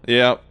loud, yep.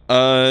 Yeah.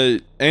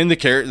 And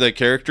the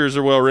characters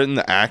are well written,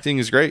 the acting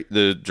is great,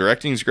 the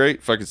directing is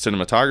great, fucking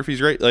cinematography is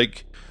great.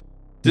 Like,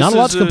 not a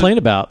lot to complain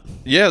about.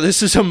 Yeah,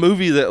 this is a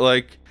movie that,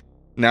 like,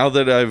 now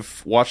that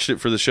I've watched it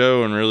for the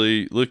show and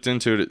really looked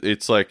into it,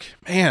 it's like,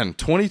 man,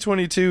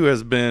 2022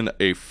 has been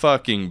a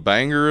fucking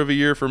banger of a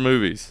year for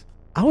movies.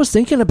 I was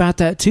thinking about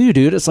that too,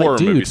 dude. It's Horror like,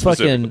 dude,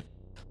 fucking,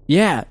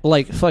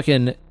 like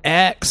fucking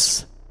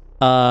X,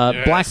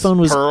 Black Phone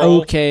was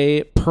Pearl.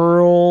 okay,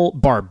 Pearl,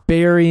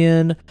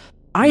 Barbarian.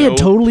 I had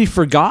totally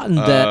forgotten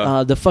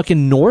that the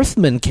fucking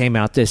Northman came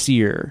out this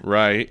year.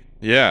 Right.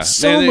 Yeah.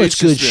 So much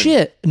good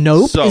shit.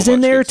 Nope is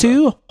in there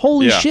too.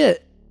 Holy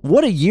shit.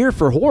 What a year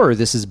for horror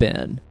this has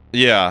been.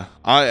 Yeah,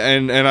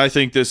 I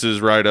think this is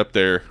right up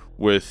there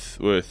with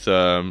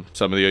some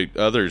of the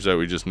others that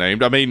we just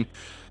named. I mean,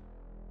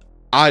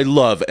 I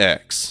love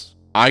X.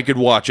 I could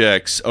watch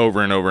X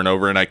over and over and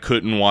over, and I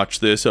couldn't watch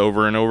this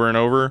over and over and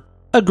over.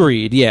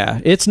 Agreed.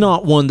 Yeah, it's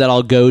not one that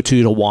I'll go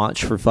to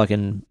watch for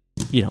fucking,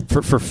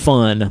 for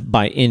fun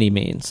by any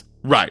means.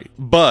 Right,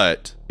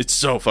 but it's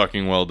so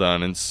fucking well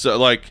done, and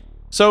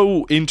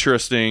so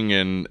interesting,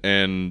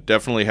 and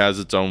definitely has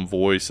its own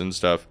voice and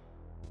stuff.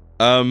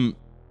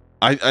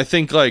 I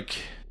think like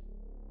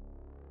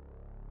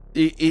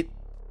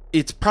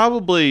it's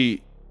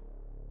probably,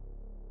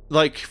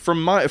 like,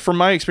 from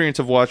my experience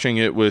of watching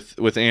it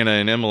with Anna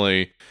and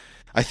Emily,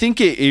 I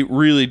think it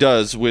really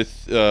does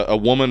with a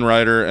woman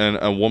writer and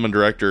a woman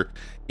director.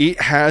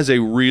 It has a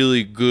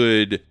really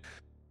good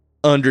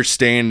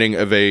understanding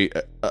of a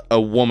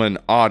woman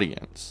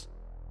audience.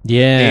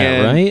 Yeah,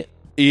 and right?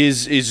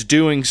 Is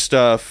doing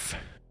stuff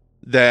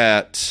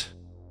that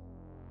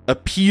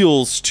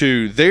appeals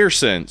to their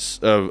sense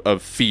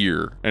of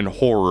fear and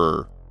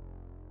horror,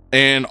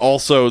 and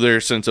also their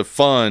sense of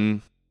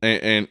fun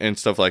and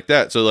stuff like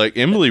that. So like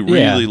Emily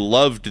really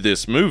loved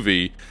this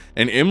movie,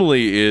 and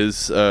Emily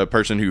is a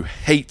person who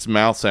hates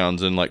mouth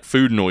sounds and like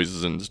food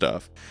noises and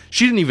stuff.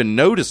 She didn't even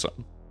notice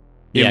them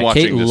in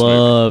watching Kate this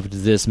loved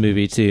this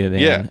movie too,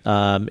 man.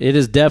 Yeah. It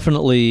is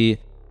definitely,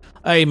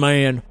 hey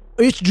man,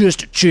 it's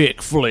just a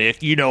chick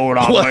flick, you know what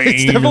I mean?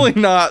 It's definitely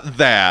not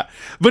that,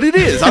 but it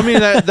is. I mean,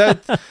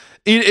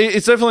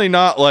 it's definitely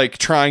not like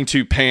trying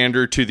to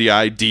pander to the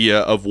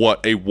idea of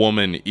what a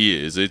woman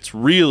is. It's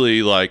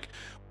really like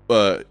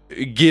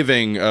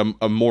giving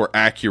a more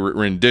accurate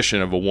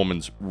rendition of a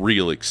woman's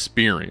real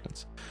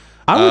experience.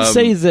 I would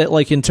say that,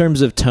 like, in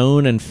terms of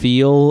tone and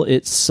feel,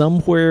 it's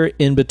somewhere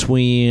in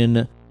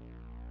between.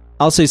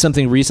 I'll say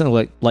something recent,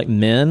 like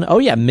Men. Oh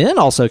yeah, Men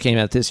also came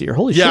out this year.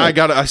 Holy shit!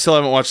 Yeah, I still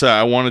haven't watched that.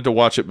 I wanted to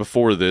watch it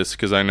before this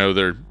because I know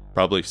they're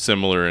probably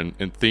similar in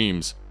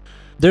themes.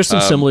 There's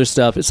some similar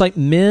stuff. It's like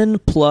Men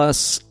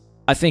plus,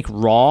 I think,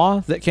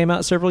 Raw that came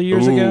out several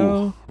years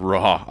ago.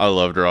 Raw. I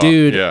loved Raw.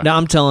 Dude, yeah. now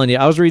I'm telling you,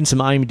 I was reading some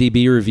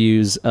IMDb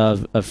reviews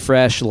of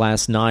Fresh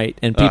last night,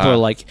 and people are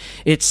like,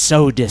 it's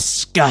so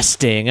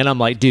disgusting. And I'm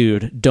like,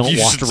 dude, don't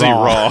watch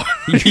Raw.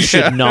 You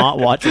should not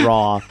watch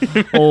Raw.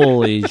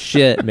 Holy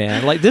shit,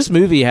 man. Like, this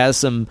movie has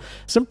some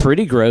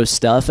pretty gross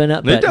stuff in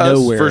it, but it does,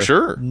 nowhere for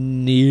sure.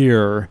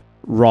 near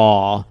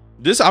Raw.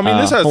 This has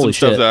some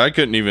stuff shit. that I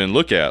couldn't even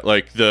look at,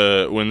 like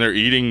when they're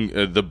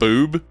eating the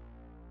boob.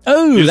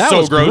 Oh, that so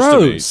was gross to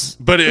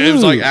me. But it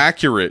was like Ooh.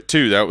 accurate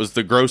too. That was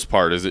the gross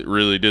part, is it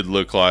really did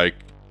look like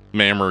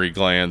mammary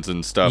glands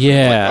and stuff.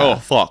 Yeah. Like, oh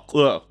fuck.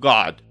 Oh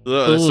god.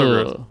 That's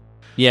so gross.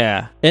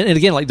 Yeah. And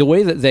again, like the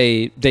way that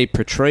they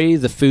portray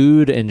the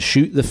food and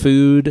shoot the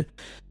food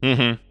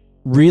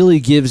really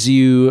gives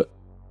you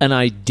an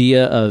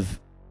idea of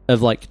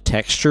like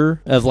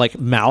texture, of like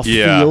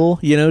mouthfeel,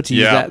 you know, to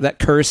use that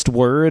cursed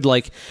word.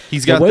 Like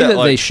he's got the way that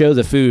like, they show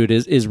the food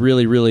is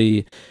really,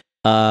 really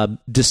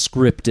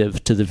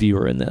descriptive to the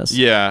viewer in this.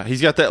 Yeah,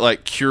 he's got that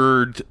like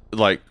cured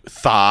like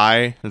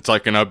thigh. It's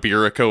like an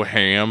Iberico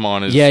ham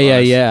on his.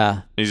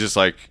 Yeah. He's just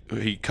like,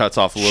 he cuts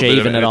off a little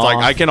Shaving bit of it. it It's off.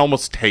 like I can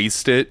almost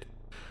taste it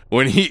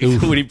when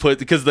he put,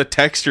 because the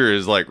texture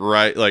is like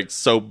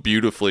so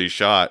beautifully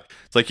shot.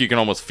 It's like you can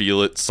almost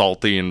feel it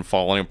salty and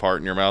falling apart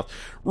in your mouth.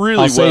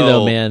 Really I'll say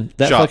though, man,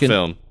 that shot fucking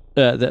film.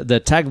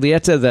 The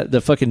tagliatelle, the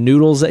fucking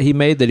noodles that he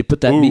made, that he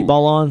put that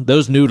meatball on,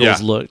 those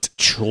noodles looked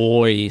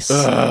choice.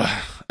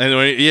 And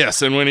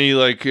when he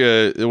like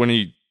when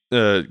he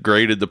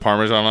grated the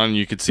Parmesan on,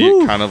 you could see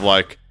it kind of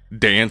like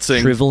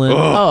dancing, shriveling.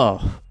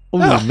 Oh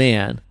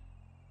man.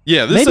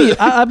 Yeah, maybe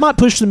I might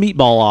push the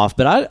meatball off,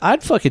 but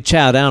I'd fucking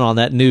chow down on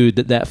that nude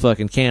that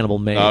fucking cannibal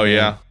made. Oh man.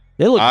 yeah,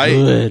 they look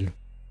good.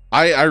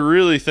 I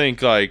really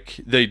think like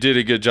they did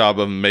a good job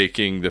of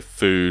making the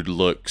food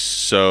look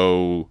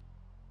so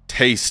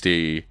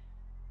tasty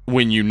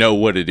when you know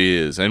what it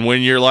is, and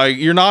when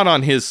you're not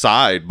on his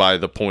side by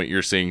the point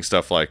you're seeing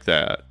stuff like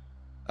that.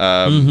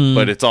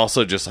 But it's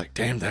also just like,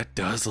 damn, that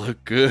does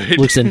look good.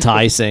 Looks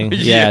enticing.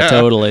 Yeah,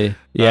 totally.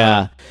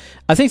 Yeah.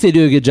 I think they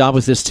do a good job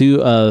with this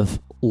too, of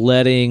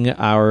letting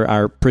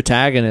our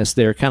protagonist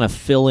there kind of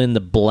fill in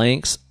the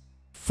blanks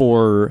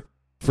for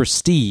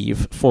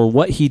Steve, for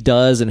what he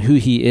does and who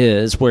he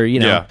is, where, you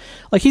know,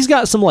 like he's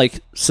got some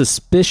like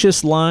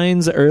suspicious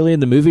lines early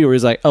in the movie where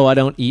he's like, oh, I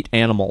don't eat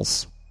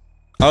animals.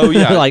 Oh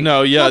yeah, like,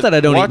 no, yeah. Not that I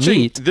don't eat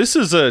meat. This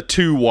is a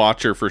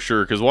 2-watcher for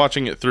sure, because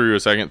watching it through a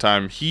second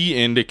time, he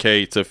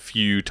indicates a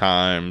few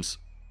times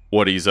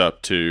what he's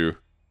up to.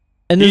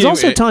 And there's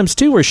also times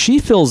too where she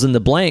fills in the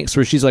blanks,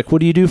 where she's like, "What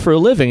do you do for a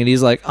living?" And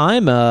he's like,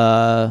 "I'm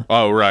a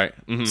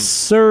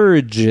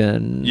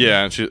surgeon."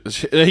 Yeah,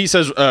 and he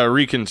says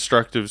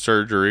reconstructive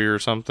surgery or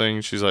something.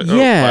 She's like,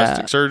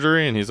 plastic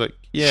surgery, and he's like,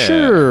 "Yeah,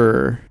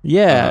 sure,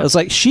 yeah." It's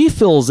like she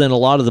fills in a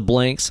lot of the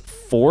blanks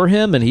for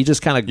him, and he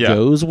just kind of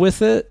goes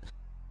with it.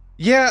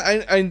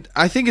 Yeah,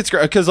 I think it's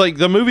great because like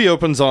the movie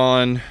opens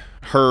on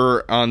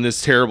her on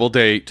this terrible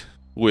date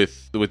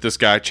with this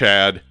guy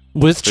Chad.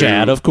 With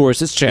Chad, of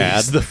course, it's Chad.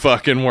 He's the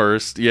fucking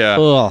worst, yeah.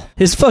 Ugh.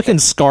 His fucking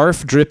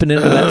scarf dripping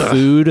into that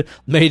food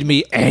made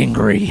me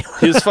angry.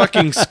 His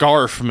fucking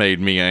scarf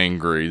made me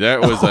angry. That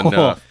was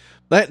enough.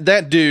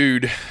 That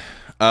dude,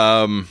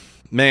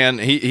 man,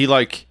 he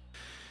like,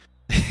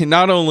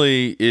 not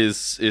only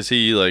is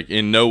he like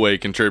in no way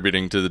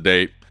contributing to the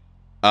date,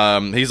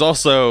 he's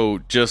also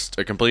just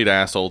a complete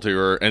asshole to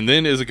her, and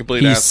then is a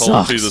complete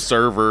asshole to the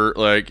server.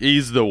 Like,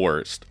 he's the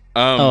worst.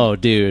 Oh,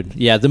 dude.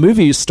 Yeah, the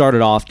movie started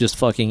off just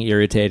fucking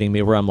irritating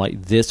me, where I'm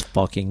like, this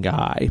fucking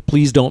guy.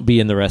 Please don't be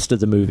in the rest of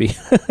the movie.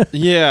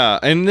 Yeah,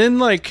 and then,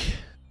 like,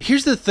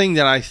 here's the thing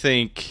that I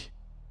think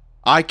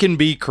I can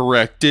be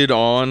corrected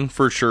on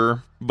for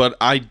sure, but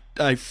I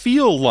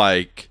feel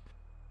like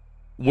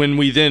when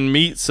we then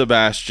meet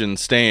Sebastian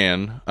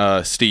Stan,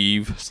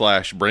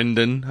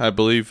 Steve/Brendan, I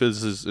believe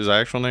is his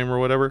actual name or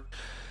whatever.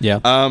 Yeah.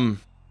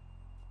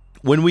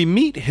 When we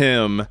meet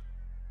him,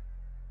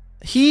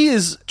 he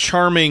is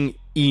charming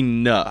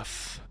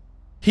enough.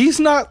 He's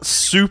not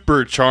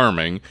super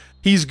charming.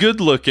 He's good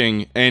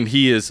looking, and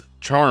he is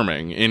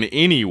charming in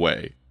any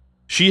way.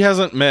 She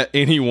hasn't met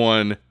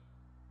anyone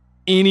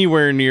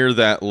anywhere near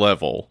that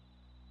level,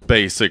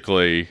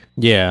 basically.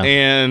 Yeah.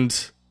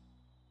 And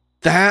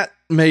that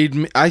made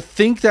me, I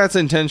think that's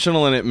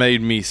intentional, and it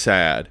made me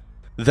sad.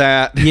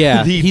 That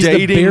he's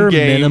the bare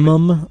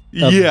minimum of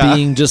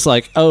being just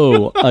like,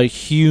 a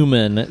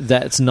human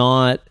that's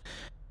not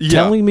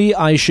telling me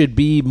I should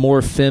be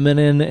more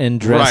feminine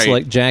and dress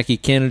like Jackie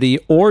Kennedy,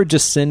 or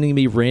just sending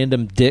me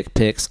random dick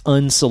pics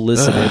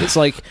unsolicited. It's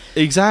like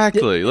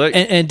exactly like,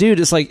 and dude,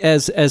 it's like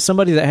as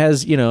somebody that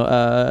has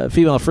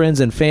female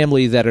friends and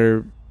family that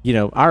are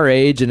our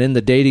age and in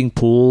the dating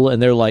pool,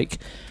 and they're like,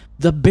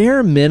 the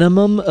bare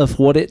minimum of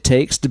what it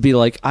takes to be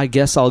like, I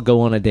guess I'll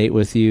go on a date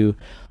with you.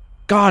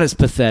 God, it's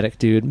pathetic,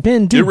 dude.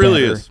 Ben, do better. It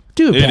really is.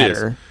 Do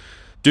better.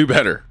 Do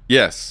better.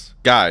 Yes.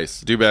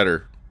 Guys, do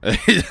better.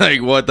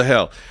 Like, what the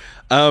hell?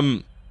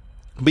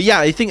 But yeah,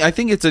 I think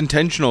it's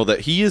intentional that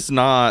he's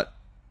not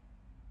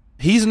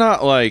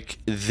like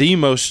the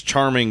most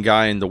charming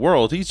guy in the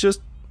world. He's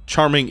just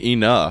charming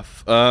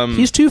enough.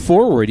 He's too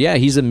forward. Yeah,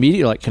 he's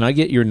immediately like, "Can I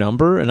get your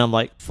number?" And I'm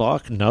like,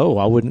 "Fuck, no,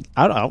 I wouldn't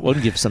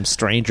give some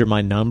stranger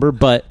my number."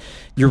 But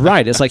you're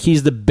right. It's like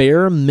he's the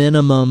bare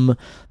minimum,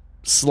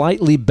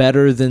 slightly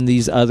better than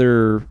these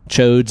other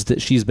chodes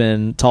that she's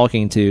been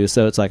talking to.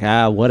 So it's like,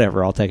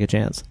 whatever, I'll take a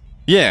chance.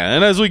 Yeah,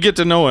 and as we get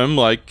to know him,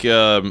 like,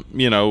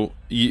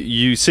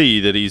 you see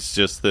that he's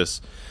just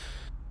this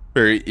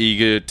very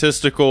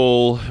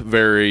egotistical,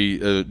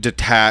 very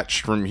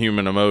detached from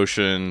human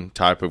emotion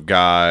type of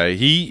guy.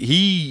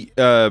 He's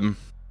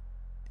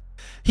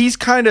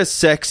kind of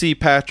sexy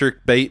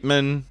Patrick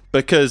Bateman,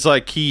 because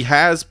like he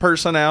has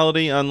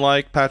personality,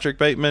 unlike Patrick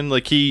Bateman.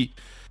 Like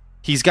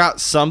he's got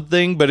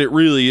something, but it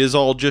really is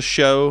all just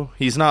show.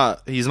 He's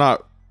not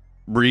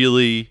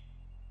really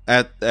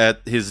at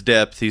his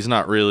depth. He's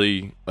not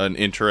really an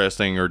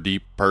interesting or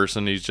deep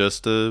person. He's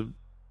just a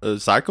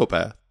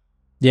psychopath.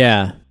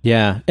 Yeah.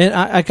 And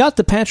I got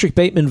the Patrick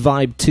Bateman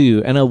vibe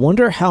too, and I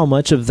wonder how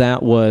much of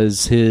that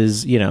was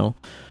his,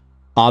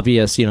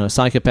 obvious,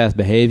 psychopath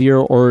behavior,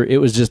 or it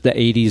was just the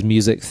 80s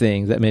music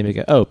thing that made me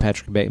go, oh,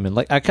 Patrick Bateman.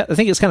 Like, I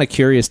think it's kind of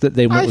curious that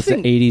they went with the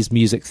 80s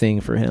music thing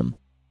for him.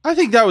 I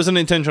think that was an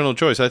intentional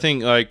choice. I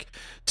think, like,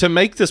 to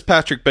make this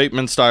Patrick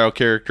Bateman style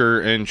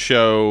character and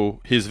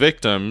show his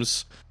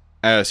victims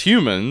as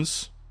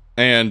humans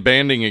and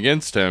banding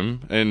against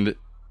him, and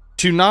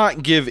to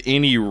not give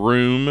any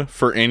room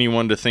for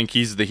anyone to think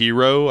he's the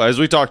hero. As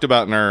we talked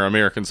about in our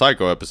American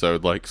Psycho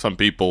episode, like, some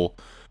people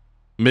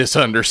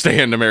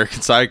misunderstand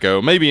American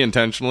Psycho, maybe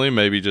intentionally,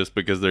 maybe just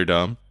because they're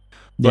dumb.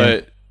 Yeah.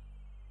 But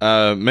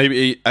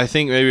I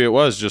think maybe it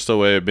was just a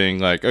way of being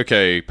like,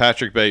 okay,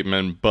 Patrick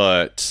Bateman,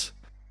 but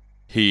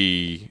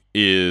he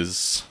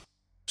is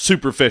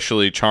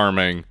superficially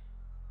charming,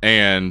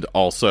 and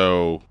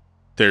also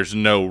there's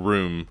no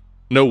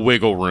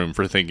wiggle room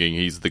for thinking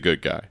he's the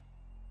good guy.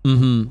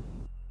 Mm-hmm.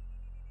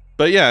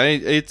 But yeah,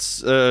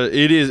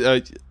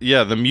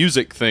 the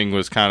music thing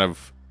was kind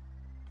of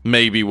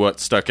maybe what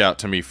stuck out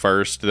to me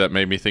first, that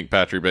made me think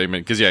Patrick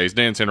Bateman, because he's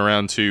dancing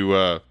around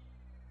to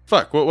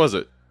what was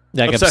it?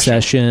 Like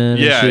Obsession.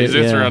 Yeah, he's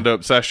dancing around to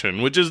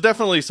Obsession, which is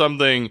definitely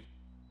something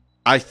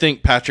I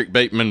think Patrick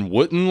Bateman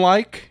wouldn't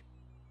like.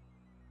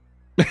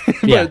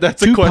 Yeah,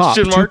 that's a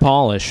question mark. Too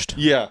polished.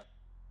 Yeah.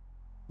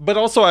 But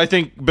also, I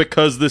think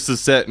because this is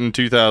set in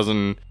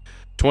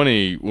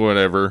 2020,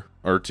 whatever,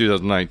 or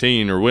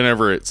 2019, or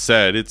whenever it's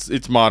set, it's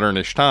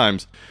modernish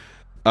times.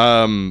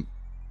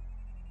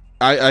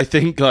 I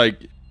think,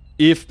 like,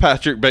 if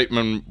Patrick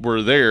Bateman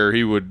were there,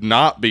 he would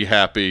not be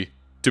happy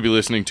to be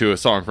listening to a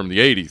song from the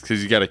 80s,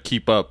 because you got to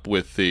keep up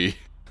with the,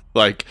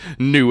 like,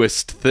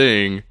 newest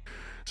thing.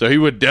 So he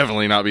would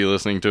definitely not be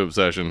listening to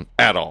Obsession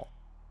at all.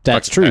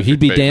 That's true. Patrick He'd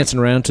be Bateman. Dancing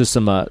around to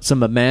some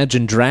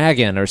Imagine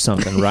Dragon or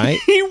something, right?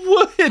 He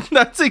would.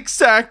 That's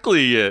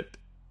exactly it.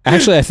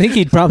 Actually, I think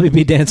he'd probably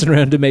be dancing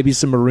around to maybe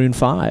some Maroon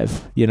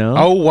 5,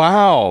 Oh,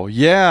 wow.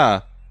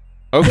 Yeah.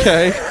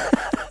 Okay.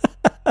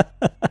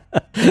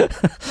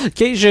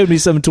 Kate showed me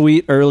some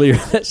tweet earlier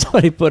that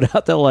somebody put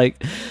out that,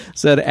 like,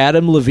 said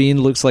Adam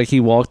Levine looks like he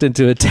walked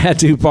into a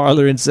tattoo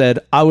parlor and said,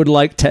 "I would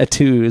like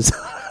tattoos."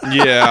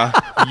 Yeah.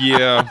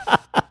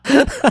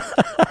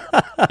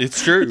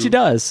 It's true. Which he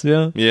does,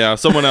 yeah. Yeah,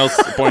 someone else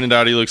pointed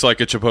out he looks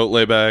like a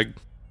Chipotle bag.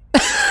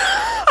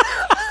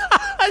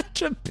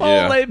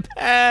 Chipotle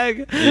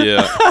bag.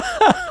 Yeah.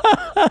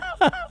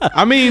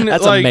 I mean,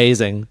 that's like,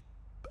 amazing.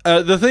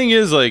 The thing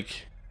is,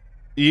 like,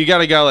 you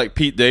got a guy like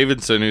Pete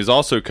Davidson who's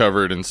also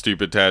covered in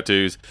stupid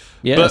tattoos.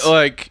 Yes. But,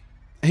 like,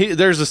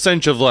 there's a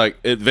sense of, like,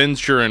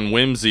 adventure and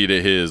whimsy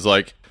to his.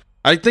 Like,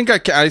 I think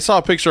I saw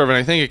a picture of it, and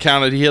I think it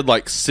counted. He had,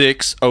 like,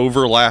 6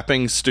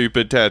 overlapping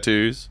stupid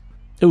tattoos.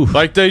 Oof.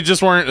 Like they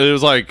just weren't. It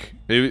was like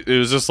it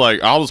was just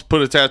like I'll just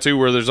put a tattoo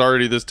where there's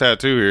already this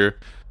tattoo here.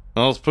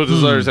 I'll just put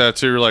this other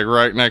tattoo like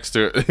right next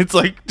to it. It's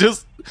like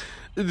just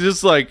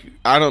like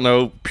I don't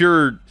know,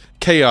 pure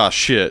chaos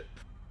shit.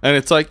 And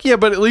it's like, yeah,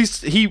 but at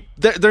least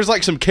there's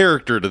like some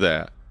character to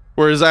that.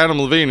 Whereas Adam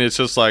Levine, it's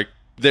just like,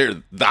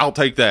 I'll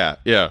take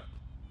that. Yeah.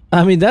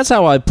 I mean, that's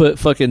how I put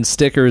fucking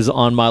stickers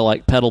on my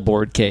like pedal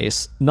board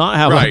case, not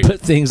how I put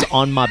things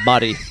on my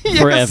body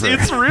forever.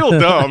 Yes, it's real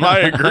dumb. I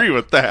agree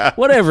with that.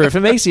 Whatever, if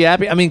it makes you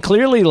happy. I mean,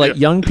 clearly, like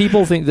young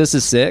people think this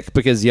is sick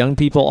because young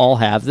people all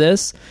have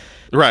this.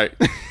 Right.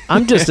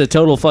 I'm just a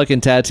total fucking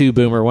tattoo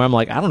boomer where I'm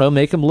like, I don't know,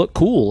 make them look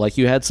cool, like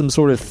you had some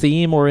sort of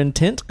theme or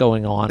intent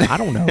going on. I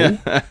don't know.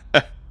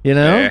 You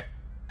know?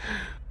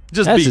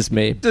 That's just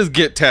me. Just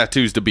get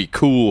tattoos to be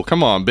cool.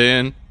 Come on,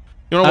 Ben.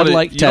 You don't I'd want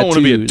like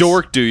to be a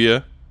dork, do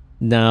you?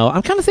 No,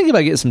 I'm kind of thinking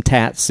about getting some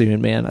tats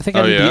soon, man. I think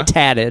I need to get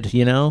tatted,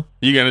 you know?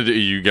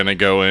 You gonna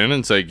go in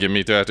and say, give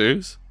me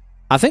tattoos?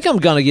 I think I'm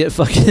gonna get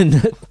fucking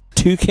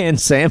toucan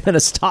Sam in a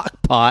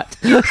stock pot.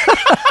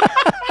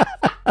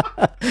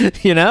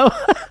 You know?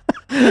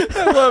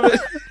 I love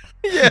it.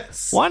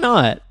 Yes. Why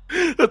not?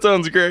 That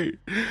sounds great.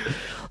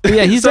 But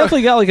yeah, he's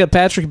definitely got like a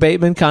Patrick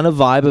Bateman kind of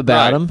vibe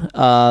about him.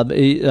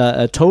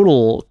 A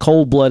total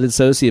cold-blooded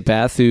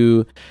sociopath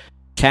who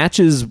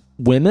catches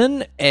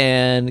women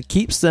and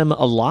keeps them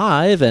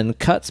alive and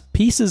cuts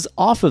pieces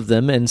off of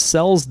them and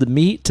sells the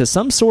meat to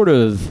some sort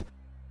of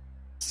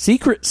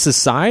secret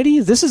society.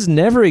 This is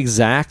never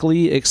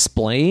exactly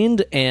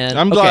explained, and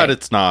I'm glad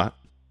it's not.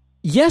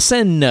 Yes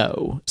and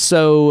no.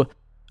 So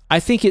I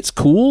think it's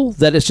cool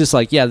that it's just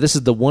like, yeah, this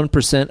is the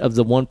 1% of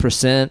the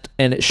 1%,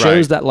 and it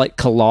shows that like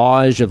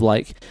collage of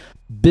like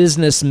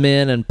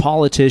businessmen and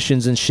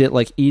politicians and shit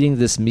like eating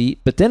this meat,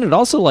 but then it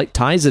also like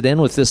ties it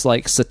in with this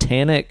like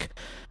satanic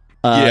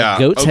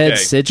goat's head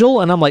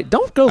sigil, and I'm like,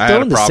 don't go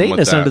throwing the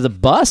Satanists under the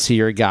bus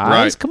here,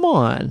 guys. Come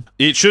on.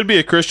 It should be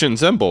a Christian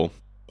symbol.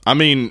 I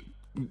mean,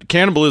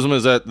 cannibalism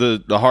is at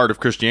the heart of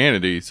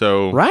Christianity,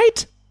 so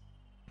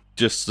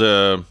just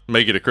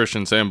make it a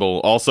Christian symbol.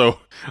 Also,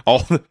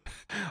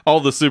 all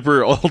the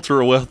super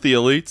ultra wealthy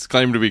elites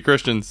claim to be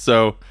Christians,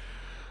 so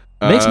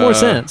makes more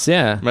sense.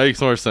 Yeah,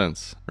 makes more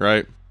sense,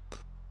 right?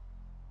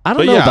 I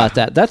don't know about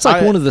that. That's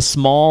like one of the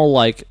small,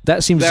 like,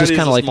 that seems just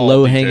kind of like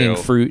low-hanging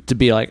fruit to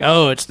be like,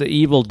 oh, it's the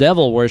evil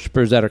devil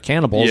worshippers that are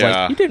cannibals.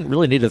 Yeah. Like, you didn't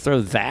really need to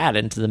throw that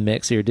into the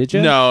mix here, did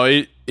you? No,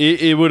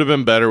 it would have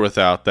been better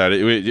without that.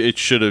 It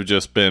should have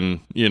just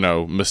been, you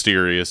know,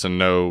 mysterious and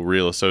no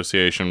real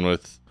association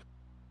with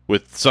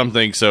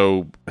something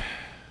so...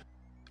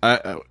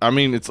 I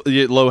mean, it's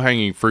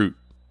low-hanging fruit,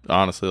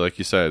 honestly, like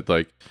you said.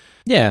 Like,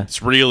 yeah,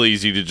 it's real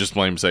easy to just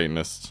blame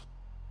Satanists.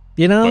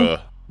 You know?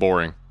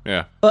 Boring.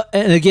 Yeah.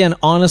 And again,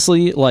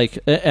 honestly, like,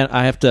 and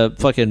I have to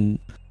fucking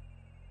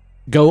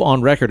go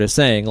on record as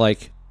saying,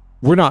 like,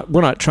 we're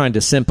not trying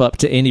to simp up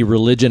to any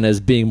religion as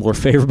being more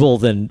favorable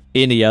than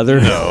any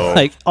other. No.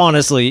 Like,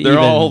 honestly, they're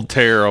all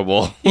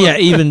terrible. Yeah,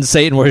 even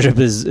Satan worship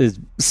is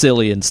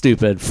silly and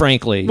stupid,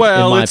 frankly.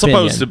 Well, in my it's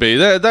opinion. supposed to be.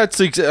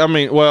 That's I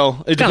mean,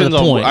 well, it depends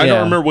on. Point, I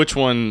don't remember which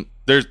one.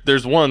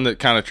 There's one that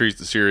kind of treats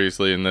it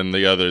seriously, and then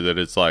the other that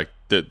it's like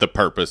the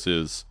purpose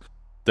is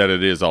that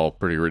it is all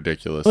pretty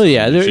ridiculous. Well,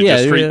 yeah, you should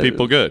just treat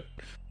people good.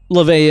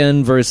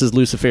 LaVeyan versus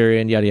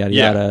Luciferian, yada yada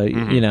yada.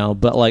 Mm-hmm. You know,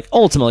 but like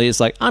ultimately, it's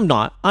like I'm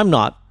not,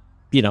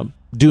 you know,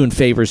 doing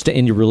favors to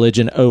any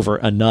religion over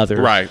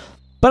another. Right.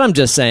 But I'm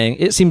just saying,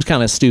 it seems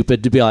kind of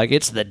stupid to be like,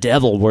 it's the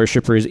devil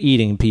worshippers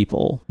eating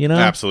people, you know?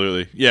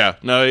 Absolutely. Yeah.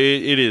 No,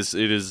 it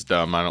is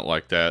dumb. I don't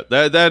like that.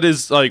 That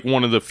is like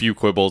one of the few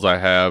quibbles I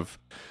have.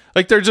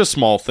 Like, they're just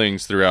small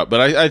things throughout.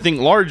 But I think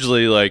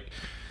largely, like,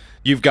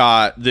 you've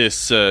got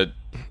this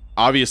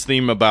obvious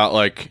theme about,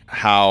 like,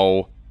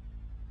 how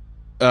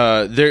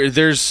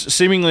there's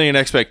seemingly an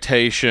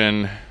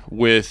expectation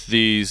with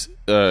these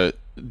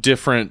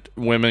different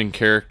women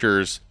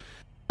characters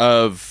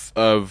of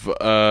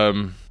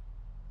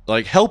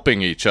like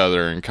helping each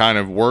other and kind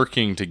of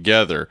working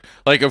together.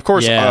 Like, of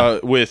course,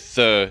 with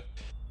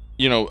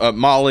you know,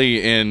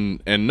 Molly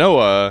and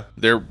Noah,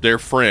 they're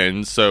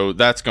friends, so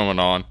that's going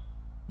on.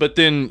 But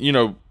then, you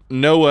know,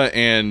 Noah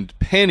and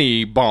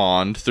Penny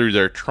bond through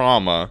their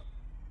trauma,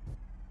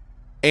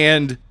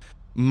 and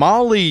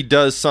Molly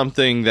does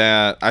something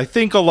that I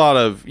think a lot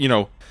of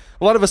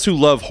us who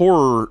love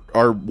horror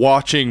are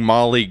watching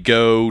Molly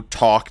go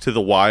talk to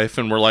the wife,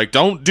 and we're like,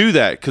 don't do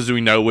that, because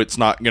we know it's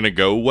not going to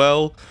go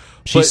well.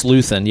 She's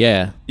sleuthing,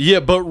 yeah.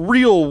 Yeah, but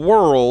real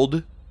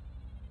world,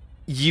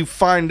 you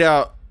find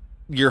out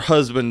your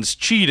husband's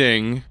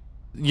cheating.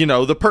 You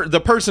know, the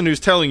person who's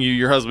telling you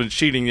your husband's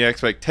cheating, the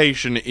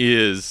expectation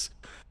is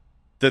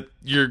that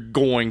you're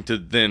going to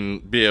then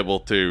be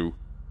able to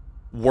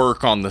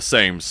work on the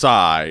same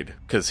side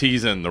because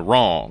he's in the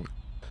wrong.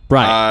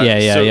 Right,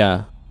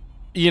 yeah.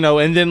 You know,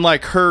 and then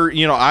like her,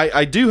 you know,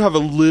 I do have a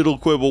little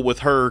quibble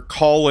with her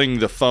calling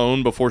the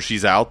phone before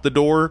she's out the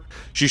door.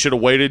 She should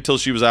have waited till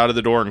she was out of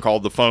the door and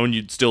called the phone.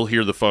 You'd still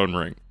hear the phone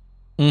ring.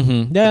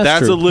 Mm-hmm. Yeah,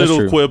 that's a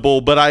little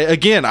quibble, but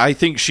I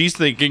think she's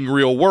thinking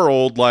real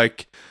world.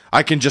 Like,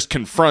 I can just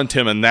confront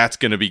him and that's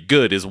going to be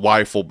good. His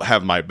wife will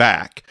have my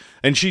back.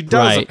 And she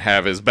doesn't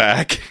have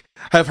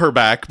her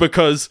back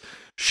because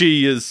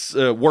she is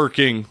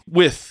working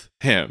with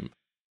him.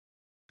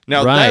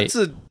 Now, that's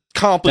a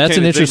complicated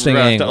an interesting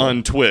thing angle to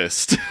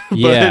untwist.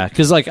 Yeah,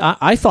 because like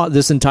I thought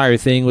this entire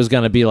thing was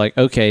going to be like,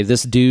 okay,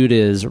 this dude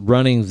is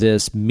running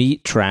this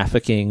meat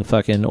trafficking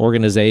fucking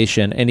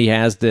organization, and he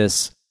has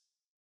this,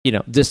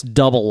 this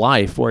double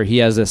life where he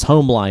has this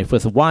home life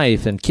with a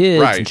wife and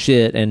kids and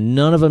shit, and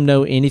none of them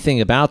know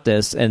anything about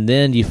this. And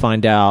then you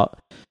find out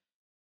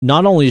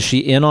not only is she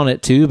in on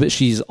it too, but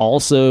she's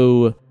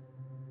also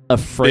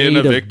afraid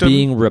of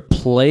being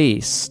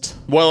replaced.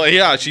 Well,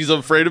 yeah, she's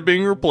afraid of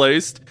being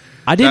replaced.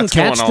 I didn't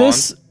catch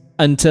this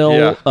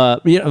until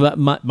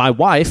my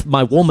wife,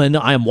 my woman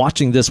I am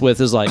watching this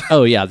with is like,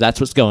 oh yeah, that's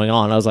what's going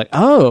on. I was like,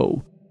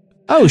 oh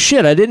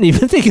shit, I didn't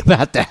even think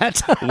about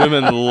that.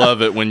 Women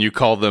love it when you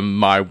call them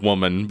my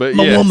woman, but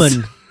my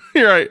woman.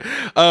 You're right.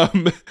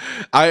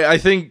 I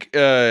think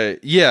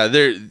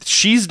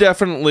she's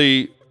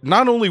definitely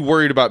not only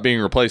worried about being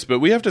replaced, but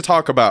we have to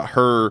talk about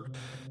her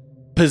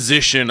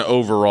position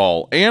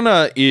overall.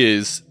 Anna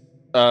is,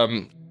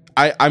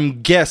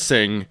 I'm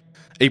guessing,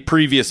 a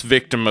previous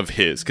victim of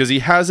his, because he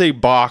has a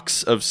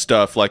box of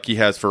stuff like he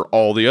has for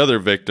all the other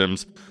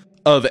victims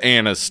of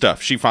Anna's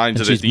stuff. She finds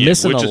it at the end.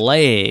 She's missing a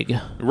leg.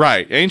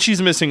 Right, and she's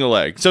missing a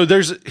leg. So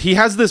he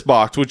has this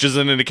box, which is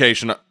an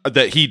indication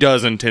that he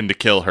does intend to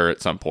kill her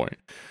at some point.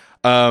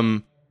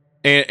 And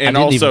I didn't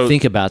also even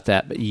think about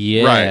that, but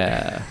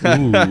yeah. Right.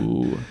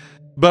 Ooh.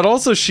 But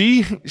also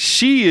she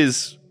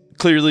is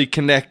clearly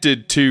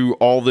connected to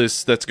all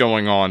this that's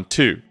going on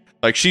too.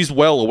 Like, she's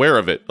well aware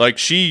of it. Like,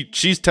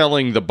 she's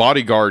telling the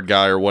bodyguard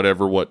guy or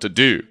whatever what to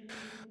do,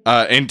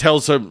 and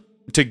tells him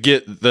to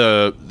get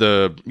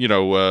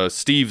the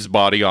Steve's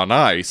body on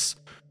ice.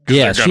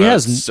 Yeah, she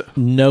has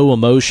no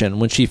emotion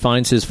when she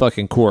finds his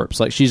fucking corpse.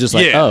 Like, she's just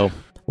like, oh,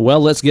 well,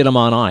 let's get him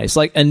on ice.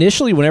 Like,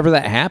 initially, whenever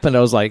that happened, I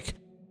was like,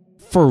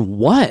 for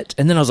what?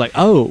 And then I was like,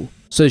 oh,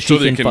 so she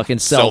can fucking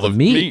sell the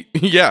meat.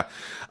 Yeah.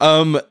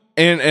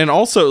 And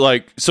also,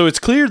 like, so it's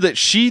clear that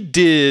she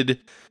did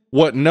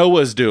what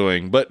Noah's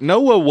doing, but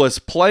Noah was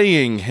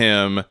playing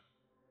him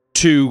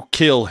to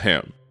kill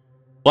him.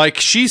 Like,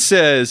 she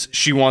says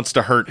she wants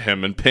to hurt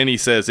him, and Penny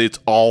says it's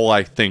all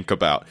I think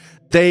about.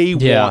 They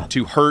want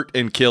to hurt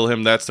and kill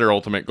him. That's their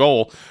ultimate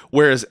goal.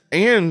 Whereas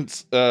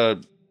Anne's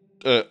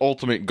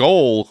ultimate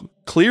goal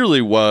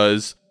clearly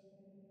was,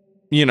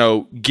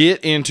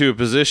 get into a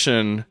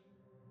position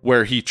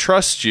where he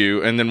trusts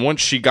you. And then once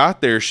she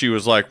got there, she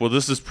was like, well,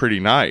 this is pretty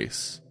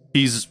nice.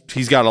 He's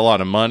got a lot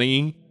of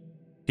money.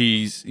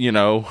 He's,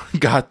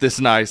 got this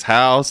nice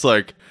house.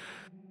 Like,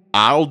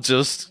 I'll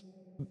just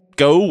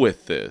go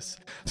with this.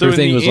 So her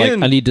thing was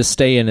like, I need to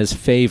stay in his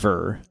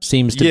favor.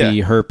 Seems to be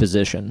her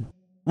position.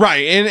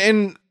 Right.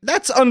 And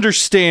that's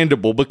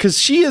understandable because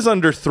she is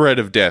under threat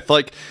of death.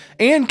 Like,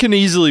 Anne can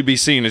easily be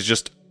seen as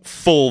just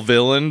full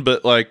villain,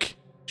 but like,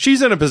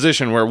 she's in a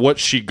position where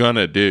what's she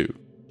gonna do?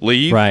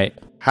 Leave? Right.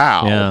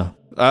 How?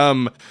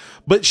 Yeah.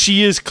 But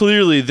she is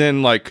clearly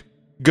then like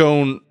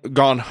gone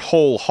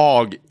whole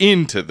hog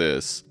into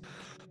this,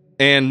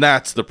 and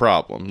that's the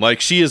problem. Like,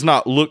 she has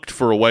not looked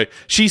for a way.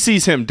 She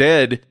sees him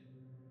dead.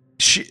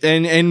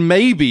 And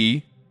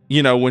maybe,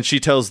 when she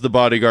tells the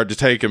bodyguard to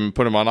take him and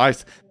put him on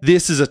ice,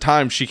 this is a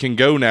time she can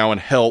go now and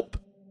help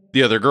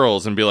the other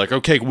girls and be like,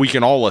 okay, we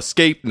can all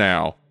escape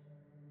now.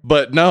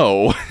 But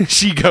no,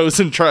 she goes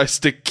and tries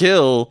to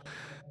kill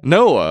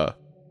Noah.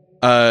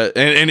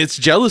 And it's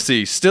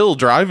jealousy still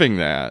driving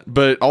that.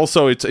 But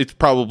also it's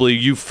probably,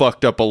 you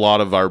fucked up a lot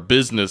of our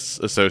business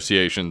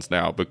associations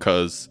now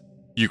because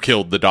you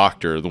killed the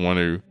doctor, the one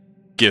who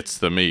gets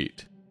the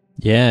meat.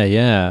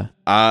 Yeah.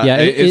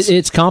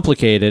 It's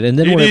complicated. And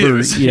then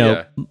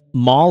whenever,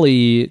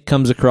 Molly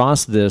comes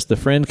across this, the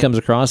friend comes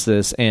across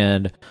this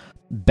and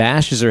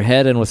bashes her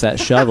head in with that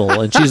shovel.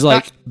 And she's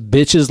like,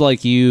 bitches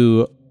like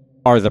you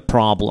are the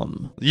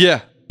problem.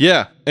 Yeah.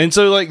 And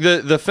so like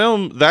the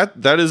film,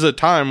 that is a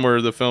time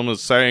where the film is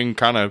saying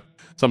kind of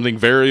something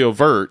very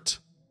overt,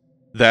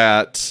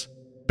 that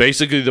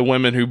basically the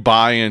women who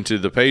buy into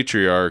the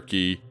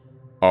patriarchy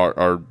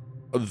are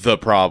the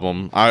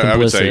problem. I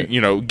would say,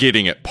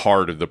 getting at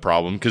part of the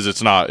problem, because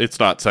it's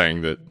not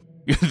saying that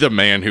the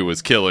man who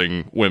was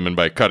killing women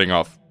by cutting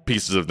off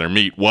pieces of their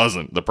meat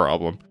wasn't the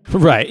problem.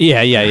 Right.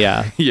 Yeah.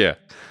 Yeah.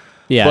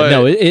 But,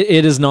 no,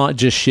 it is not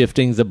just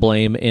shifting the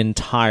blame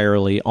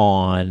entirely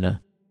on.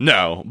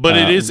 No, but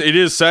it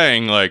is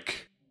saying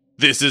like,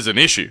 this is an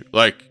issue.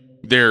 Like,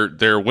 there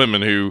are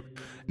women who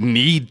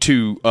need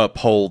to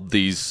uphold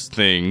these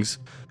things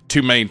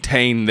to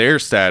maintain their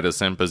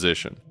status and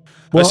position.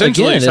 Well,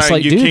 essentially again, it's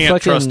saying like, you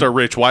can't trust a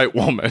rich white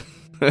woman.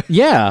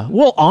 Yeah.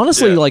 Well,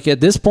 honestly, like at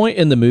this point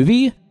in the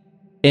movie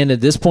and at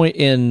this point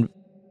in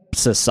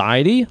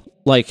society,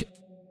 like,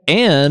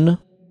 Anne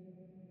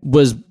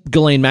was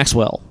Ghislaine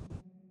Maxwell.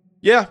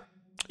 Yeah.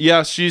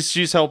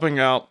 She's helping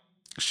out.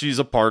 She's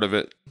a part of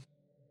it.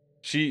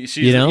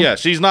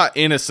 She's not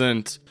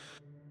innocent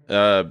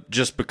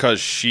just because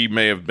she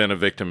may have been a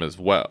victim as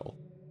well.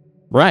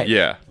 Right.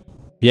 Yeah.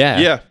 Yeah.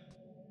 Yeah.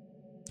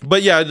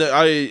 But yeah,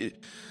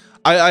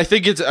 I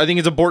think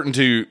it's important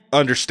to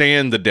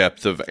understand the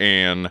depth of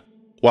Anne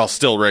while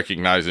still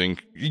recognizing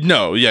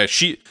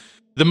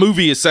the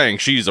movie is saying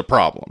she's a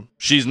problem.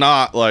 She's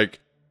not like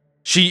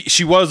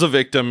she was a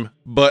victim,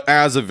 but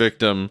as a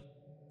victim,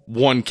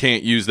 one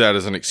can't use that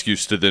as an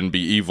excuse to then be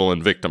evil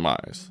and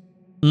victimize.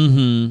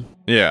 Mm-hmm.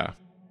 Yeah.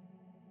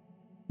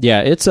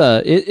 Yeah, it's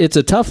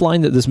a tough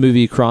line that this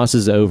movie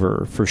crosses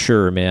over for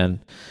sure,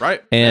 man.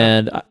 Right.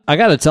 And I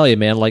got to tell you,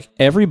 man, like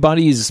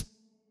everybody's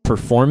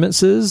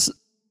performances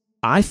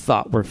I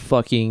thought were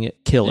fucking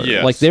killer.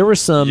 Yes. Like there were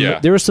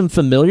some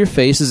familiar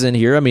faces in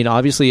here. I mean,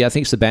 obviously I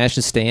think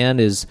Sebastian Stan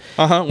is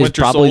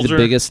Winter probably Soldier.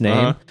 the biggest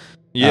name.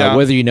 Yeah.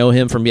 Whether you know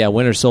him from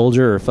Winter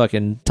Soldier or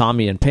fucking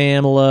Tommy and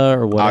Pamela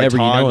or whatever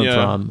you know him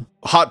from.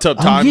 Hot Tub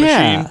Time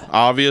Machine,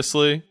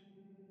 obviously.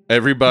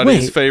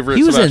 Everybody's favorite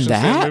he was Sebastian in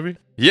Stan that? movie.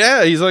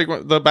 Yeah, he's like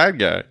the bad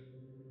guy.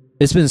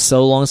 It's been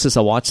so long since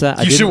I watched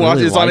that. You should watch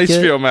it. It's on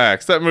HBO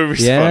Max. That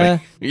movie's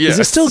funny. Yes. Is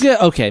it still good?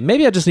 Okay,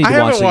 maybe I just need to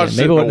watch it again.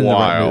 Maybe I wasn't in the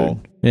right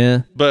mood.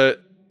 Yeah.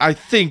 But I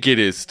think it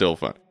is still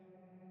fun.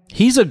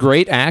 He's a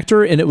great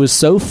actor, and it was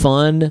so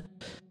fun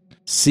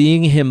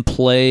seeing him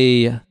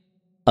play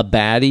a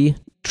baddie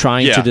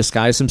trying to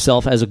disguise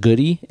himself as a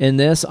goodie in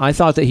this. I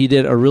thought that he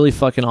did a really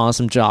fucking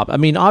awesome job. I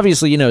mean,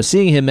 obviously,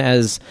 seeing him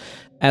as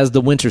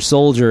the Winter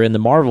Soldier in the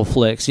Marvel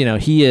flicks,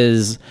 he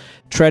is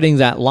treading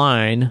that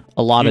line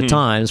a lot of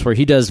times where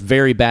he does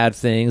very bad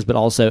things, but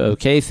also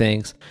okay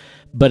things.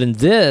 But in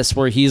this,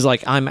 where he's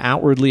like, I'm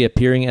outwardly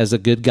appearing as a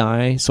good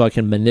guy so I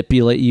can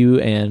manipulate you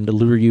and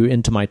lure you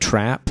into my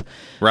trap.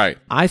 Right.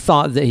 I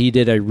thought that he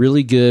did a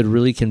really good,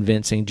 really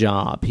convincing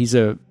job. He's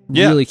a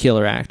really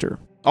killer actor.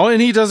 Oh,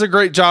 and he does a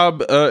great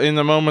job in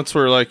the moments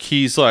where like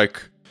he's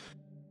like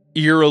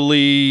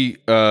eerily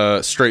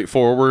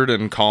straightforward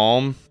and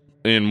calm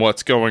in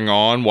what's going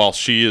on while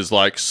she is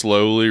like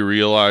slowly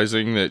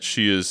realizing that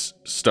she is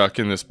stuck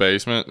in this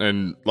basement.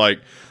 And like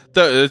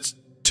it's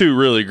two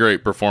really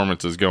great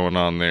performances going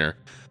on there.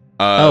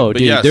 Dude,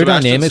 their Sebastian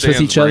dynamics with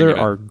Stan's each other bringing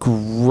it. are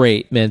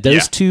great, man.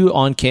 Those two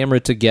on camera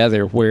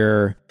together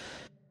where,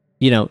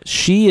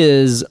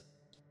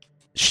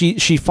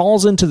 she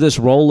falls into this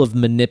role of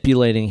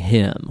manipulating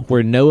him,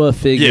 where Noah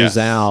figures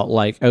out,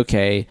 like,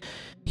 okay,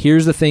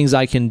 here's the things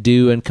I can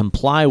do and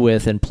comply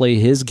with and play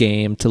his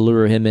game to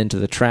lure him into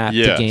the trap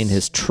to gain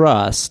his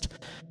trust,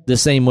 the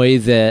same way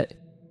that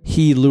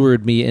he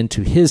lured me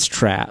into his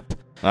trap.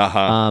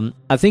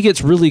 I think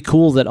it's really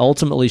cool that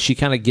ultimately she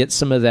kind of gets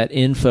some of that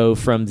info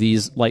from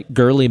these like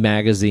girly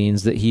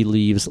magazines that he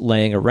leaves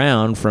laying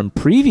around from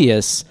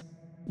previous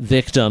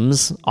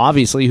victims,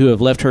 obviously, who have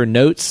left her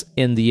notes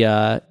in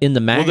the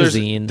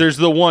magazine. Well, there's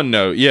the one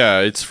note. Yeah,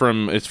 it's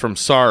from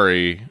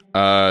Sorry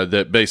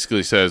that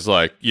basically says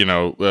like,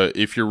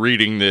 if you're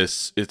reading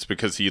this, it's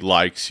because he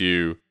likes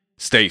you.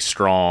 Stay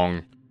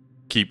strong,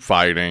 keep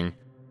fighting.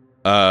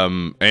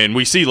 And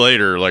we see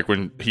later, like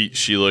when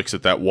she looks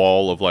at that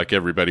wall of like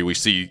everybody, we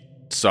see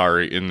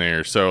Sorry in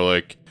there. So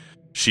like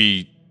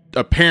she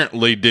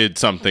apparently did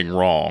something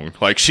wrong.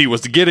 Like she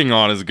was getting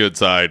on his good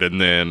side and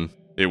then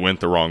it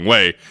went the wrong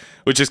way,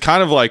 which is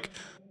kind of like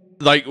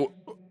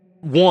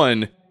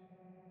one,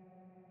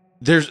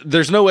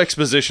 there's no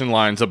exposition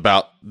lines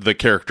about the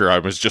character I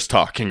was just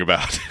talking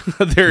about.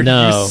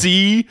 You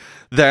see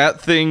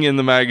that thing in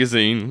the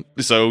magazine,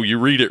 so you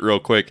read it real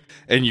quick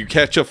and you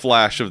catch a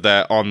flash of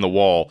that on the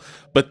wall.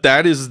 But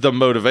that is the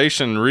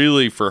motivation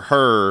really for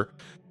her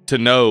to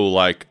know,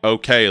 like,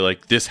 okay,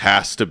 like this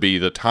has to be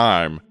the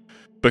time,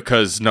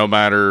 because no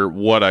matter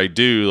what I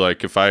do,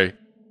 like if I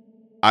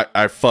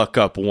fuck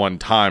up one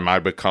time, I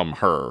become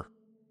her.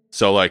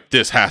 So like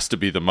this has to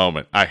be the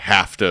moment. I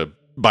have to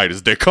bite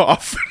his dick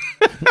off.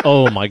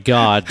 Oh my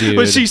god, dude.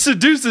 But she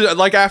seduces,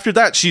 like after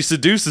that, she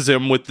seduces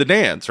him with the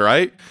dance,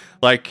 right?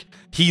 Like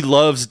he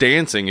loves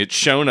dancing. It's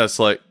shown us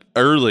like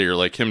earlier,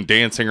 like him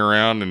dancing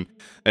around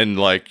and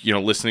like,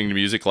 listening to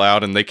music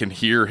loud, and they can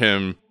hear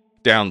him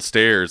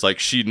downstairs. Like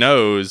she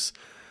knows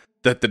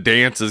that the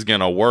dance is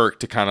going to work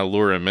to kind of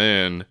lure him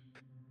in.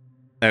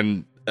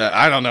 And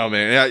I don't know,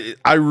 man.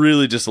 I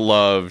really just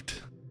loved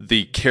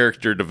the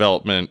character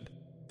development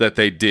that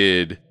they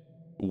did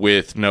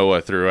with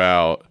Noah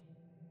throughout,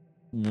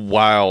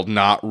 while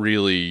not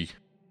really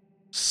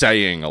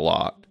saying a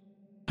lot.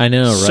 I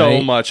know, right?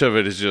 So much of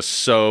it is just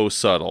so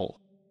subtle.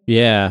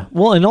 Yeah.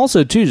 Well, and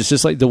also, too, it's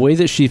just like the way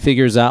that she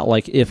figures out,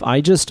 like, if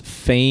I just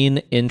feign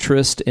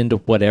interest into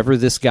whatever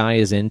this guy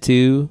is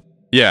into,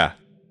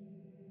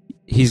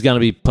 he's going to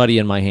be putty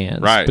in my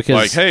hands. Right. Because,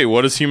 like, hey,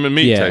 what does human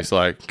meat taste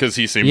like? Because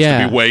he seems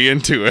to be way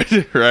into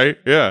it, right?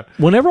 Yeah.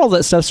 Whenever all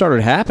that stuff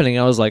started happening,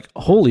 I was like,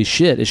 holy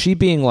shit, is she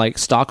being, like,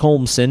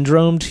 Stockholm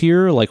syndromed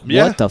here? Like,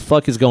 what the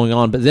fuck is going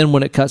on? But then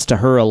when it cuts to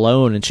her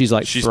alone and she's,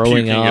 like,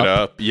 throwing puking it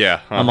up. Yeah.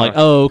 I'm like,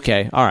 oh,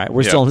 okay. All right.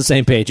 We're still on the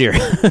same page here.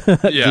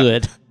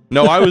 Good.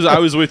 No, I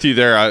was with you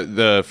there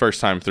the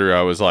first time through.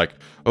 I was like,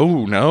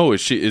 oh no,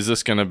 is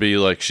this going to be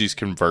like she's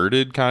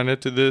converted kind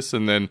of to this?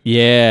 And then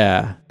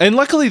yeah, and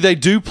luckily they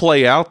do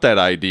play out that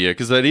idea,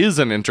 because that is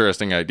an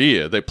interesting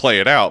idea. They play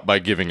it out by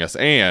giving us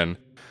Anne,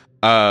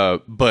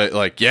 but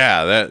like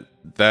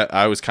that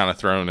I was kind of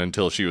thrown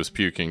until she was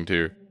puking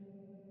too.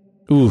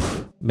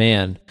 Oof,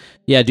 man.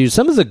 Yeah, dude,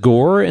 some of the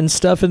gore and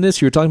stuff in this,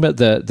 you were talking about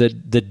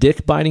the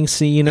dick biting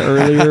scene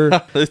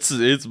earlier.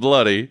 It's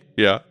bloody.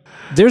 Yeah.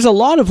 There's a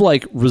lot of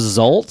like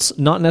results,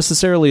 not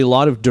necessarily a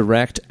lot of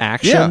direct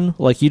action. Yeah.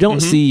 Like you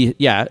don't see,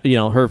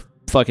 her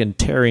fucking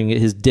tearing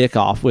his dick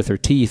off with her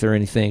teeth or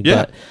anything, Yeah.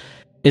 but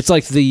it's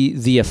like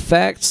the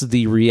effects,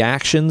 the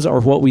reactions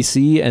are what we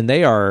see, and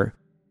they're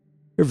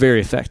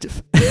very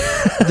effective.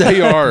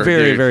 They are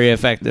very, dude. very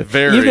effective.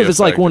 Very Even if it's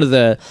like effective. one of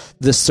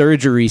the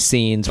surgery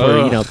scenes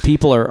where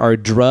people are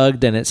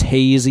drugged and it's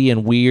hazy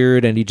and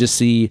weird, and you just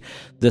see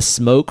the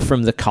smoke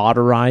from the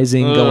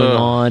cauterizing going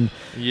on.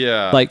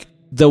 Yeah, Like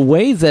the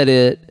way that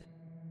it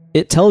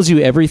tells you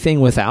everything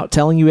without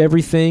telling you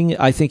everything,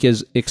 I think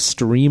is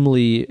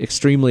extremely,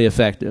 extremely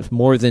effective.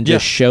 More than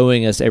just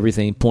showing us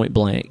everything point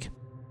blank.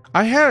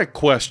 I had a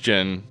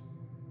question.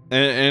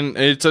 And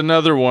it's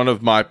another one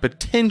of my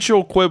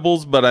potential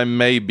quibbles, but I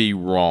may be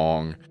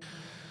wrong.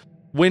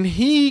 When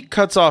he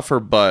cuts off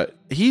her butt,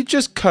 he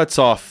just cuts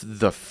off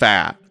the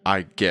fat,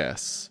 I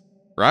guess.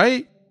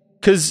 Right?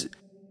 Because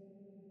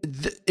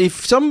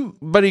if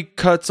somebody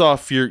cuts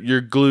off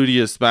your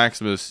gluteus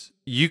maximus,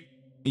 you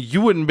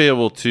wouldn't be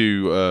able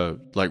to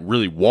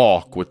really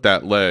walk with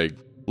that leg,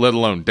 let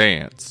alone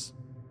dance.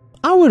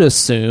 I would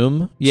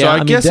assume. Yeah, so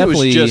I guess it was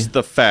definitely just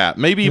the fat.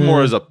 Maybe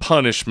more as a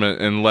punishment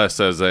and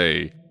less as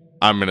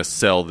I'm going to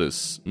sell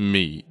this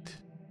meat.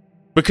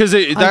 Because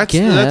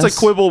that's a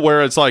quibble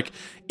where it's like,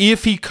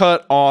 if he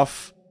cut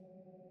off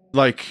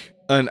like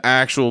an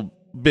actual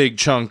big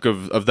chunk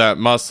of that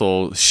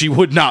muscle, she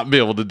would not be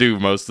able to do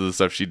most of the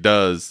stuff she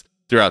does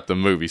throughout the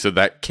movie. So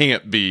that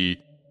can't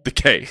be the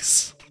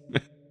case.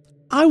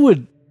 I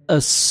would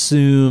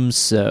assume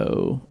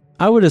so.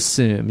 I would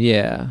assume,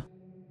 yeah.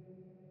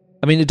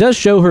 I mean, it does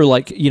show her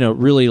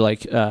really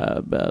like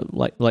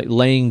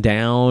laying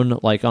down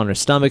like on her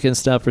stomach and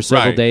stuff for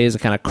several days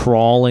and kind of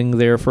crawling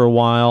there for a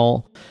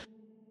while.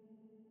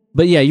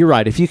 But yeah, you're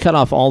right. If you cut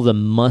off all the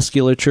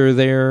musculature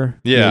there,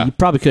 you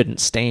probably couldn't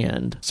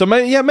stand. So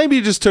maybe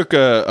he just took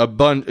a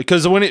bunch,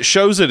 because when it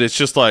shows it, it's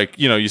just like,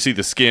 you see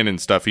the skin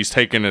and stuff. He's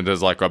taking it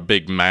as like a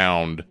big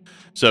mound.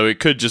 So it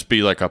could just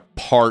be like a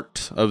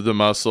part of the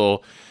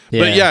muscle.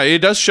 Yeah. But yeah, it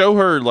does show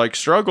her like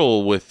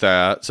struggle with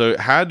that. So it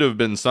had to have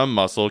been some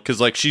muscle, because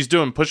like she's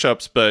doing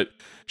push-ups, but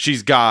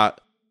she's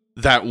got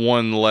that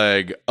one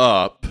leg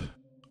up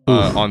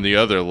on the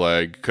other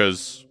leg.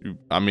 Because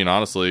I mean,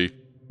 honestly,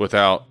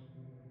 without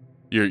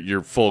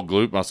your full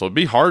glute muscle, it'd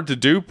be hard to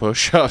do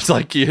push-ups.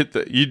 Like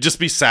you'd just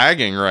be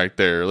sagging right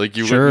there. Like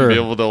you wouldn't be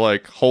able to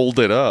like hold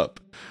it up.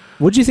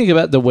 What'd you think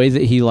about the way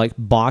that he like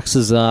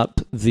boxes up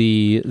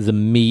the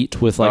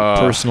meat with like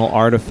personal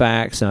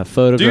artifacts and a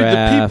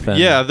photograph?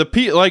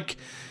 Dude,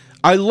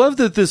 I love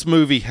that this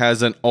movie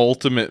has an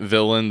ultimate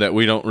villain that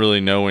we don't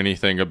really know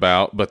anything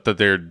about, but that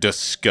they're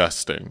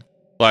disgusting.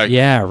 Like,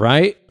 yeah,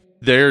 right?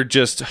 They're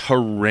just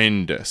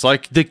horrendous.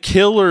 Like the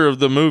killer of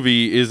the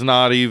movie is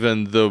not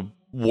even the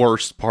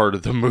worst part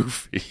of the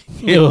movie.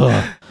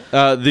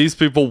 These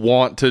people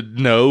want to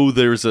know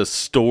there's a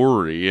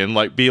story and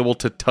like be able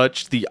to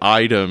touch the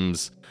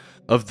items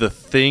of the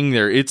thing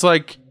there. It's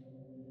like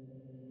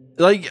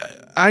I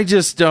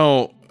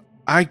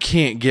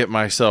can't get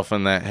myself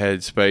in that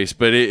headspace,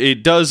 but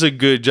it does a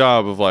good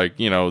job of like,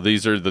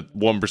 these are the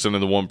 1%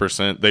 of the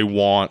 1%. They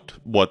want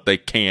what they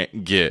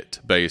can't get,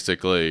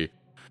 basically.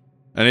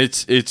 And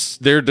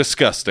they're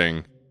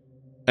disgusting.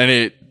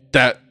 And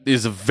that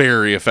is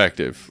very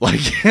effective,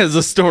 like as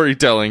a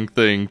storytelling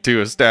thing, to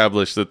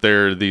establish that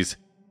there are these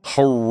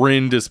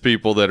horrendous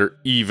people that are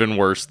even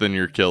worse than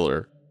your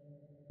killer.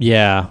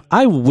 Yeah,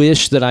 I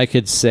wish that I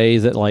could say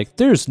that like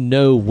there's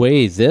no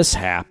way this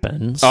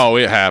happens. Oh,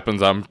 it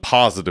happens. I'm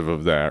positive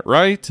of that,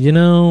 right?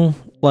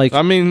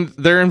 I mean,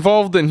 they're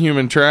involved in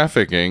human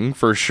trafficking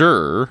for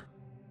sure.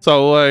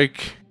 So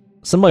like,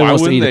 somebody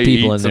wants to eat the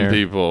people in there.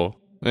 People,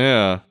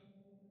 yeah.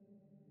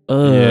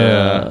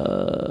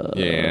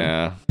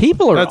 Yeah.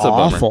 People are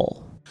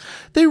awful.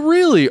 They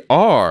really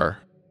are.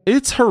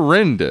 It's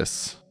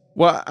horrendous.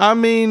 Well, I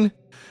mean,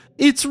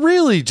 it's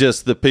really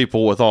just the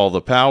people with all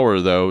the power,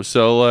 though.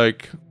 So,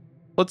 like,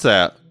 what's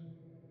that?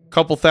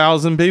 Couple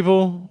thousand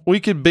people? We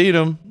could beat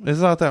them.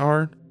 It's not that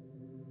hard.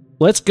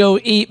 Let's go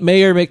eat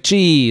Mayor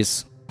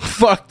McCheese.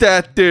 Fuck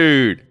that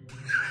dude.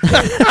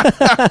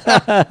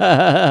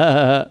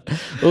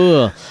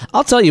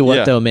 I'll tell you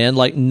what, though, man.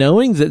 Like,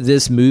 knowing that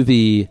this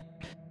movie...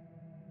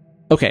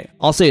 Okay,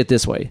 I'll say it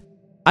this way.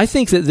 I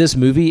think that this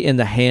movie, in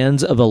the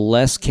hands of a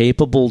less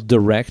capable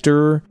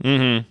director,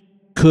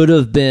 could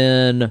have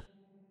been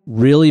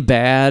really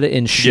bad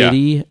and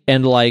shitty.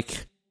 And,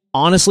 like,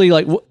 honestly,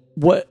 like,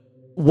 what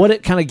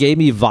it kind of gave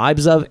me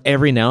vibes of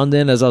every now and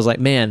then, as I was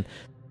like, man,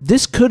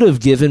 this could have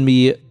given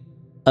me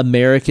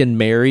American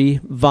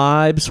Mary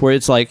vibes, where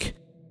it's like,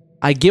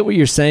 I get what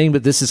you're saying,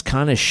 but this is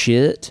kind of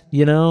shit,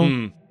 you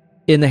know,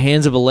 in the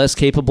hands of a less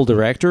capable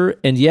director.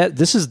 And yet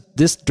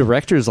this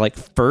director's like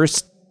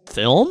first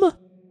film.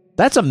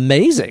 That's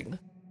amazing.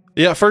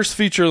 Yeah, first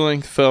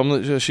feature-length film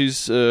that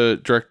she's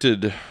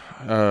directed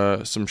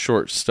some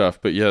short stuff,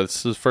 but yeah, this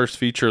is the first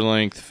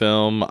feature-length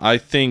film. I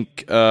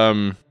think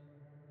it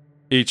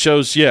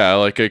shows,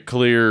 like a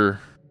clear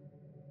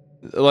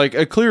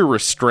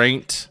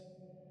restraint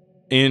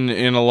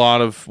in a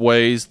lot of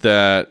ways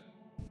that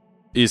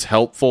is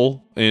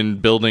helpful in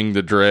building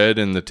the dread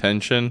and the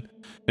tension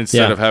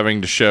instead of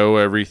having to show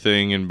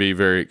everything and be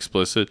very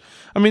explicit.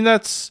 I mean,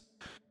 that's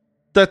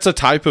a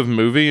type of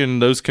movie,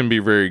 and those can be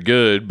very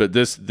good, but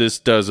this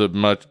does a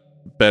much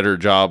better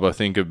job, I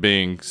think, of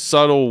being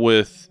subtle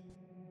with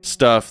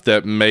stuff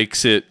that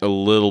makes it a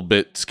little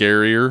bit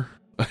scarier.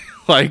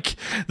 Like,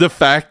 the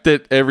fact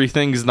that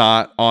everything's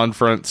not on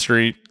Front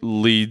Street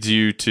leads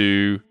you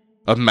to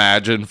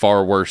imagine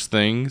far worse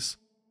things.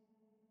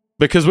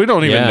 Because we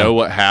don't even know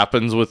what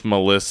happens with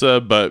Melissa,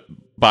 but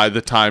by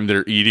the time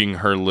they're eating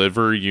her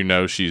liver, you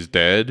know she's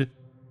dead.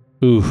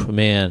 Ooh,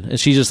 man. And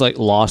she just, like,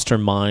 lost her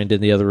mind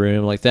in the other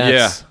room. Like,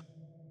 that's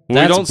we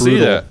don't brutal. see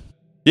that.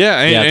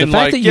 Yeah, and the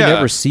fact that you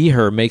never see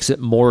her makes it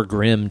more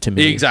grim to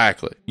me.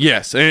 Exactly.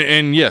 Yes,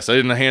 and yes,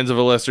 in the hands of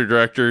a lesser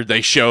director,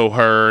 they show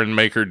her and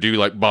make her do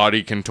like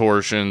body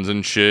contortions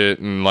and shit,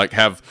 and like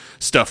have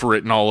stuff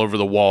written all over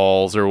the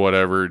walls or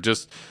whatever.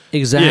 Just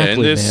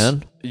exactly,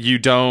 man. You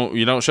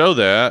don't show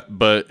that,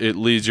 but it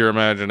leads your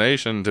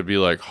imagination to be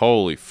like,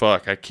 holy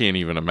fuck, I can't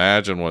even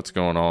imagine what's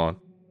going on.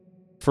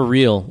 For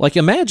real. Like,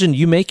 imagine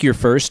you make your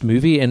first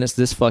movie and it's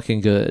this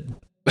fucking good.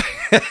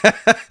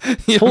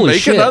 Holy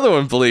make shit. Another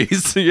one,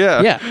 please.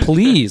 Yeah,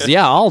 please.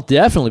 Yeah, I'll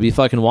definitely be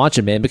fucking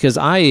watching, man, because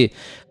I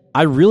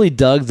really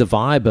dug the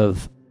vibe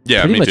of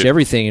pretty much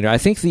everything. You know, I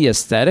think the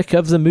aesthetic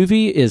of the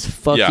movie is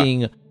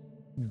fucking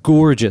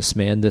gorgeous,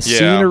 man. The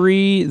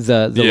scenery,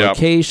 the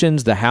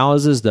locations, the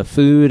houses, the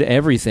food,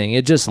 everything.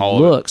 It just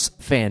looks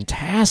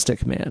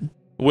fantastic, man.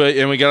 Well,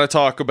 and we got to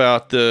talk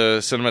about the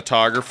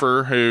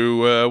cinematographer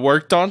who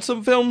worked on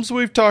some films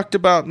we've talked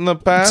about in the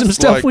past. Some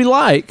stuff we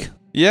like.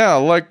 Yeah,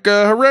 like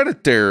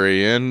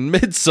Hereditary and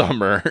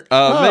Midsommar.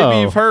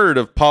 Maybe you've heard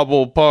of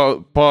Paweł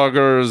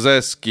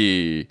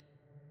Pogorzelski.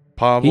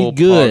 Paweł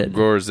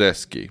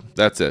Pogorzelski.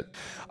 That's it.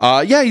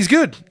 Yeah, he's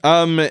good.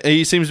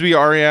 He seems to be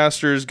Ari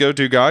Aster's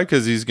go-to guy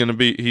because he's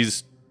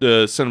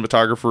the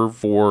cinematographer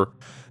for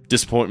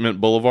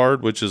Disappointment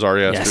Boulevard, which is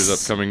Ari Aster's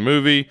upcoming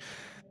movie.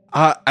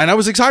 And I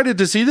was excited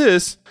to see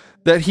this,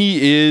 that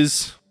he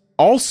is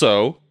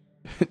also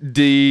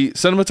the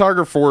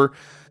cinematographer for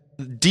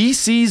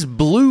DC's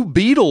Blue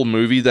Beetle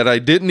movie that I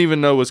didn't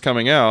even know was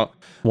coming out.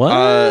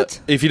 What?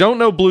 If you don't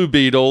know Blue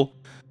Beetle,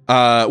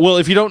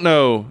 if you don't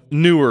know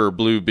newer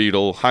Blue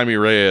Beetle, Jaime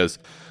Reyes,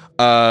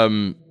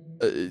 fucking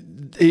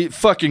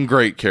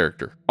great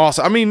character.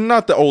 Awesome. I mean,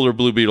 not the older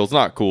Blue Beetle's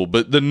not cool,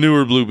 but the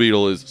newer Blue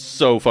Beetle is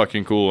so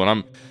fucking cool, and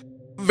I'm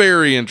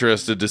very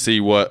interested to see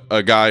what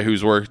a guy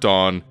who's worked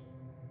on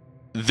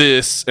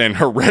this and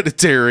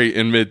Hereditary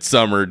and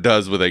Midsommar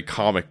does with a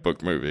comic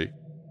book movie.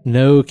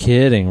 No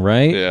kidding,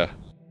 right? Yeah.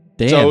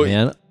 Damn,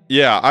 man.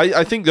 Yeah,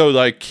 I think though,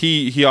 like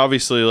he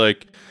obviously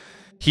like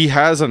he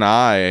has an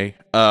eye,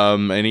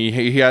 and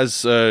he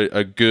has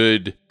a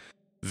good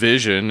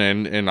vision,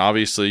 and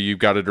obviously you've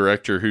got a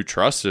director who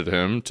trusted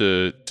him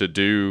to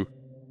do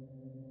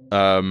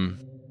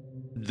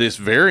this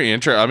very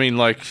interesting. I mean,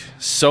 like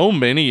so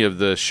many of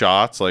the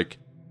shots, like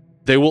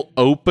they will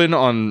open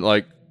on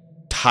like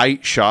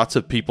tight shots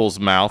of people's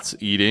mouths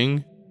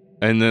eating,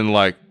 and then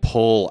like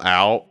pull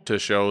out to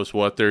show us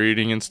what they're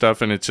eating and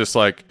stuff. And it's just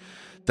like,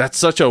 that's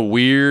such a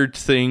weird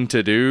thing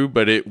to do,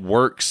 but it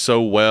works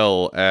so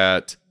well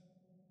at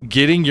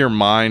getting your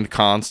mind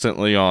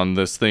constantly on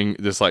this thing,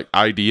 this like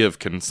idea of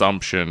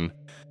consumption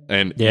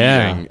and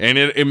eating. And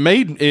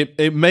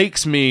it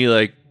makes me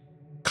like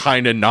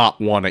kind of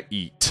not want to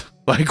eat.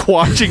 Like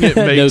watching it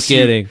makes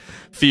you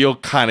feel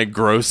kind of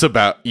gross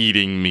about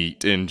eating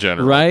meat in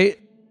general. Right?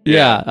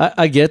 Yeah,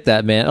 I get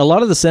that, man. A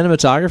lot of the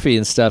cinematography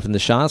and stuff and the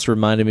shots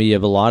reminded me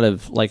of a lot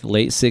of like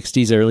late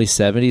 60s, early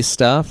 70s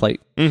stuff.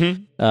 Like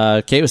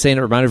Kate was saying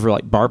it reminded her of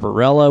like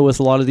Barbarella with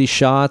a lot of these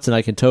shots, and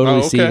I can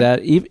totally see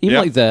that. Even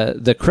like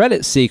the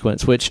credit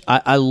sequence, which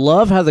I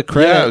love how the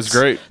credits, it was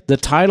great. The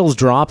titles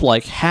drop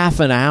like half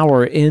an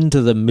hour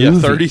into the movie.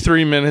 Yeah,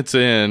 33 minutes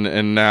in,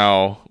 and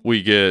now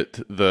we get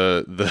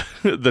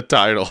the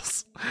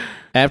titles.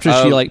 After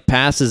she like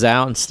passes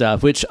out and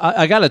stuff, which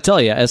I got to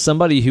tell you, as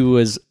somebody who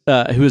has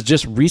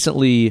just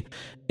recently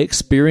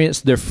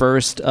experienced their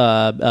first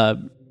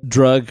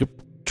drug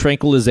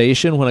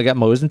tranquilization when I got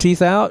my wisdom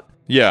teeth out.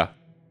 Yeah,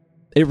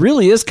 it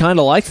really is kind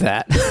of like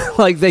that.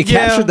 Like they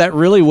captured that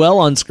really well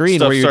on screen,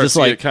 stuff where you're just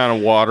like kind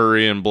of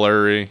watery and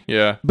blurry.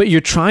 Yeah, but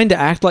you're trying to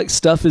act like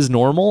stuff is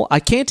normal.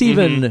 I can't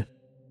even.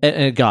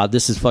 And God,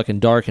 this is fucking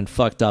dark and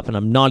fucked up, and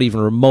I'm not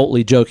even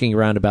remotely joking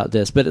around about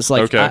this. But it's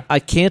like I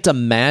can't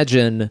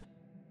imagine.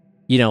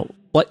 You know,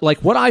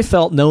 like what I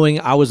felt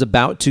knowing I was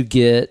about to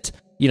get,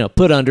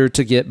 put under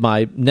to get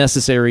my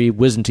necessary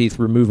wisdom teeth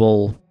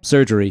removal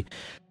surgery.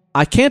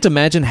 I can't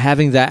imagine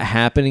having that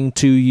happening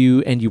to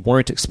you and you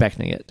weren't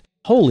expecting it.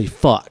 Holy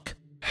fuck.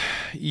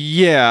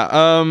 Yeah,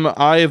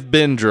 I have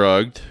been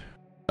drugged.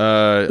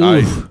 I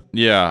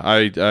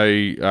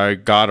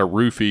got a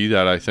roofie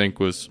that I think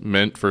was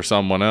meant for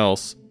someone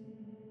else.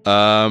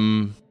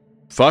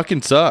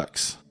 Fucking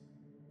sucks.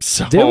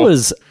 So there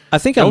was, I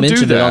think I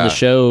mentioned it on the that.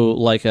 show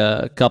like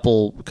a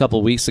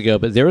couple weeks ago,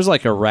 but there was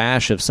like a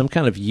rash of some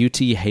kind of UT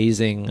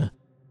hazing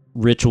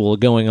ritual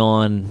going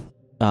on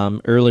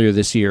earlier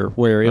this year,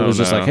 where it was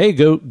just like, hey,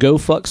 go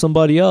fuck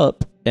somebody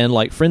up, and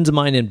like friends of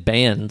mine in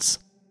bands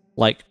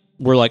like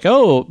were like,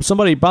 oh,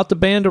 somebody brought the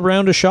band a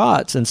round of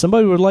shots, and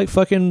somebody would like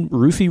fucking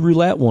roofie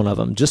roulette one of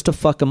them just to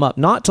fuck them up,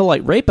 not to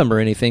like rape them or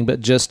anything,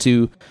 but just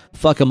to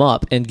fuck them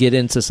up and get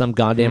into some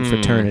goddamn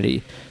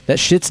fraternity. That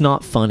shit's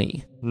not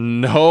funny.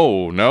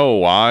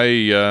 No,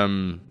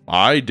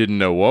 I didn't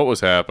know what was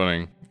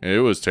happening. It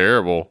was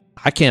terrible.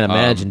 I can't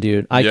imagine,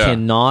 dude. I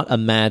cannot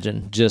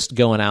imagine just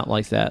going out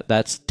like that.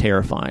 That's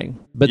terrifying.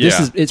 But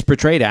it's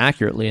portrayed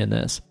accurately in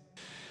this.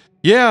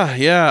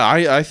 Yeah.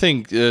 I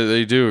think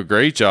they do a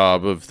great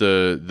job of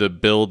the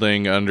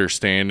building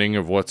understanding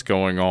of what's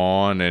going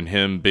on, and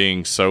him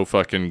being so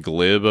fucking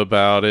glib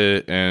about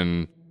it.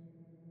 And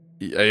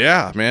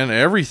yeah, man,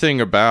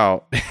 everything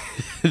about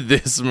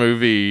this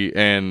movie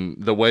and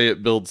the way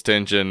it builds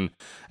tension,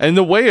 and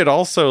the way it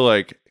also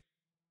like,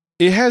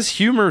 it has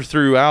humor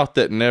throughout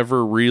that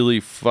never really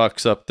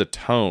fucks up the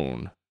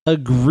tone.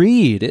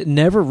 Agreed. It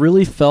never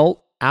really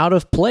felt out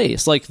of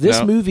place. Like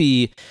this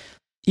movie,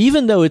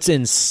 even though it's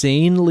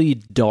insanely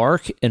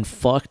dark and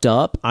fucked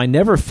up, I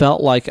never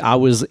felt like I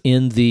was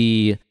in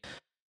the,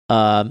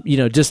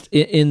 just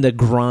in the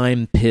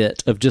grime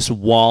pit of just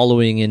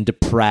wallowing in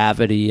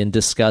depravity and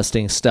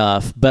disgusting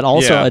stuff. But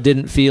also I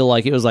didn't feel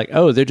like it was like,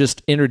 oh, they're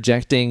just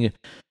interjecting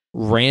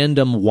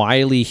random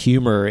wily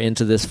humor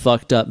into this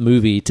fucked up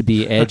movie to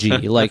be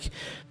edgy. Like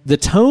the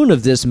tone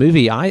of this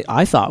movie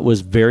I thought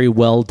was very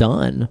well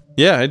done.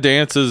 Yeah, it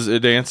dances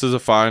a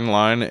fine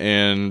line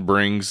and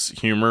brings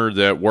humor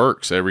that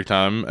works every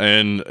time,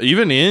 and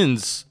even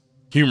ends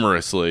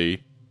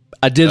humorously.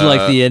 I did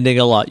like the ending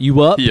a lot.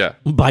 You up? Yeah.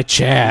 By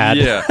Chad.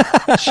 Yeah.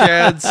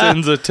 Chad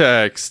sends a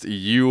text,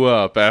 you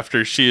up,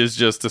 after she has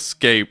just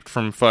escaped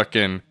from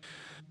fucking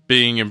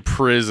being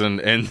imprisoned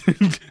and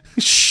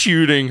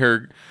shooting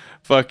her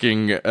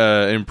fucking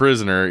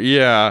imprisoner.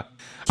 Yeah.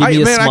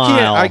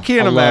 I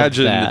can't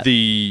imagine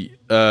the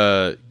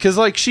because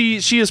like she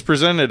is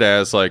presented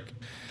as like,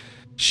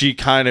 she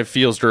kind of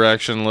feels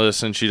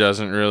directionless and she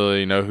doesn't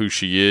really know who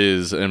she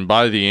is, and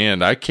by the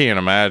end I can't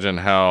imagine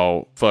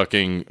how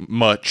fucking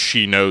much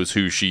she knows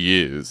who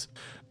she is.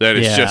 That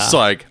it's just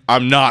like,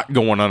 I'm not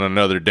going on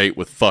another date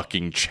with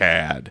fucking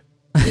Chad.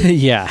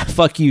 Yeah,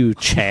 fuck you,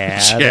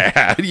 Chad.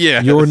 Chad,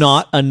 yeah. You're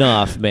not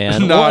enough,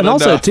 man. Not and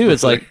also enough. too,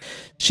 it's like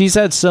she's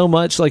had so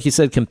much, like you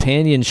said,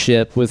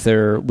 companionship with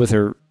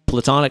her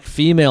platonic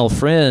female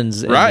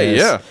friends. Right,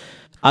 yeah.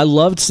 I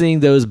loved seeing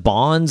those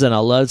bonds, and I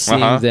loved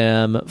seeing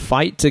them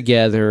fight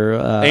together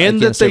and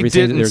against that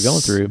everything that they're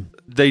going through.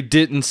 They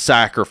didn't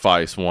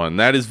sacrifice one.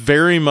 That is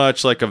very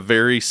much like a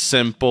very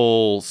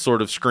simple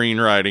sort of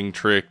screenwriting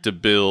trick to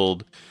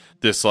build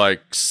this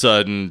like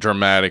sudden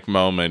dramatic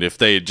moment. If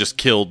they had just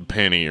killed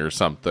Penny or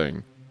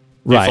something,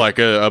 right? If like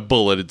a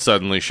bullet had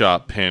suddenly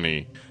shot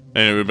Penny,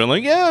 and it would have been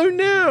like, oh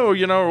no,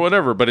 or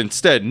whatever. But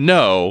instead,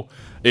 no,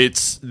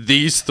 it's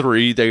these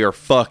three. They are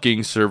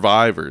fucking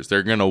survivors.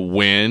 They're gonna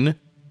win,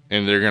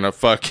 and they're gonna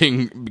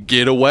fucking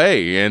get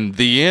away. And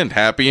the end,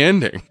 happy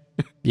ending.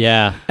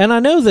 Yeah, and I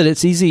know that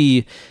it's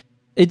easy.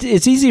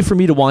 It's easy for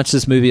me to watch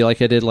this movie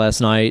like I did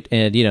last night,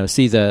 and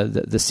see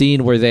the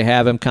scene where they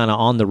have him kind of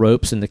on the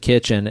ropes in the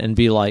kitchen, and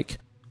be like,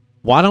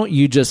 "Why don't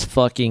you just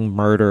fucking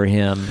murder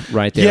him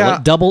right there? Yeah,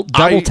 like double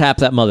tap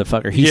that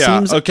motherfucker. He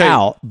seems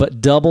out,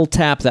 but double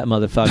tap that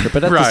motherfucker."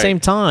 But at the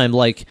same time,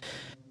 like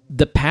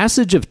the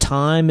passage of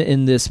time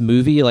in this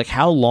movie, like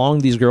how long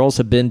these girls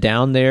have been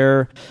down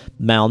there,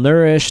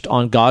 malnourished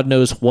on God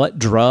knows what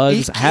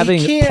drugs,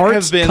 having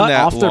parts cut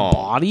off their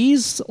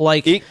bodies,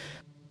 like.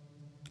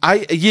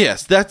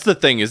 Yes, that's the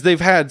thing, is they've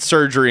had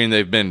surgery and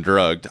they've been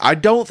drugged. I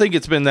don't think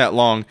it's been that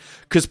long,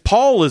 because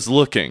Paul is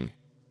looking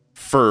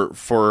for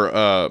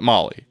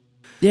Molly.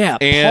 Yeah,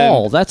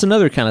 Paul. That's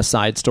another kind of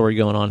side story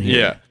going on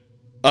here.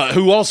 Yeah.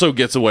 Who also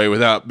gets away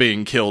without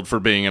being killed for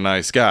being a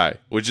nice guy,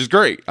 which is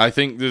great. I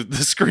think the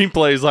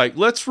screenplay is like,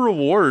 let's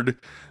reward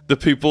the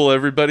people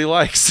everybody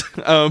likes.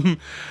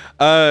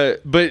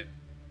 But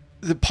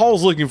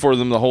Paul's looking for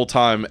them the whole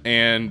time,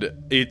 and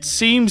it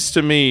seems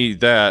to me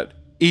that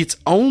it's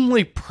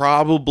only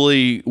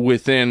probably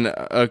within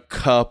a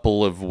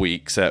couple of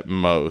weeks at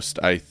most,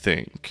 I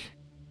think.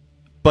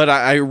 But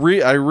I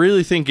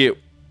really think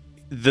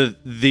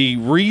the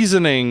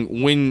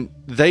reasoning, when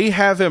they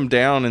have him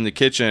down in the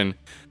kitchen,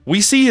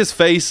 we see his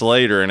face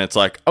later, and it's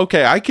like,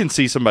 okay, I can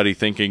see somebody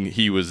thinking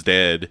he was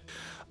dead.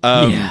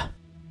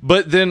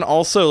 But then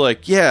also,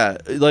 like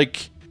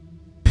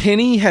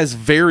Penny has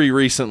very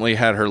recently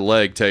had her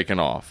leg taken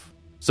off.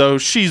 So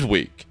she's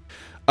weak.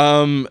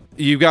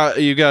 You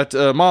got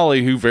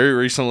Molly, who very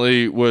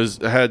recently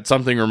had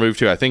something removed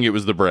too. I think it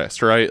was the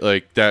breast, right?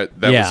 Like that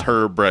was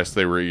her breast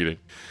they were eating.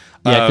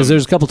 Yeah, because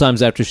there's a couple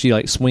times after she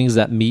like swings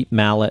that meat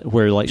mallet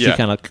where like she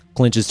kind of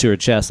clenches to her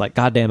chest, like,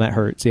 God damn, that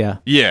hurts. Yeah.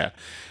 Yeah.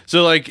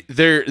 So like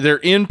they're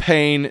in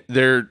pain.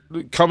 They're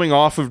coming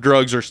off of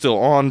drugs or still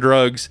on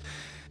drugs.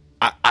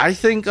 I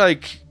think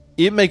like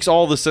it makes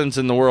all the sense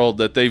in the world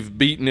that they've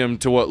beaten him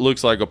to what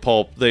looks like a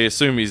pulp. They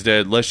assume he's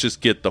dead. Let's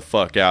just get the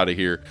fuck out of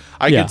here.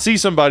 I could see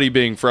somebody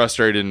being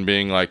frustrated and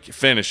being like,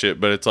 finish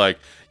it. But it's like,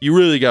 you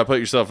really got to put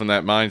yourself in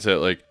that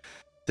mindset. Like,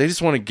 they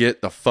just want to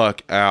get the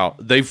fuck out.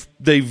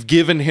 They've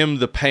given him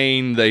the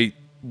pain they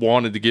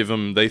wanted to give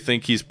him. They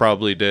think he's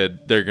probably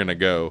dead. They're going to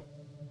go.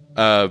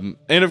 And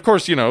of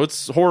course, you know,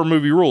 it's horror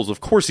movie rules.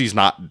 Of course he's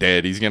not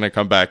dead. He's going to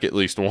come back at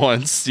least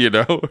once, you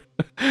know?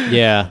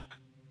 Yeah.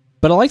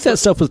 But I like that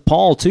stuff with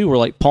Paul, too, where,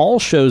 like, Paul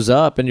shows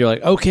up and you're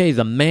like, okay,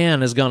 the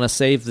man is going to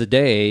save the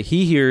day.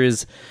 He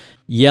hears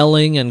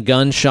yelling and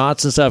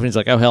gunshots and stuff, and he's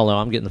like, oh, hell no,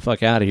 I'm getting the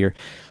fuck out of here.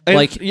 And,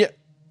 like,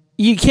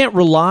 you can't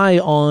rely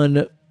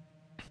on,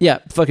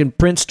 fucking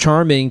Prince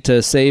Charming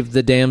to save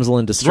the damsel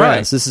in distress. Right.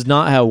 This is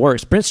not how it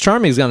works. Prince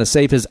Charming is going to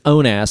save his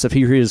own ass if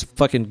he hears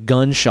fucking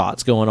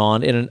gunshots going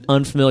on in an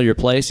unfamiliar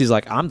place. He's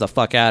like, I'm the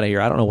fuck out of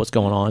here. I don't know what's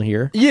going on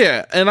here.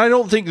 Yeah, and I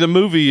don't think the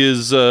movie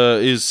is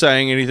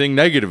saying anything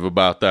negative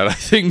about that. I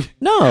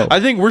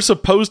think we're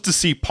supposed to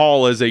see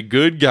Paul as a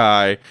good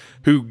guy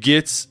who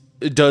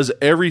does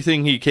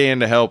everything he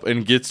can to help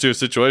and gets to a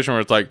situation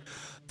where it's like,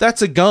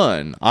 that's a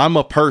gun. I'm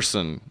a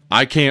person.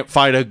 I can't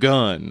fight a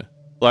gun.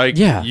 Like,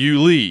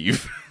 you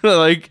leave.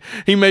 Like,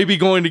 he may be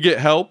going to get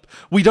help.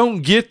 We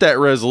don't get that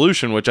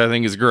resolution, which I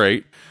think is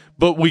great.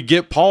 But we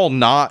get Paul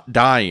not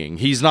dying.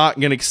 He's not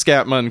going to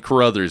Scatman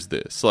Carruthers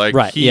this.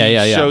 Like, he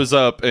shows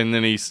up and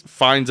then he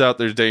finds out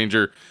there's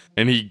danger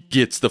and he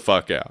gets the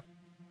fuck out.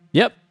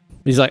 Yep.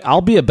 He's like, I'll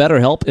be a better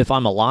help if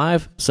I'm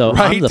alive, so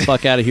I'm the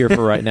fuck out of here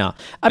for right now.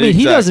 I mean,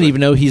 he doesn't even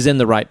know he's in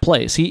the right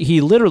place. He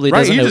literally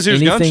doesn't know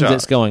anything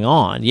that's going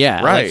on.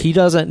 Yeah, right. Like, he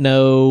doesn't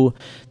know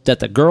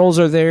that the girls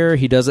are there.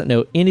 He doesn't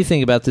know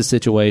anything about this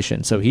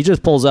situation. So he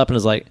just pulls up and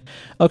is like,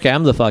 okay,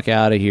 I'm the fuck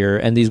out of here,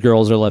 and these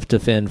girls are left to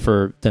fend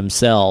for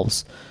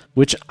themselves,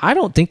 which I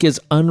don't think is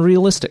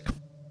unrealistic.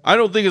 I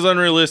don't think it's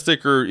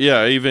unrealistic or,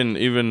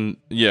 even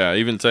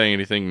saying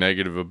anything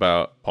negative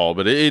about Paul.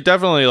 But it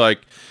definitely, like,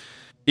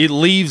 it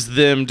leaves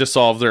them to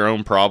solve their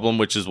own problem,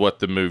 which is what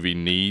the movie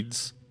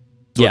needs.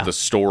 It's what the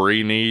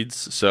story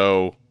needs.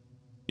 So,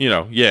 you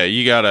know,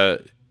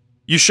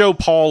 you show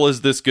Paul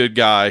as this good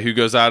guy who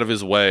goes out of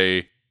his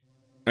way,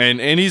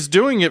 and he's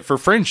doing it for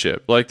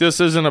friendship. Like, this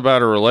isn't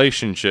about a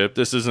relationship.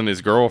 This isn't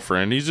his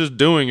girlfriend. He's just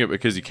doing it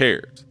because he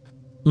cares.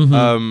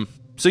 Mm-hmm.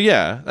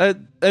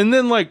 And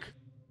then, like,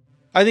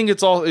 I think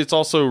it's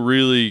also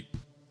really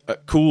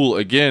cool,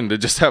 again, to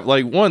just have,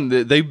 like, one,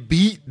 they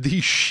beat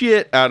the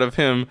shit out of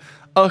him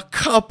a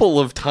couple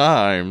of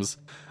times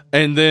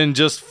and then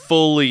just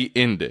fully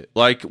end it.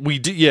 Like, we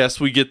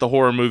get the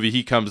horror movie,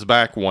 he comes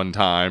back one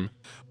time,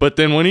 but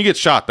then when he gets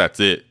shot, that's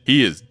it.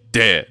 He is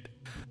dead.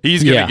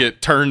 He's gonna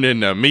get turned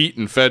into meat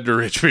and fed to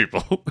rich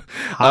people.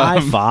 High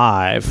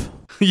five.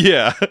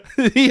 Yeah.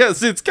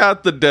 Yes, it's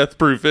got the death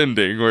proof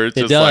ending where it's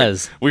just like,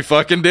 we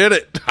fucking did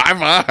it.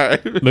 High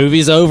five.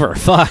 Movie's over.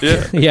 Fuck.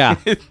 Yeah.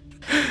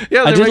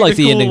 Yeah, I did like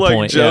the ending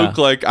point. Joke,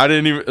 like, I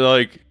didn't even,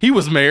 like, he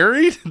was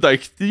married.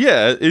 Like,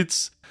 yeah,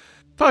 it's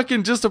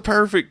fucking just a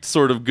perfect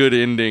sort of good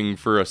ending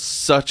for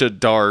such a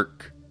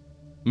dark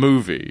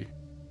movie.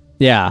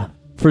 Yeah,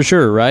 for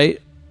sure, right?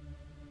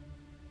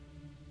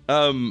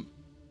 We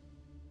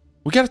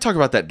got to talk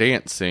about that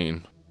dance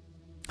scene.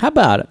 How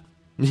about it?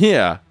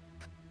 Yeah.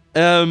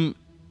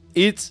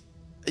 It's,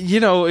 you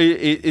know,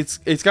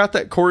 it's got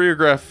that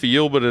choreographed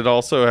feel, but it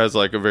also has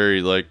like a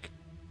very like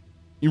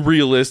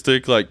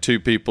realistic, like two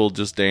people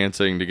just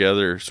dancing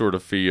together sort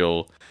of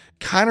feel.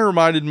 Kind of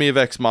reminded me of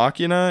Ex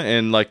Machina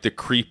and like the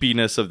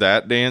creepiness of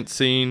that dance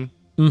scene.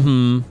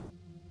 Mm-hmm.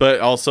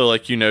 But also,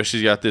 like, you know,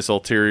 she's got this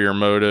ulterior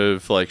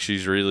motive. Like,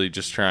 she's really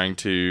just trying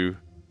to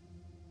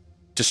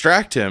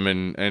distract him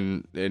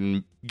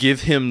and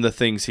give him the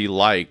things he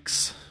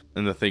likes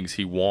and the things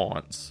he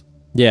wants.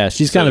 Yeah,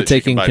 she's kind of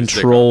taking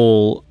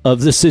control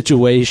of the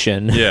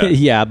situation. Yeah.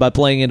 Yeah, by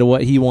playing into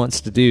what he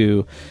wants to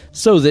do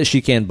so that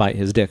she can bite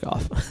his dick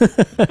off.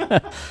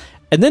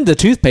 And then the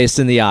toothpaste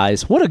in the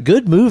eyes. What a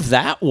good move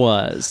that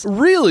was.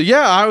 Really?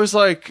 Yeah, I was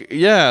like,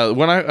 yeah,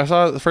 when I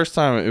saw it the first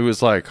time, it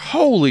was like,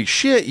 holy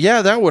shit,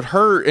 yeah, that would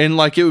hurt. And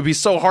like, it would be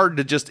so hard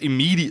to just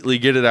immediately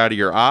get it out of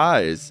your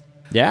eyes.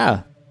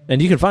 Yeah.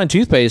 And you can find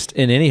toothpaste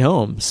in any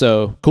home.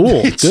 So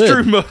cool. It's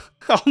good. True.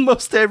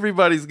 Almost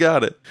everybody's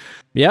got it.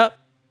 Yep.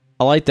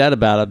 I like that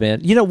about it,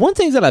 man. You know, one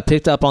thing that I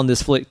picked up on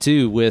this flick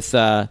too with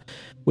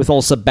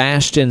old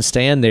Sebastian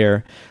Stan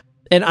there,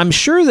 and I'm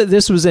sure that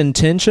this was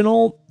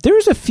intentional.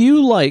 There's a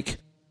few like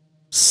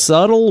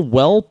subtle,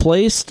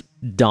 well-placed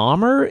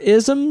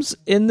Dahmer-isms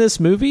in this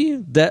movie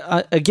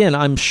that, again,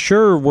 I'm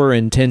sure were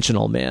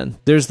intentional, man.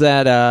 There's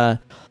that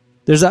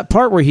There's that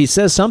part where he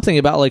says something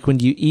about like when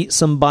you eat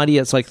somebody,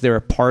 it's like they're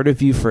a part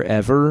of you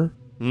forever.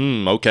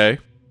 Okay.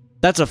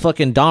 That's a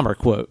fucking Dahmer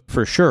quote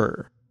for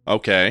sure.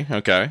 Okay.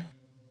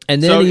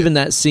 And then even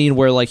that scene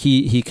where like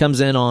he comes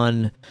in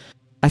on,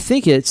 I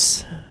think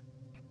it's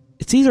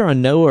either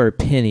on Noah or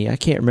Penny, I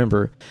can't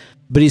remember,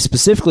 but he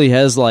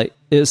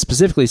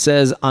specifically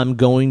says, "I'm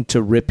going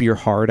to rip your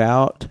heart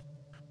out."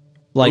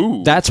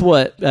 Like that's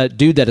what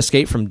dude that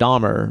escaped from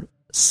Dahmer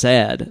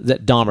said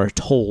that Dahmer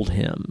told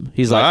him.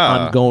 He's like,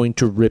 "I'm going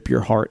to rip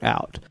your heart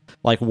out,"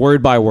 like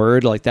word by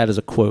word, like that is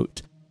a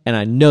quote, and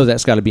I know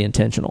that's got to be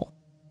intentional.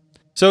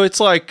 So it's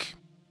like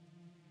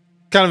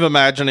kind of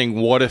imagining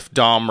what if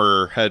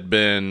Dahmer had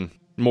been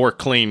more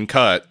clean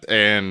cut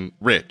and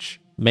rich.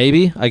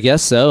 Maybe, I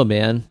guess so,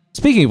 man.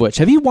 Speaking of which,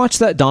 have you watched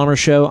that Dahmer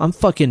show? I'm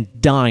fucking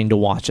dying to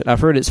watch it. I've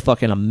heard it's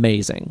fucking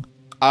amazing.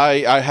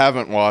 I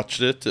haven't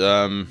watched it.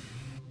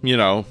 You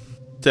know,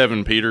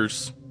 Evan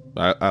Peters.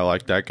 I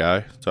like that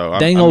guy. So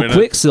old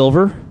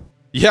Quicksilver.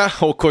 Yeah,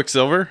 old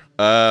Quicksilver.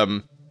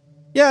 Yeah,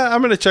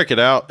 I'm gonna check it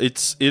out.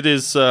 It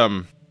is.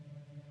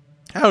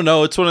 I don't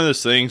know. It's one of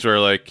those things where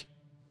like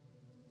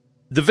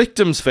the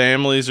victims'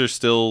 families are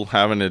still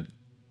having to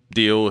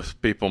deal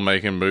with people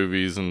making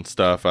movies and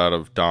stuff out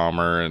of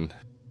Dahmer, and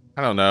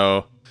I don't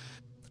know.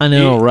 I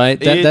know, right?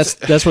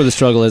 That's where the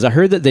struggle is. I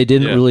heard that they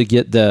didn't really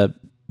get the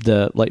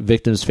like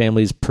victims'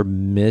 families'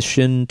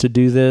 permission to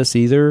do this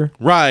either.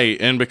 Right,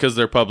 and because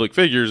they're public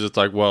figures, it's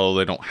like, well,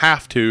 they don't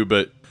have to,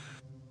 but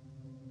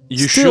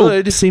you Still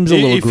should. Seems a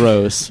little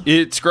gross.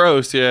 It's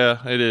gross,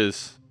 yeah, it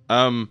is.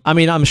 I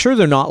mean, I'm sure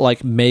they're not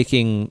like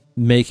making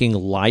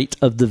light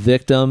of the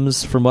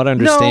victims. From what I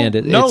understand,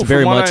 it's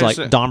very much like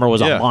Dahmer was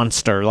a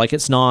monster. Like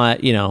it's not,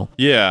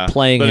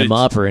 playing him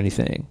up or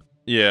anything.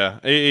 Yeah,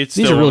 it's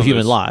these are real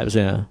human lives.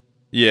 Yeah,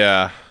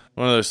 yeah.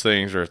 One of those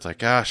things where it's like,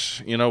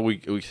 gosh,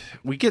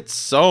 we get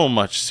so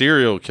much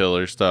serial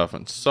killer stuff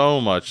and so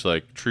much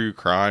like true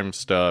crime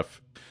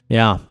stuff.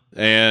 Yeah,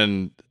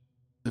 and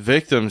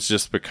victims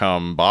just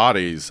become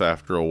bodies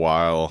after a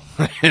while,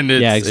 and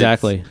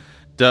exactly.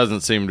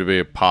 Doesn't seem to be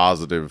a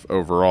positive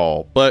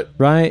overall, but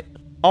right.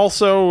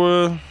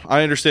 Also,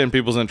 I understand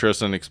people's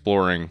interest in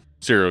exploring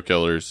serial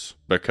killers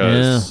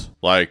because,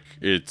 like,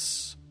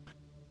 it's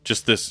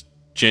just this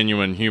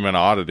genuine human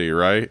oddity,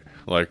 right?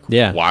 Like,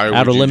 why would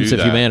outer you limits do of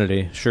that?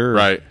 Humanity, sure,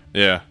 right?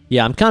 Yeah,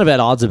 yeah. I'm kind of at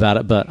odds about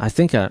it, but I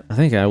think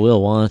I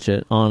will watch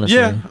it. Honestly,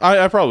 yeah,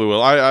 I probably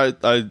will. I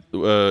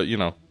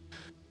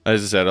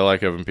as I said, I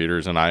like Evan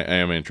Peters, and I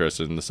am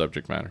interested in the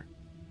subject matter.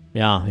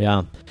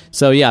 Yeah.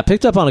 So, I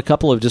picked up on a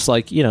couple of just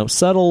like,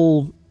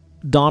 subtle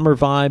Dahmer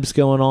vibes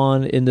going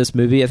on in this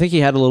movie. I think he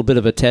had a little bit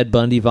of a Ted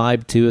Bundy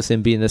vibe, too, with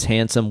him being this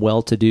handsome,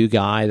 well-to-do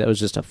guy that was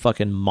just a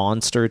fucking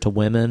monster to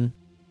women.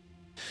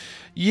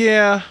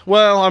 Yeah,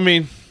 well, I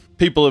mean,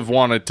 people have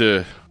wanted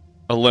to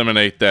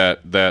eliminate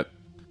that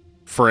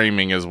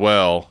framing as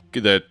well,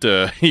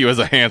 that he was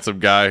a handsome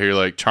guy who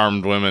like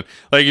charmed women.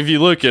 Like if you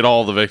look at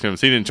all the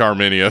victims, he didn't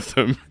charm any of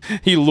them.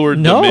 He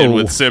lured them in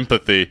with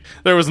sympathy.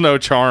 There was no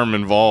charm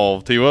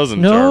involved. He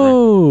wasn't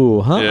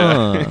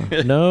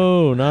charming.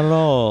 No, not at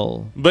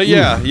all. But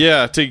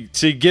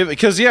to give,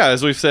 because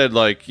as we've said,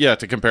 like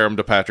to compare him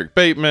to Patrick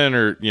Bateman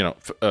or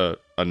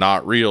a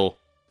not real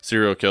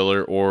serial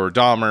killer or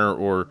Dahmer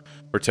or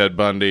Ted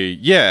Bundy,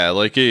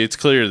 like it's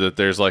clear that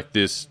there's like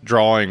this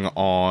drawing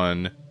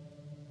on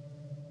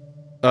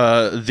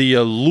the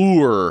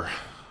allure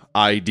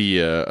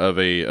idea of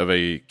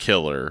a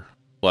killer.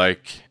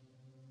 Like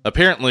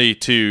apparently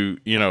to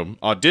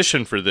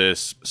audition for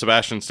this,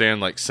 Sebastian Stan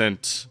like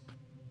sent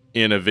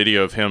in a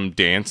video of him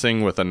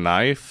dancing with a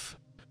knife,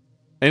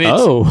 and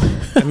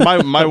it's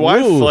my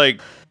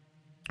wife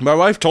my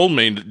wife told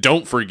me,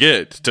 don't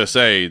forget to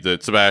say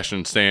that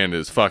Sebastian Stan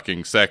is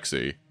fucking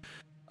sexy.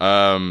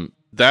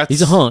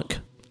 He's a hunk.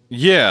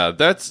 Yeah,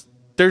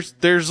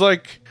 there's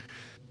like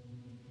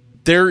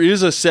there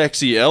is a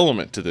sexy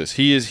element to this.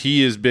 He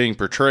is being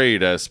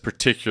portrayed as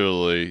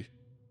particularly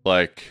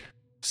like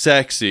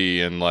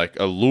sexy and like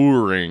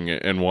alluring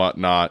and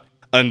whatnot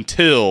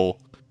until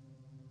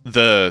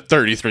the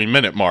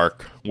 33-minute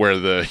mark where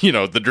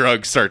the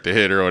drugs start to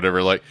hit or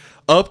whatever. Like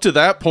up to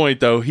that point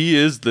though, he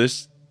is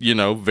this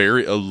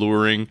very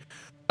alluring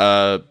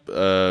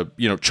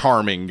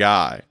charming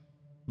guy.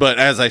 But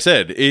as I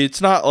said, it's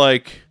not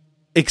like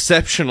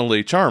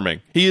exceptionally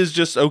charming. He is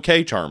just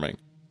okay charming.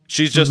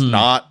 She's just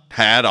not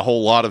had a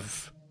whole lot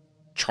of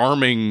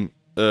charming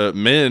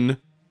men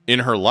in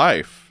her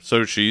life.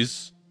 So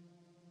she's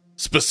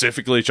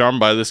specifically charmed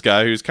by this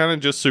guy who's kind of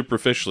just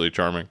superficially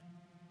charming.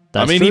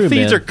 That's he true,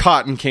 feeds man. her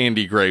cotton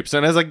candy grapes.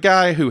 And as a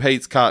guy who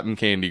hates cotton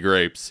candy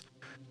grapes,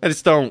 I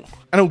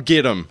don't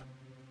get them.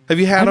 Have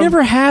you had them? I've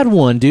never had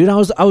one, dude. I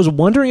was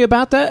wondering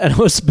about that, and I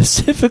was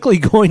specifically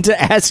going to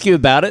ask you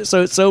about it,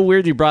 so it's so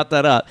weird you brought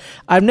that up.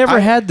 I've never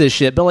had this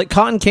shit, but like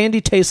cotton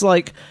candy tastes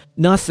like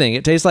nothing.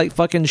 It tastes like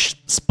fucking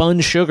spun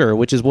sugar,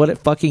 which is what it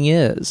fucking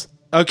is.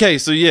 Okay,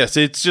 so yes,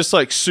 it's just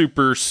like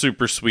super,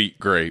 super sweet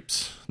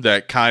grapes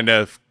that kind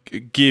of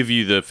give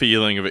you the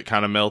feeling of it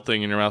kind of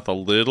melting in your mouth a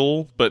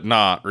little, but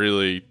not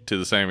really to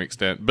the same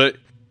extent. But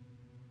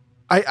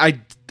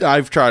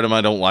I've tried them.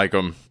 I don't like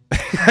them.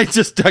 I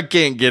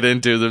can't get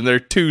into them. They're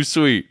too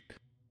sweet.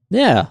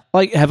 Yeah.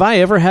 Like, have I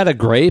ever had a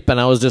grape and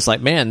I was just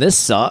like, man, this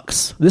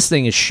sucks. This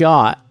thing is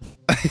shot.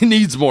 It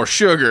needs more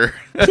sugar.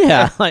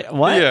 Yeah. Like,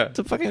 what? Yeah. It's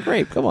a fucking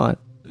grape. Come on.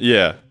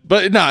 Yeah.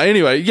 But no,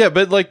 anyway, yeah,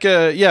 but like,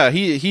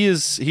 he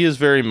is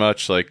very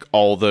much like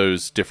all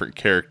those different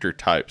character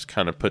types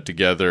kind of put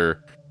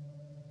together.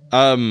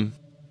 But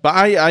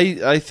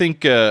I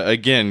think,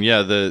 again,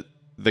 yeah,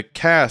 the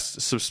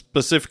cast,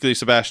 specifically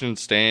Sebastian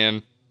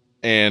Stan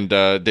and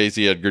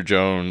Daisy Edgar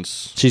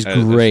Jones, she's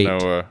great.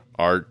 Noah,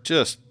 are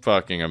just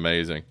fucking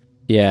amazing.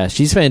 Yeah,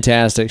 she's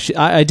fantastic.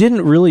 I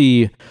didn't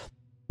really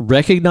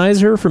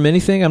recognize her from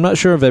anything. I'm not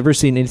sure I've ever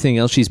seen anything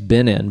else she's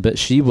been in, but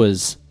she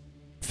was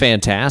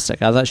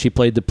fantastic. I thought she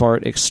played the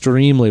part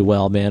extremely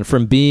well, man.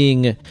 From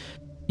being,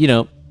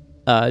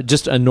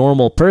 just a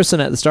normal person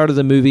at the start of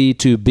the movie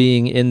to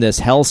being in this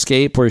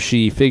hellscape where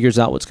she figures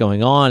out what's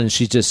going on and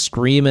she's just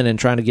screaming and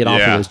trying to get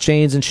off of those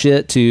chains and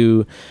shit,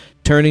 to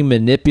turning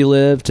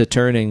manipulative, to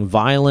turning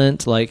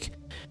violent. Like,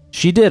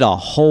 she did a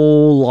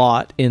whole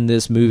lot in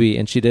this movie,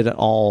 and she did it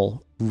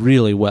all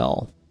really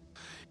well.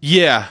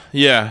 Yeah,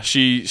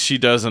 she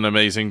does an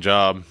amazing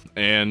job,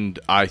 and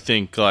I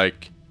think I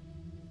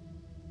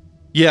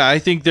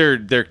think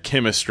their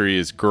chemistry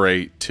is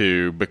great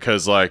too,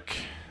 because like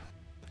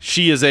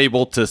she is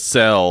able to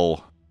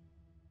sell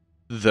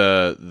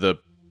the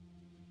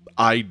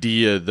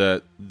idea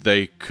that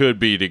they could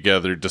be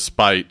together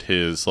despite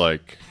his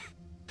like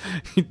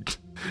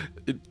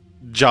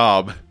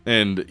job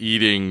and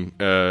eating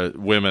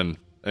women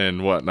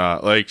and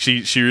whatnot. Like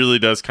she really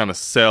does kind of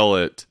sell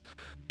it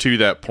to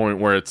that point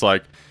where it's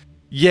like,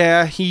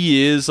 yeah,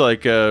 he is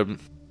like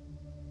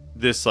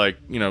this like,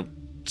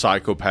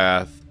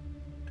 psychopath,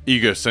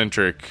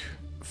 egocentric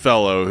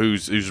fellow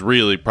who's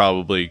really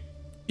probably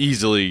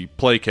easily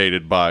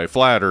placated by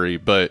flattery,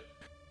 but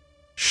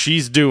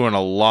she's doing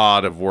a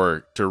lot of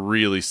work to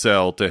really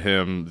sell to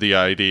him the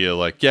idea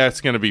like, yeah, it's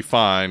gonna be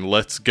fine,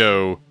 let's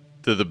go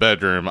to the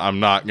bedroom, I'm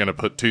not gonna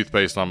put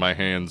toothpaste on my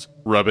hands,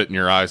 rub it in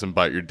your eyes, and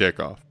bite your dick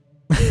off.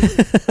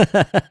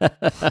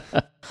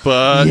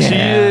 But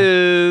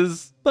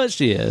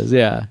she is,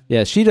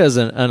 yeah, she does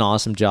an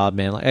awesome job,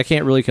 man. Like, I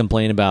can't really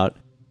complain about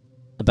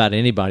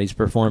anybody's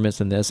performance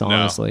in this,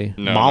 honestly.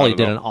 No, Molly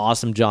did an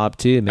awesome job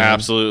too, man.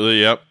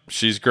 Absolutely, yep,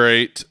 she's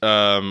great.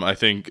 I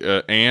think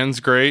Anne's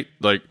great.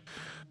 Like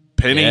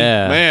Penny,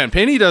 man,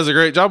 Penny does a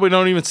great job. We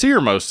don't even see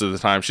her most of the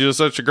time. She does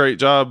such a great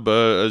job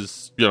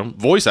as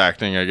voice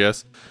acting, I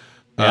guess,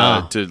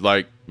 to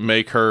like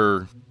make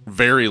her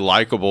very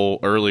likable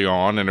early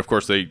on. And of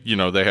course they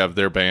have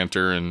their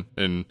banter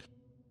and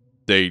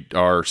they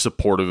are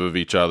supportive of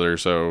each other,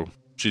 so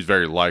she's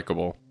very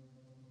likable.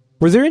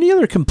 Were there any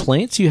other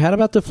complaints you had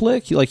about the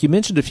flick? Like, you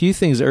mentioned a few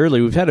things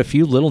earlier. We've had a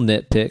few little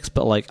nitpicks,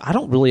 but like, I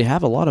don't really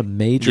have a lot of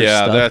major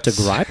stuff to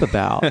gripe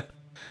about.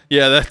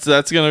 Yeah, that's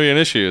going to be an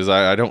issue. Is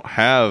I don't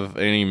have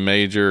any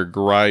major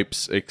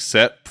gripes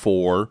except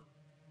for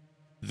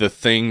the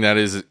thing that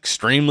is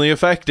extremely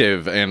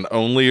effective and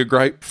only a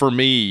gripe for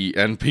me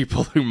and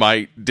people who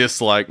might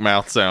dislike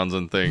mouth sounds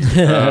and things.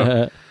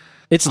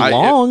 It's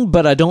long,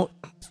 but I don't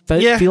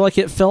feel like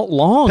it felt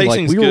long.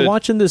 Like, we were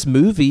watching this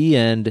movie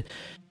and,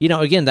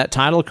 again, that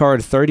title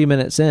card 30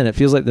 minutes in, it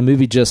feels like the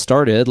movie just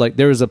started. Like,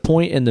 there was a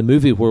point in the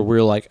movie where we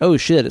were like, oh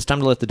shit, it's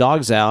time to let the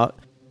dogs out.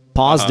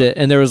 Paused it,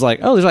 and there was like,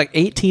 oh, there's like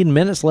 18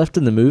 minutes left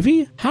in the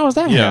movie? How has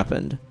that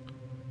happened?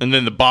 And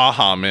then the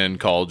Baja men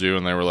called you,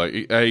 and they were like,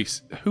 hey,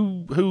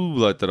 who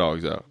let the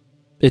dogs out?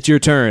 It's your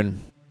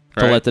turn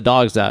to let the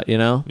dogs out,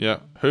 Yeah.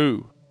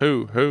 Who?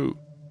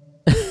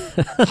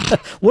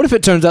 What if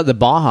it turns out the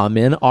Baja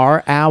men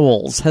are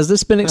owls? Has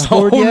this been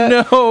explored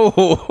yet?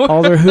 Oh, no.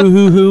 All their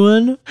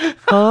hooing?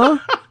 Huh?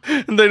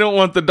 And they don't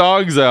want the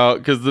dogs out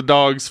because the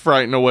dogs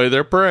frighten away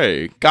their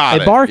prey.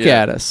 They bark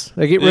at us.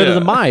 They get rid of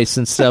the mice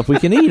and stuff we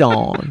can eat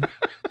on.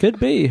 Could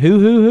be.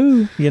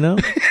 Hoo, do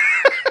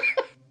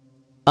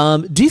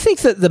you think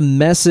that the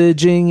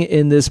messaging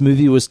in this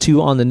movie was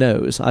too on the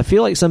nose? I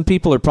feel like some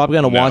people are probably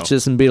going to watch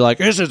this and be like,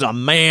 this is a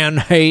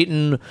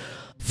man-hating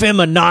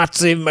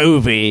feminazi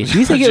movie. Do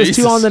you think it was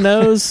too on the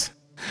nose?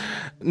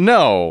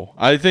 No,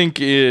 I think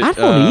it. I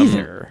don't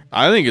either.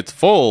 I think it's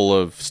full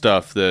of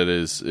stuff that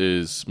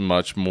is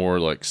much more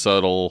like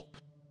subtle,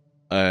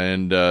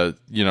 and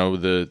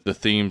the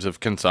themes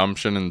of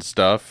consumption and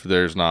stuff.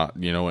 There's not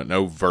an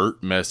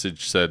overt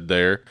message said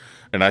there,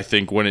 and I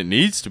think when it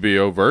needs to be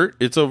overt,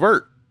 it's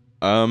overt,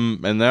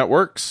 and that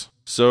works.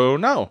 So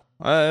no,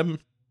 I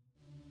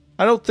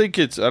don't think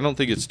it's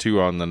too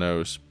on the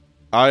nose.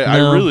 I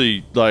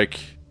really like.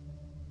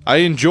 I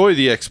enjoy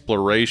the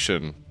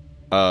exploration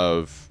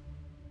of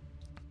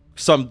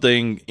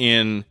something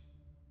in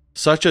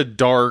such a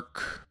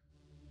dark,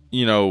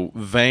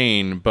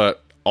 vein,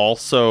 but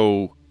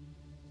also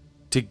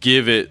to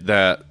give it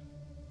that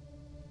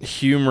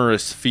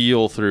humorous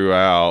feel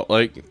throughout.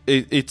 Like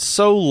it's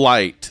so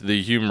light,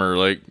 the humor.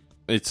 Like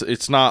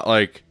it's not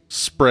like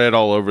spread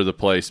all over the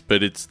place,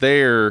 but it's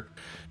there,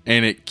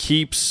 and it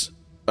keeps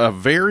a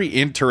very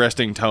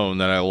interesting tone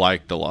that I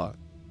liked a lot.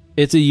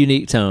 It's a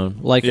unique tone.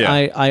 Like, Yeah.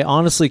 I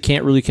honestly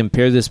can't really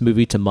compare this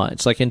movie to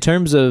much. Like, in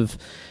terms of,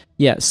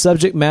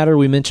 subject matter,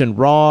 we mentioned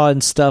Raw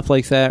and stuff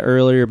like that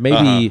earlier.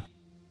 Maybe,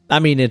 I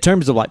mean, in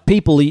terms of, like,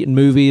 people eating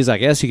movies, I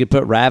guess you could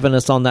put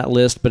Ravenous on that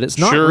list, but it's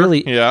not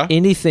really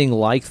anything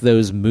like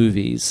those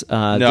movies.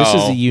 This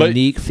is a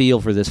unique feel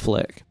for this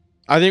flick.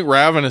 I think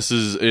Ravenous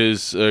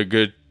is a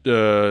good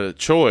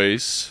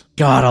choice.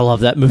 God, I love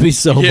that movie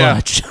so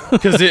much.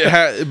 Because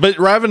but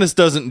Ravenous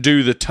doesn't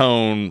do the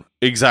tone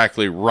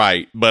exactly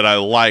right, but I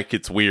like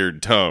its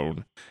weird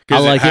tone. I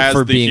like it has it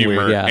for the being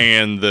humor weird,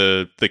 and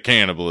the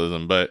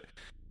cannibalism, but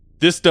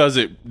this does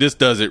it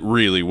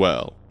really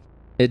well.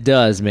 It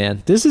does,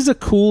 man. This is a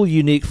cool,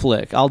 unique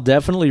flick. I'll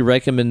definitely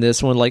recommend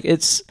this one. Like,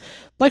 it's,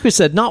 like we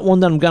said, not one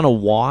that I'm going to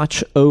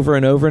watch over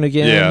and over and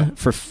again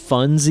for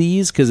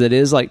funsies, because it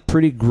is, like,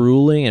 pretty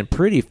grueling and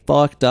pretty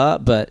fucked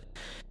up. But,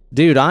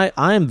 dude, I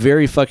am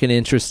very fucking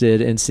interested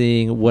in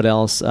seeing what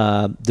else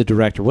the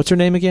director, what's her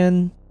name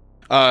again?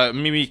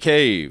 Mimi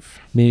Cave.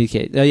 Mimi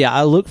Cave.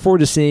 I look forward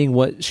to seeing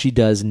what she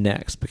does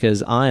next,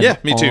 because I'm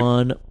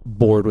on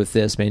board with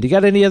this, man. Do you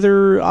got any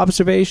other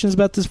observations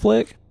about this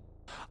flick?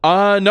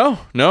 No.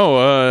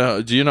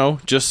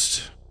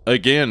 Just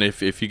again,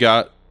 if you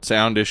got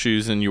sound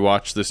issues and you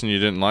watch this and you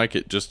didn't like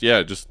it, just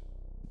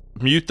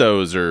mute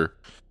those or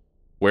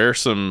wear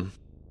some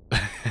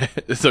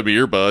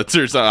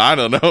earbuds or something. I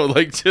don't know.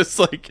 Like, just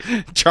like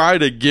try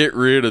to get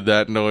rid of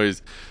that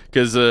noise.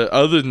 Because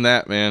other than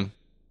that, man,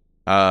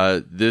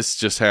 this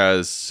just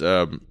has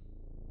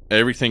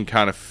everything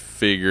kind of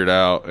figured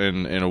out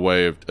in a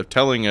way of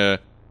telling a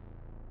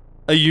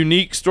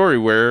unique story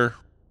where,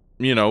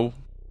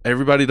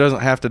 everybody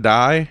doesn't have to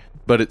die,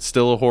 but it's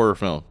still a horror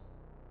film.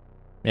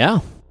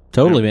 Yeah,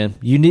 totally, man.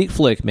 Unique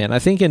flick, man. I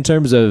think in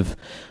terms of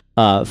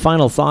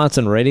final thoughts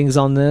and ratings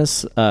on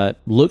this,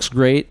 looks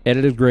great,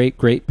 edited great,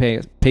 great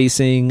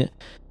pacing,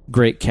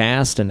 great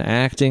cast and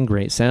acting,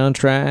 great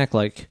soundtrack.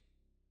 Like,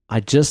 I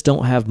just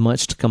don't have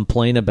much to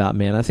complain about,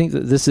 man. I think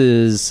that this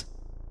is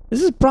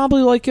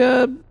probably like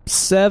a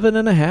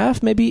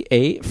 7.5, maybe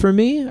 8 for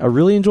me. I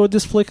really enjoyed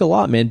this flick a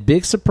lot, man.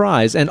 Big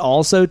surprise. And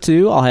also,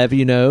 too, I'll have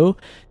you know,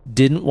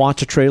 didn't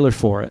watch a trailer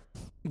for it.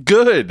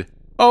 Good.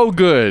 Oh,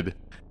 good.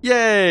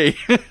 Yay.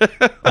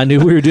 I knew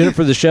we were doing it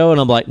for the show,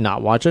 and I'm like,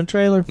 not watching a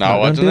trailer. Not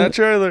watching that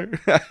trailer.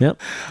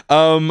 Yep.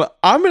 I'm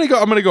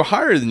gonna go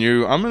higher than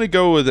you. I'm gonna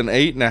go with an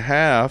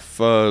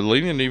 8.5,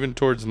 leaning even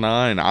towards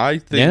 9. I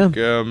think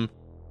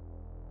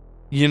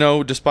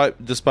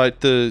despite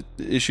the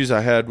issues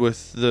I had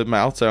with the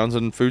mouth sounds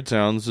and food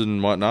sounds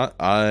and whatnot,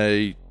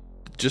 I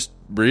just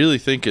really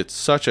think it's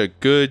such a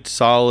good,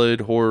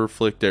 solid horror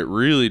flick that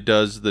really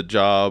does the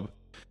job.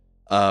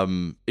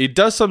 It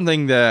does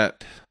something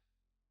that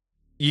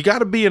you got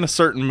to be in a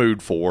certain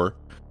mood for.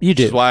 You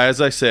do. Which is why,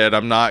 as I said,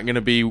 I'm not going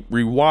to be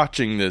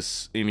rewatching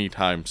this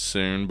anytime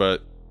soon,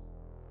 but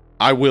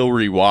I will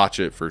rewatch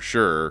it for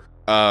sure.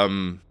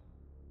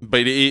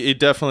 But it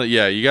definitely,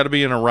 you got to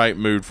be in a right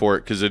mood for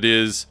it, because it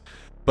is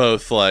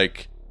both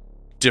like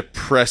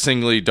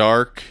depressingly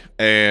dark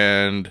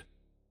and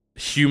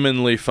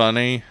humanly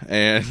funny,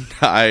 and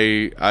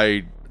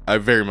I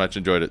very much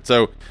enjoyed it.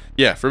 So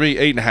for me,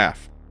 8.5.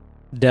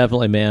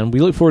 Definitely, man. We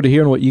look forward to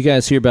hearing what you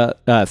guys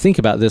think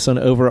about this one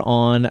over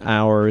on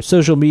our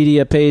social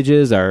media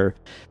pages, our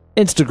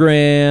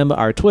Instagram,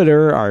 our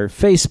Twitter, our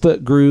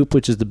Facebook group,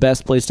 which is the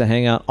best place to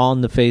hang out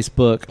on the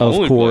Facebook,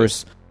 of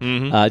course.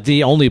 Mm-hmm.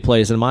 The only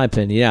place, in my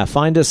opinion. Yeah,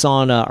 find us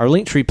on our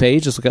Linktree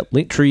page. Just look up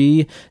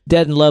Linktree,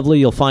 Dead and Lovely.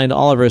 You'll find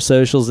all of our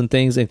socials and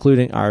things,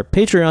 including our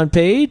Patreon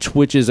page,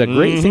 which is a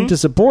great thing to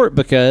support,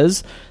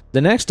 because the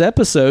next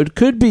episode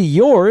could be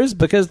yours,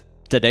 because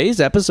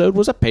today's episode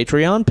was a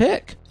Patreon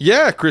pick.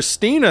 Yeah,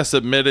 Christina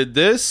submitted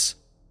this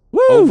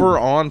over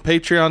on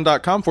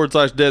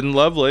patreon.com/Dead and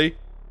Lovely.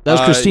 That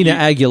was Christina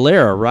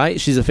Aguilera, right?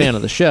 She's a fan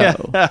of the show.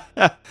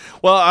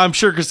 Well, I'm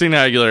sure Christina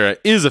Aguilera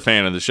is a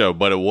fan of the show,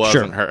 but it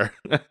wasn't her.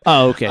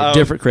 Oh, okay.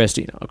 Different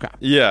Christina. Okay.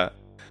 Yeah.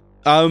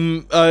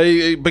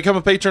 Become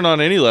a patron on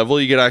any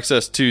level. You get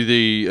access to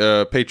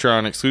the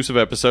Patreon exclusive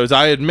episodes.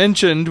 I had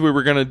mentioned we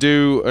were going to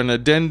do an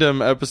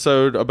addendum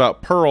episode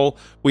about Pearl.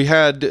 We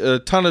had a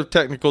ton of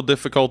technical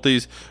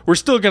difficulties. We're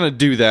still going to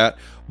do that,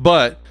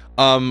 but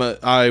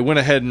I went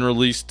ahead and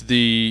released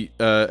the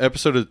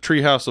episode of the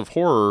Treehouse of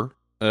Horror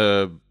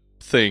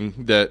thing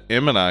that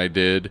Em and I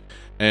did,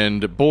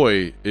 and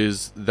boy,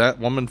 is that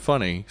woman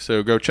funny.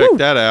 So go check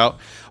that out.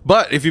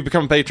 But if you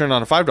become a patron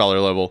on a $5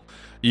 level,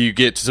 you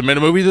get to submit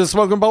a movie to the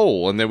smoking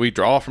bowl, and then we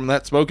draw from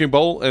that smoking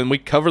bowl, and we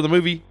cover the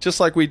movie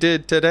just like we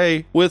did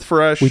today with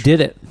Fresh. We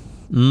did it.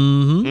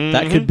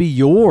 That could be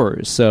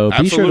yours. So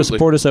be sure to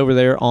support us over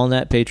there on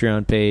that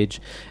Patreon page.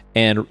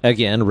 And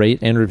again, rate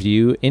and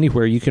review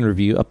anywhere you can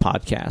review a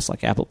podcast,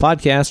 like Apple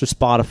Podcasts or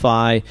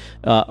Spotify,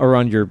 or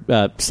on your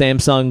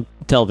Samsung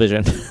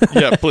television.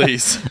 Yeah,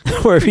 please.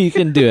 Wherever you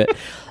can do it.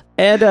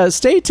 And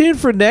stay tuned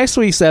for next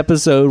week's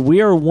episode.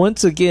 We are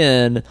once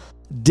again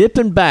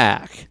dipping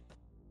back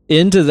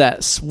into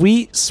that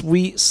sweet,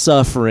 sweet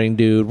suffering,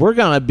 dude. We're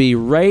going to be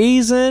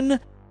raising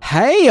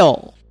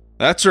hell.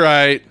 That's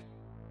right.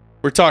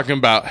 We're talking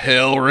about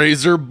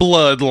Hellraiser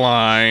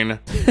Bloodline.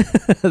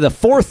 The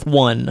fourth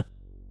one.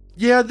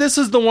 Yeah, this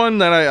is the one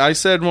that I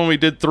said when we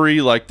did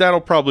 3, like, that'll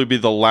probably be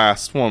the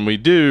last one we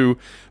do.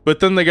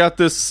 But then they got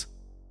this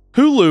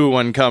Hulu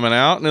one coming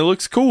out, and it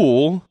looks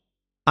cool.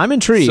 I'm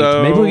intrigued.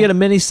 So, maybe we get a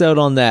mini-sode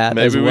on that,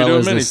 as well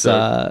as this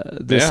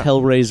yeah.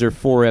 Hellraiser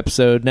 4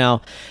 episode.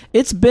 Now,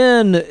 it's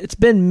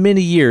been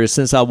many years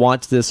since I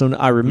watched this one.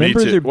 I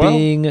remember there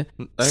being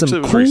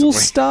some cool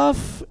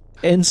stuff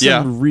and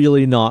some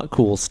really not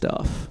cool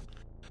stuff.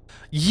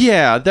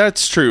 Yeah,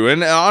 that's true.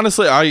 And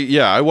honestly,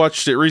 I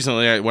watched it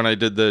recently when I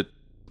did the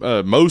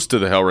most of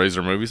the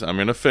Hellraiser movies. I'm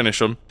going to finish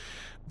them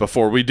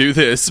before we do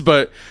this,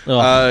 but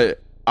I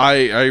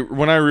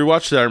when I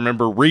rewatched it, I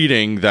remember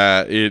reading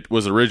that it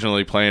was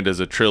originally planned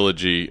as a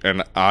trilogy,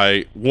 and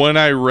when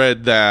I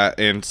read that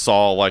and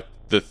saw like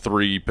the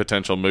 3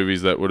 potential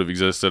movies that would have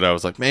existed, I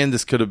was like, man,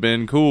 this could have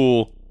been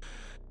cool.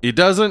 It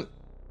doesn't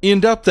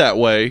end up that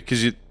way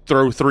because you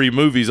throw 3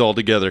 movies all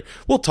together.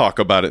 We'll talk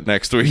about it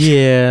next week.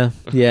 Yeah.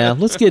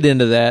 Let's get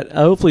into that.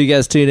 Hopefully you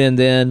guys tune in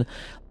then.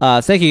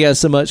 Thank you guys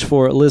so much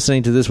for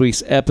listening to this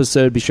week's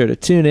episode. Be sure to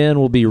tune in.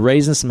 We'll be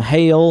raising some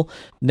hail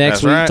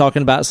next week,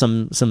 talking about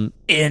some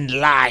in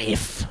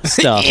life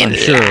stuff, I'm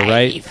sure,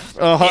 right?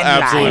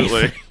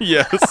 Absolutely.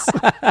 Yes.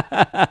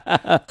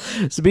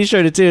 So be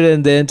sure to tune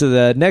in then to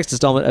the next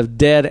installment of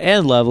Dead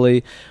and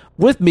Lovely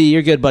with me,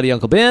 your good buddy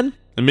Uncle Ben.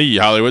 And me,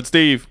 Hollywood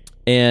Steve.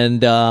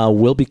 And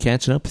we'll be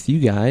catching up with you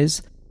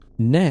guys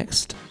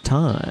next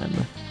time.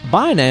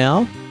 Bye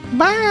now.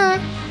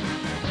 Bye.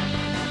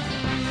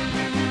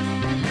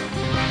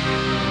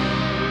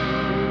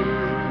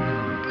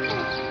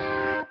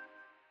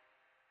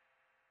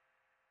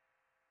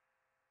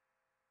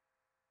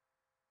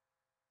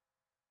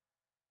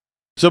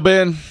 So,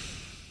 Ben,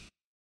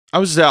 I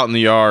was out in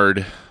the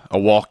yard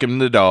walking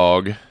the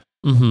dog.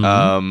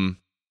 Mm-hmm.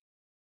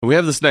 We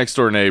have this next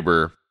door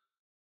neighbor.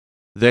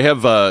 They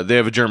have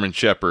a German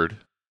Shepherd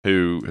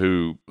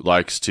who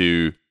likes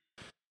to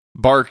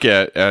bark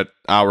at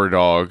our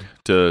dog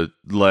to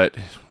let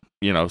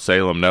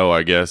Salem know,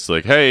 I guess,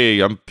 like, hey,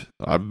 I'm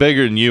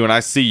bigger than you and I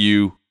see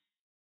you.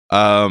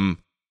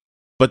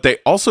 But they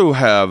also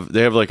have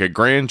like a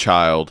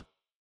grandchild.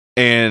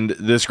 And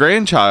this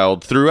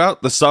grandchild,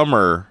 throughout the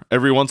summer,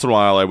 every once in a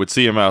while, I would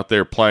see him out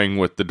there playing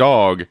with the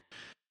dog.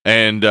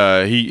 And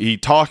he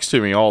talks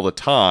to me all the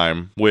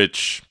time,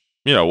 which,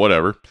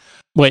 whatever.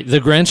 Wait, the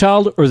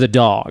grandchild or the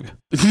dog?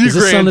 Is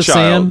this son of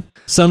Sam?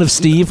 Son of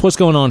Steve? What's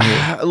going on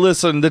here?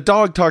 Listen, the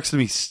dog talks to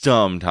me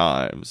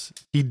sometimes.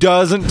 He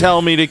doesn't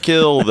tell me to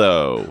kill,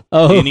 though.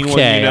 Okay, anyone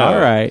you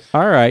know.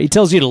 All right. He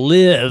tells you to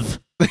live.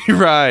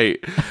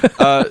 Right.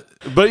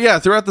 But yeah,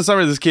 throughout the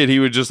summer, this kid, he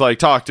would just like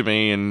talk to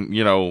me and,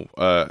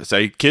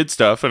 say kid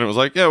stuff. And it was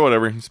like, yeah,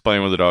 whatever. He's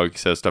playing with the dog. He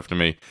says stuff to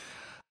me.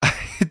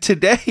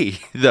 Today,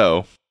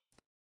 though,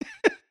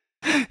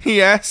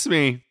 he asked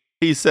me,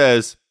 he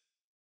says,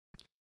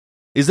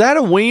 is that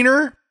a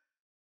wiener?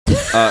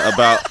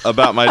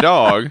 About my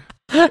dog.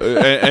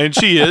 And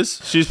she is.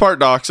 She's part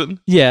dachshund.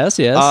 Yes.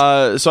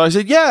 So I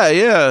said,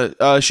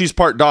 yeah. She's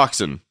part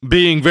dachshund.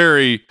 Being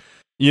very,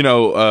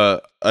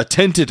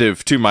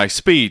 attentive to my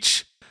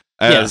speech.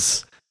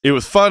 As it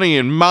was funny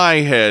in my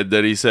head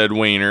that he said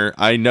wiener.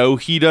 I know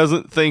he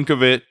doesn't think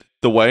of it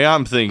the way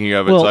I'm thinking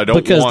of it, so I don't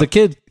because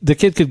the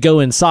kid could go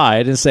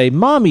inside and say,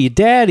 Mommy,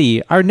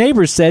 Daddy, our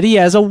neighbor said he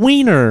has a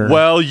wiener.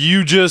 Well,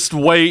 you just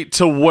wait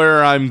to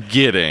where I'm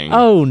getting.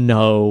 Oh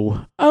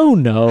no.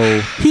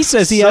 He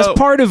says he has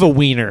part of a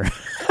wiener.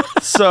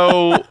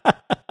 So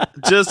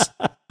just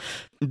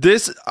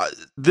this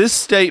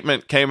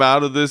statement came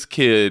out of this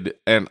kid,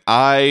 and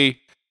I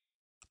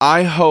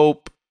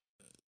hope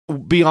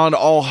beyond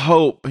all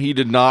hope he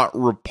did not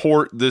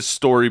report this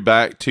story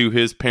back to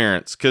his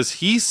parents, because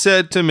he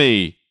said to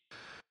me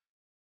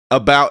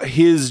about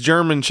his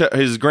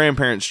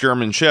grandparents'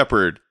 German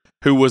Shepherd,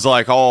 who was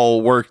like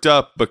all worked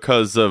up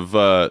because of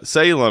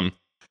Salem.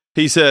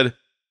 He said,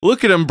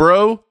 look at him,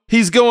 bro,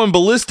 he's going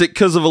ballistic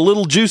because of a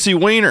little juicy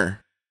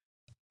wiener.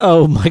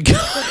 Oh my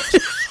god.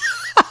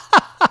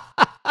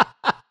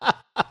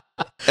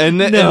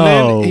 And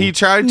then he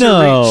tried to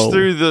reach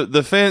through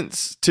the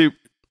fence to,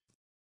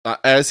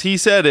 as he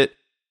said it,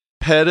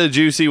 pet a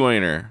juicy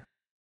wiener.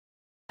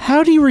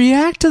 How do you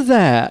react to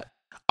that?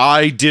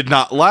 I did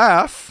not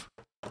laugh.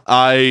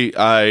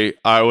 I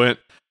went,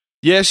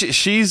 yeah,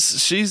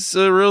 she's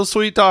a real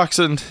sweet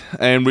dachshund.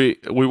 And we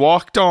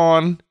walked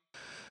on,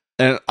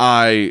 and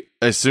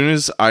as soon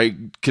as I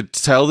could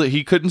tell that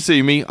he couldn't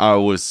see me, I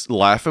was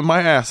laughing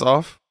my ass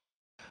off.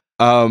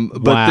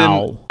 But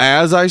then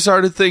as I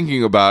started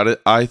thinking about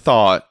it, I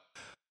thought,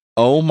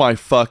 oh my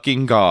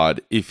fucking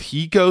God, if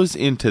he goes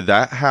into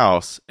that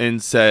house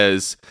and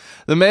says,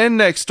 the man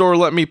next door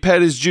let me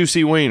pet his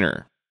juicy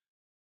wiener.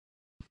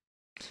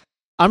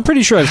 I'm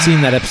pretty sure I've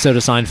seen that episode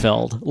of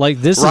Seinfeld. Like,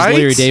 this is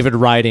Larry David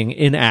writing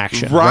in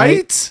action.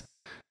 Right?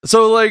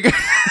 So, like,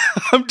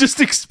 I'm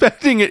just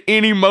expecting at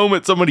any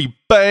moment somebody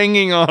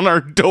banging on our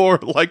door,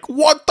 like,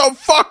 what the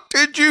fuck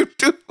did you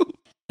do?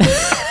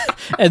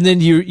 And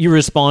then you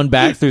respond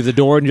back through the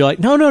door and you're like,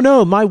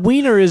 no, my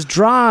wiener is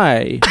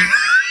dry.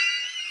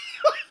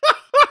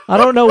 I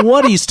don't know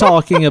what he's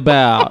talking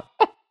about.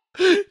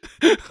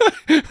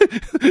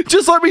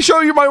 Just let me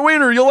show you my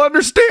wiener. You'll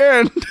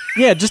understand.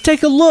 Yeah, just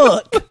take a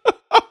look.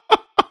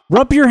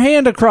 Rub your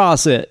hand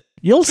across it.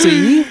 You'll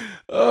see.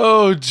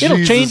 Oh, Jesus.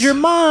 It'll change your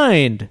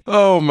mind.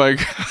 Oh, my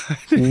God.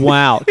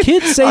 Wow.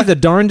 Kids say the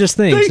darndest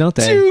things, don't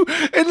they? Do.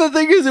 And the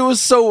thing is, it was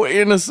so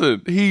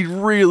innocent. He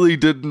really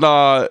did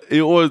not.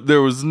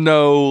 There was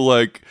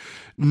no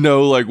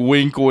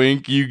wink,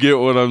 wink. You get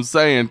what I'm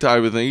saying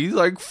type of thing. He's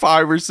like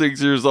 5 or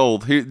 6 years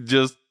old. He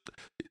just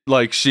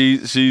like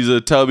she's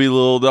a tubby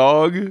little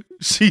dog.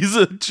 She's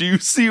a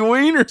juicy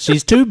wiener.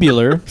 She's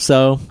tubular.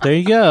 So there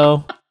you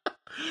go.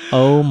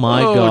 Oh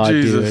my God,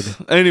 Jesus.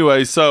 Dude.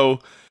 Anyway, so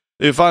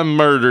if I'm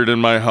murdered in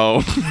my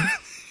home,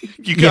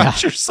 you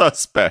got your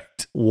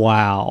suspect.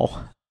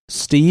 Wow.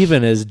 Steve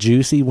and his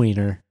juicy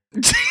wiener.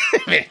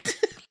 Damn it.